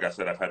 Like I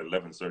said, I've had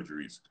 11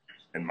 surgeries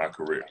in my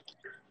career.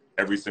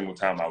 Every single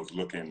time I was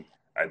looking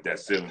at that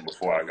ceiling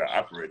before I got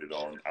operated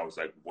on, I was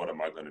like, what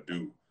am I going to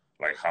do?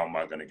 Like, how am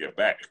I going to get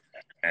back?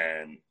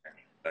 And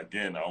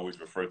again, I always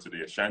refer to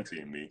the Ashanti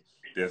in me.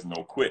 There's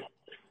no quit.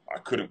 I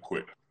couldn't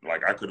quit.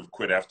 Like, I could have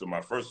quit after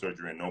my first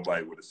surgery and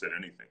nobody would have said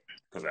anything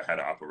because I had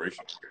an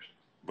operation.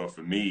 But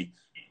for me,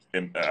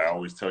 I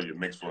always tell you, it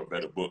makes for a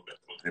better book.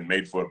 It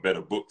made for a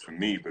better book for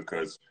me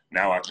because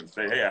now I can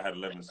say, hey, I had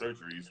 11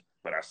 surgeries,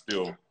 but I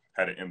still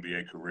had an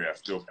NBA career. I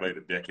still played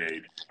a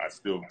decade. I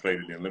still played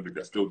in the Olympics.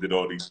 I still did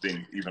all these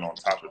things, even on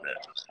top of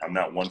that. I'm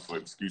not one for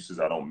excuses.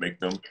 I don't make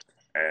them.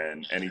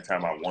 And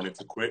anytime I wanted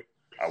to quit,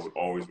 I would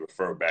always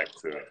refer back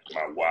to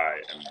my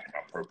why and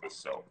my purpose.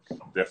 So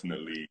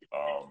definitely,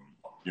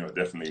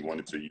 definitely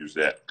wanted to use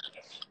that.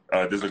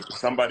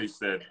 Somebody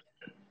said,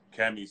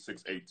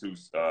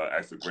 Cammy682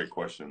 asked a great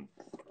question.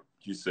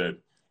 He said,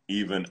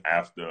 even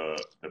after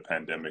the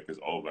pandemic is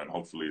over, and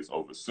hopefully it's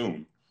over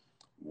soon,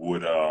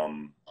 would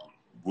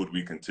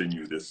we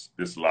continue this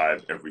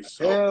live every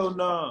show? Hell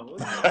no.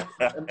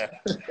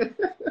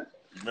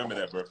 Remember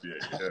that birthday?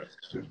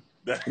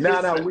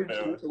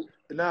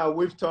 Yeah.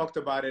 We've talked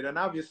about it, and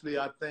obviously,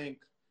 I think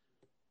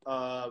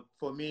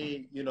for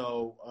me, you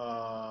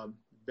know,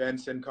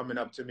 Benson coming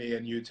up to me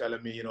and you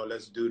telling me, you know,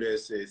 let's do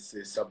this.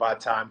 It's about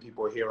time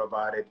people hear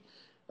about it.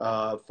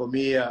 For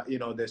me, you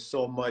know, there's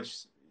so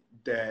much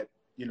that,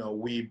 you know,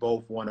 we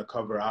both want to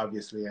cover,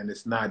 obviously, and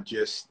it's not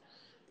just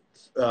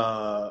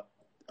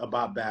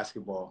about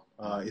basketball.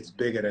 It's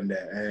bigger than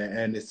that,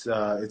 and it's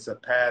a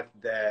path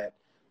that,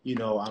 you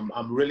know,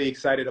 I'm really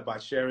excited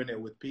about sharing it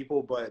with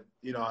people. But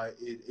you know,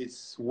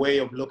 it's way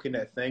of looking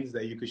at things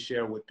that you could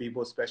share with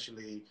people,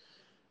 especially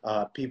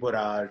people that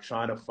are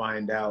trying to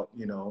find out,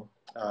 you know,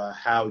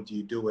 how do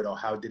you do it or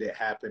how did it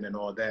happen and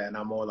all that. And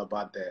I'm all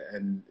about that.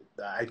 And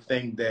I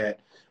think that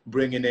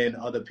bringing in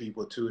other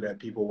people too that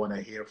people want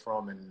to hear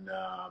from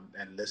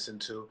and listen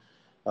to,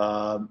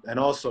 and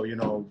also, you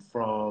know,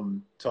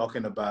 from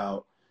talking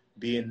about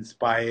being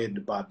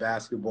inspired by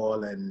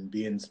basketball and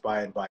being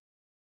inspired by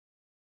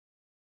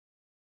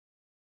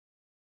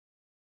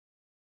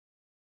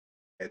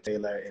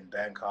Taylor in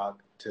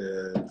Bangkok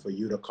for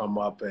you to come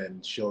up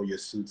and show your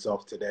suits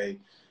off today.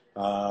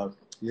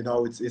 You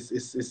know,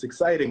 it's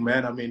exciting,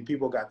 man. I mean,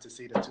 people got to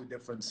see the two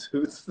different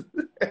suits.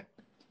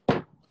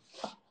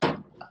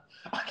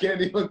 I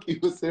can't even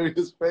keep a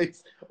serious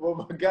face when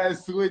my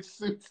guys switch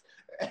suits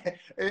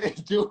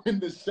during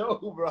the show,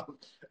 bro.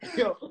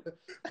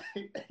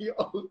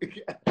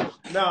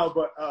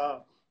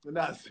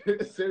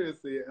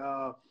 Seriously.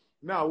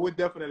 No, we'll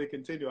definitely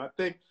continue. I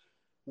think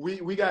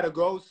we got to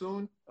go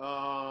soon.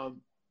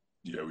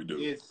 Yeah, we do.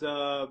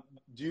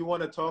 Do you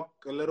want to talk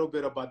a little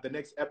bit about the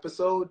next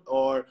episode?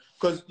 Or,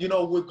 because, you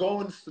know, we're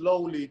going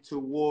slowly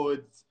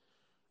towards,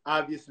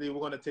 obviously, we're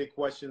going to take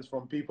questions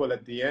from people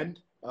at the end.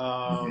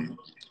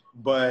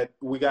 But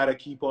we got to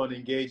keep on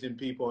engaging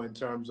people in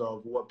terms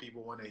of what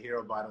people want to hear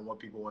about and what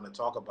people want to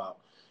talk about.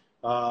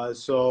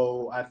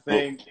 So I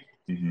think...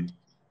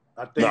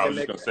 I was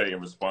just going to say, in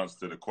response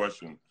to the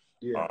question,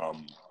 yeah.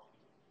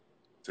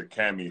 To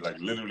Cammy, like,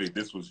 literally,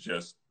 this was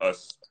just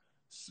us,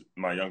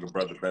 my younger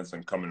brother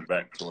Benson, coming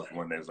back to us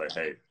one day. It's like,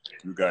 hey,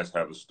 you guys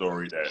have a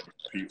story that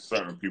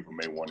certain people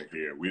may want to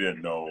hear. We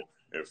didn't know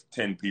if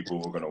 10 people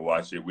were going to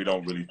watch it. We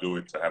don't really do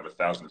it to have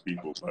 1,000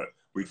 people, but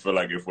we feel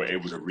like if we're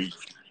able to reach,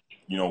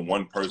 you know,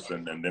 one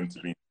person and them to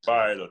be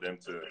inspired or them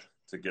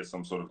to get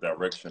some sort of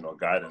direction or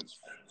guidance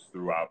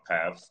through our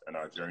paths and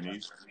our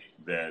journeys,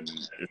 then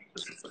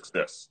it's a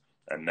success.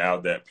 And now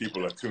that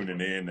people are tuning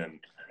in and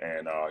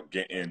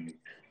getting,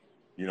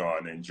 you know,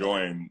 and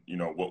enjoying, you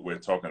know, what we're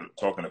talking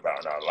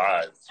about in our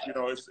lives, you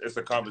know, it's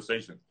a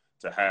conversation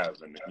to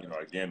have. And, you know,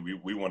 again,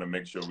 we wanted to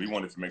make sure we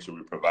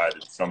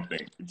provided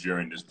something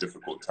during this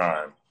difficult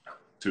time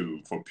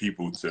for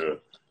people to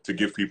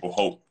give people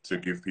hope, to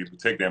give people,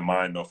 take their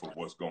mind off of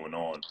what's going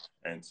on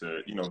and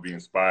to, you know, be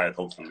inspired,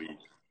 hopefully,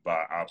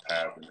 by our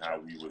path and how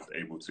we was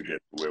able to get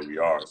to where we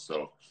are.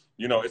 So,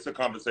 you know, it's a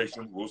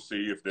conversation. We'll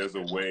see if there's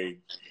a way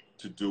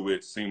to do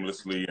it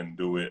seamlessly and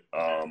do it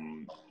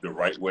the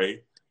right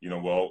way. You know,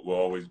 we'll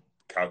always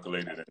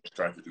calculate it and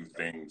try to do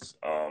things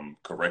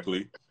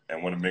correctly,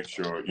 and want to make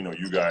sure, you know,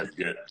 you guys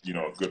get, you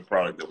know, a good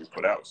product that we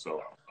put out.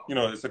 So, you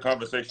know, it's a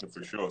conversation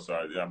for sure. So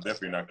I'm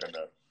definitely not going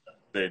to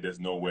say there's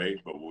no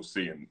way, but we'll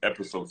see. In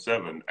episode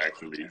 7,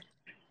 actually,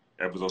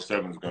 episode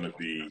 7 is going to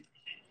be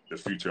the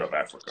future of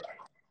Africa.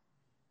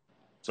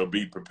 So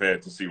be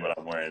prepared to see what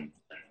I'm wearing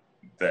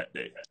that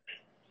day.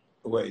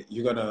 Wait,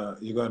 you're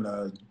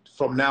gonna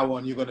from now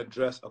on you're gonna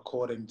dress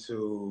according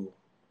to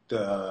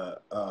the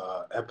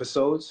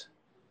episodes?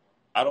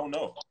 I don't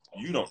know.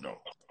 You don't know.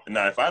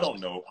 Now, if I don't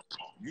know,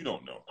 you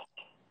don't know.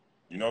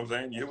 You know what I'm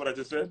saying? You hear what I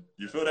just said?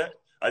 You feel that?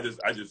 I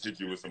just hit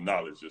you with some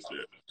knowledge just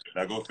there.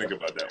 Now go think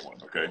about that one,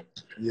 okay?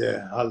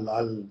 Yeah,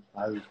 I'll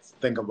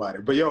think about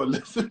it. But yo,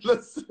 listen.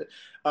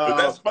 But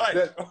that's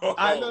fine.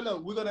 I no.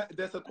 We're gonna.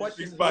 There's a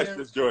question She's spiced here.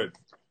 this joint.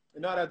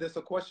 No, there's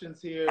a question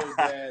here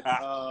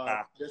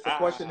that there's a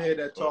question here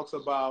that talks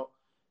about.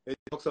 It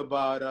talks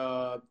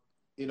about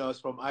it's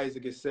from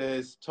Isaac. It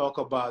says talk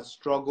about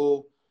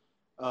struggle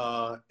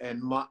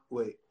and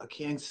I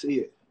can't see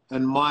it,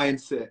 and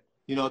mindset.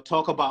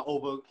 Talk about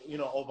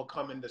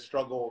overcoming the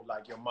struggle,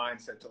 like your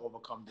mindset to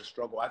overcome the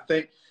struggle. I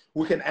think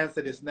we can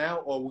answer this now,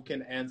 or we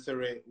can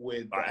answer it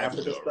with the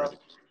after stuff.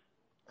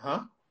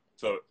 Huh?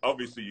 So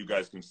obviously you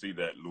guys can see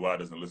that Lua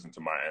doesn't listen to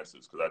my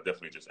answers, because I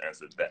definitely just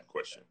answered that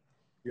question.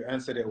 You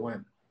answered it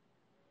when?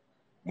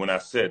 When I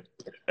said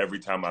every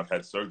time I've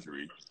had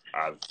surgery,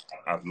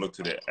 I've looked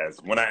at it as,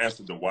 when I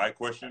answered the why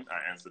question,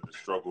 I answered the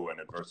struggle and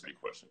adversity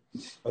question.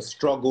 A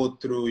struggle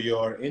through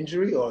your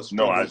injury, or a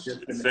struggle? No, I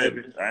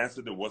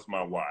answered the what's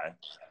my why,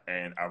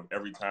 and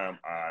every time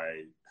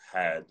I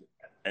had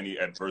any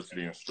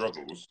adversity and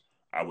struggles,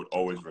 I would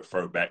always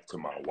refer back to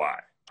my why,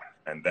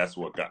 and that's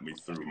what got me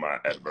through my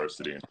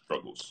adversity and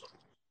struggles.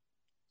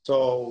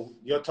 So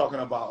you're talking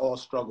about all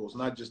struggles,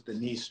 not just the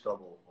knee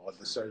struggle or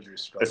the surgery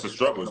struggle. It's a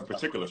struggle. It's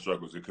particular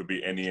struggles. It could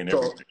be any and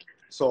everything.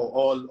 So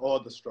all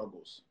the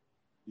struggles,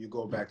 you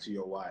go back to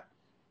your why.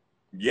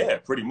 Yeah,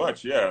 pretty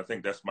much. Yeah, I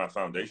think that's my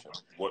foundation.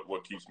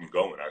 What keeps me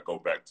going? I go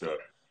back to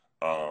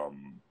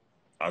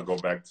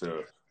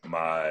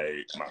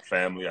my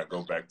family. I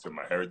go back to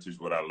my heritage,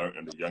 what I learned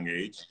at a young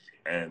age,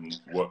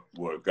 and what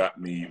got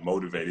me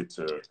motivated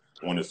to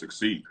want to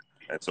succeed.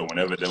 And so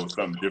whenever there was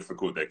something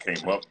difficult that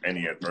came up,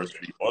 any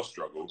adversity or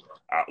struggle,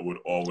 I would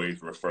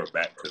always refer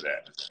back to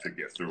that to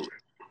get through it.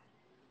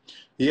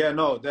 Yeah,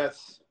 no,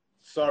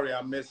 sorry,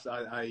 I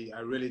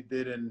really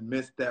didn't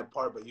miss that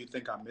part, but you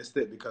think I missed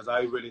it, because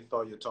I really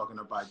thought you're talking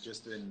about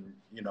just in,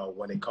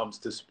 when it comes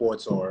to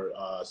sports or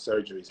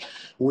surgeries.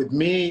 With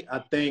me, I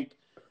think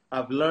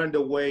I've learned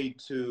a way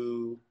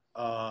to,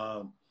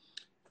 I've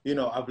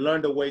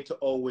learned a way to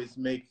always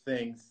make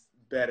things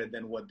better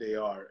than what they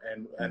are,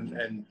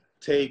 and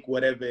take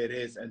whatever it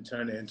is and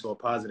turn it into a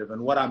positive.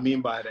 And what I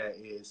mean by that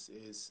is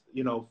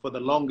for the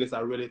longest,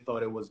 I really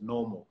thought it was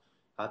normal.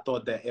 I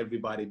thought that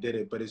everybody did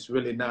it, but it's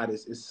really not.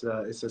 It's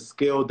a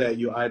skill that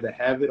you either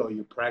have it or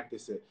you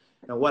practice it.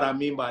 And what I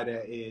mean by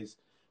that is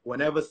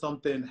whenever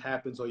something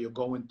happens or you're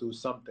going through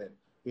something,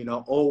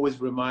 always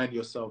remind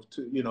yourself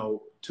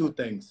two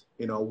things.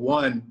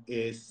 One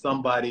is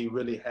somebody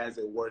really has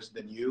it worse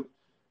than you.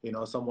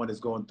 Someone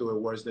is going through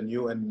it worse than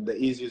you. And the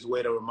easiest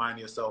way to remind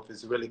yourself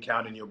is really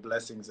counting your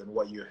blessings and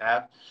what you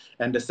have.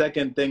 And the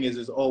second thing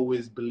is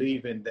always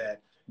believing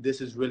that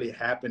this is really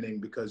happening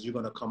because you're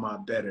going to come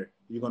out better.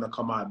 You're going to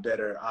come out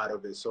better out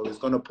of it. So it's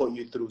going to put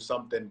you through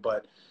something,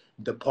 but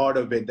the part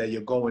of it that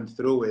you're going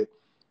through it,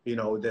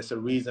 there's a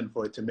reason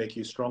for it to make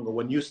you stronger.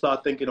 When you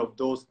start thinking of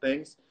those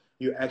things,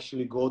 you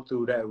actually go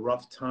through that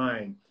rough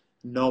time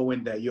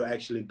knowing that you're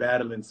actually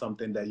battling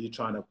something, that you're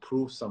trying to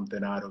prove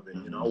something out of it,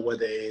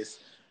 whether it's,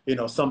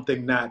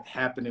 something not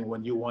happening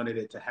when you wanted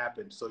it to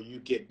happen. So you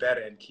get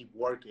better and keep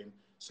working.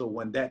 So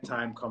when that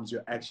time comes,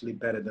 you're actually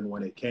better than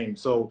when it came.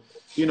 So,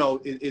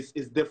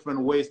 it's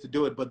different ways to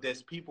do it. But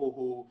there's people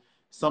who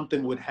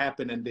something would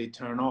happen and they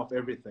turn off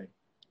everything,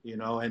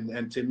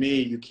 and to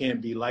me, you can't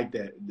be like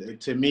that.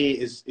 To me,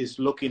 it's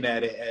looking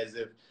at it as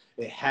if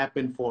it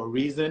happened for a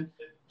reason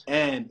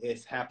and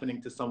it's happening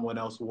to someone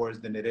else worse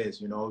than it is.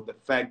 The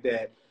fact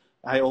that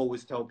I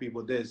always tell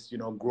people this,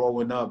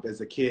 growing up as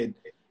a kid,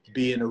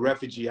 being a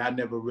refugee, I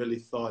never really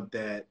thought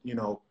that,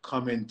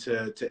 coming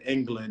to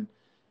England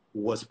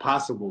was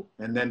possible.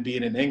 And then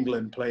being in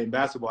England playing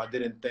basketball, I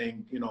didn't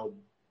think,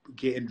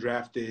 getting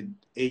drafted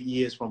 8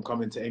 years from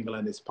coming to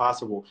England is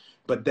possible.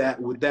 But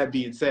with that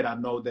being said, I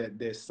know that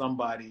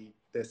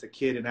there's a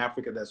kid in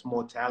Africa that's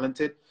more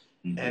talented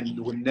and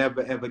would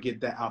never, ever get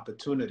that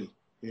opportunity,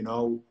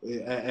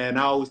 And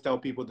I always tell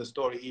people the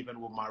story, even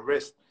with my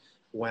wrist.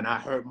 When I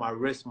hurt my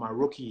wrist my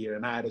rookie year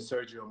and I had a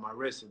surgery on my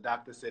wrist, the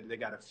doctor said they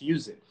got to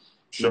fuse it.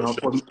 Show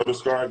the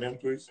scar again,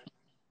 please.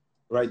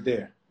 Right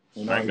there.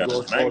 I ain't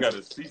got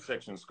a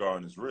C-section scar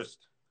on his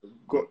wrist.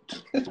 Good.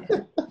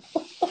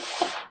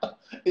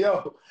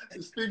 Yo,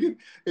 speaking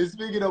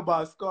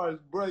about scars,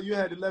 bro, you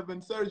had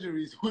 11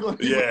 surgeries. We don't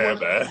even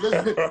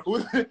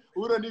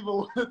we don't even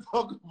want to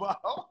talk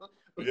about.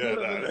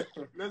 Listen,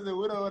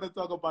 we don't want to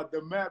talk about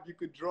the map you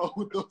could draw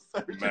with those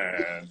surgeries.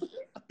 Man,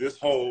 this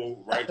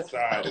whole right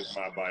side is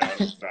my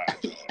bionic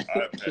side.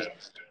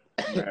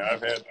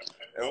 I've had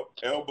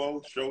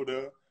elbow,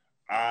 shoulder,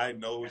 eye,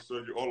 nose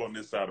surgery all on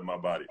this side of my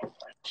body.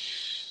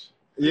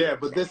 Yeah,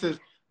 but this is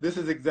this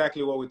is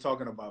exactly what we're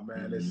talking about,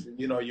 man. It's,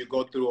 you know, you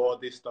go through all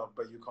this stuff,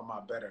 but you come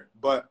out better.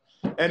 But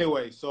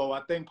anyway, so I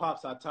think,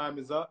 Pops, our time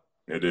is up.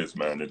 It is,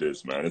 man. It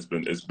is, man. It's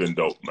been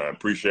dope, man.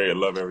 Appreciate it.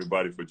 Love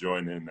everybody for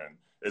joining. And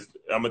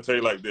I'm gonna tell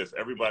you like this: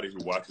 everybody who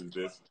watches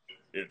this,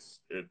 it's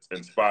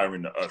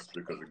inspiring to us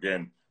because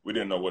again, we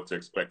didn't know what to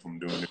expect from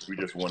doing this. We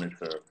just wanted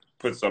to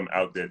put something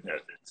out there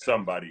that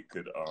somebody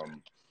could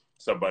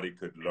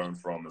learn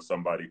from, and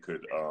somebody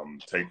could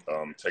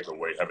take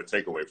away, have a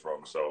takeaway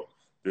from. So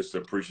just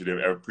appreciative.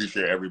 I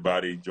appreciate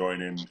everybody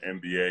joining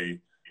NBA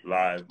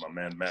Live. My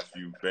man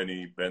Matthew,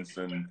 Benny,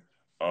 Benson,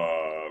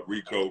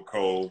 Rico,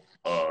 Cole,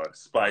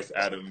 Spice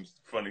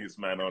Adams, funniest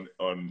man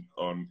on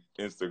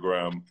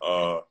Instagram.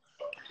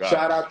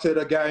 Shout out to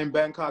the guy in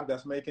Bangkok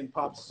that's making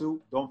Pop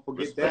soup. Don't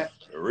forget that.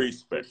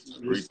 Respect.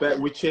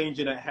 We're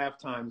changing at half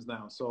times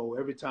now. So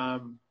every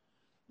time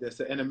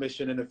there's an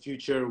intermission in the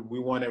future, we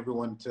want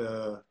everyone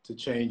to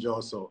change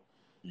also.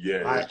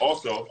 Yeah.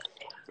 Also,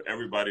 for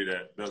everybody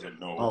that doesn't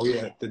know. Oh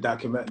yeah, the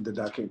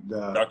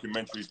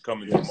documentary's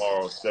coming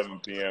tomorrow, 7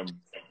 p.m.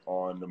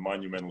 on the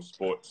Monumental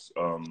Sports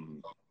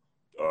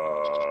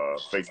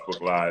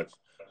Facebook Live.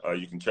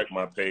 You can check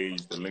my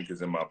page. The link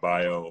is in my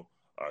bio.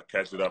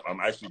 Catch it up. I'm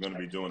actually going to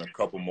be doing a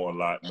couple more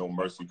No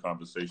Mercy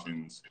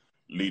conversations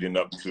leading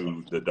up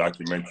to the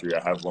documentary.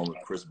 I have one with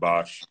Chris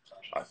Bosch,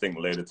 I think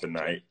later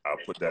tonight. I'll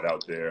put that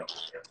out there.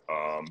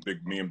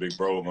 Me and Big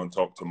Bro are going to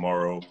talk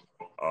tomorrow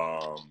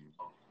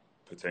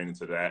pertaining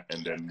to that.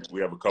 And then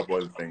we have a couple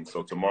other things.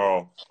 So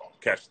tomorrow,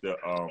 catch the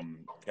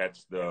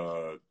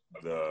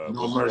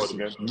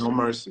No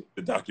Mercy.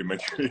 The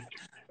documentary.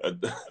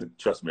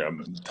 Trust me,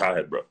 I'm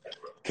tired, bro.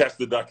 Catch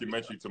the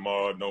documentary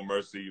tomorrow, No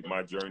Mercy,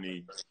 my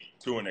journey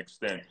to an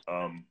extent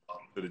to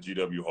the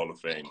GW Hall of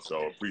Fame.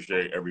 So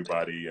appreciate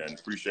everybody and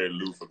appreciate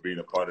Lou for being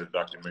a part of the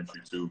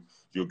documentary too.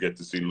 You'll get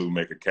to see Lou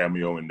make a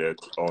cameo in there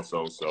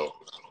also. So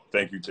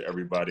thank you to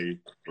everybody.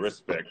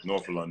 Respect.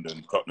 North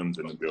London, Putnam's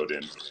in the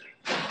building.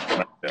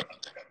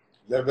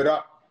 Live it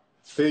up.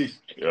 Peace.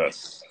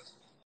 Yes.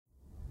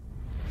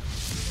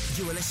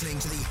 You are listening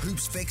to the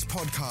Hoops Fix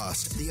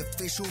podcast, the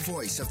official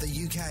voice of the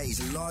UK's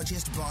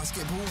largest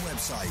basketball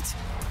website.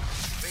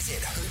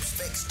 Visit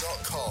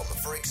hoopsfix.com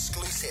for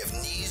exclusive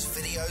news,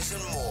 videos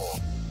and more.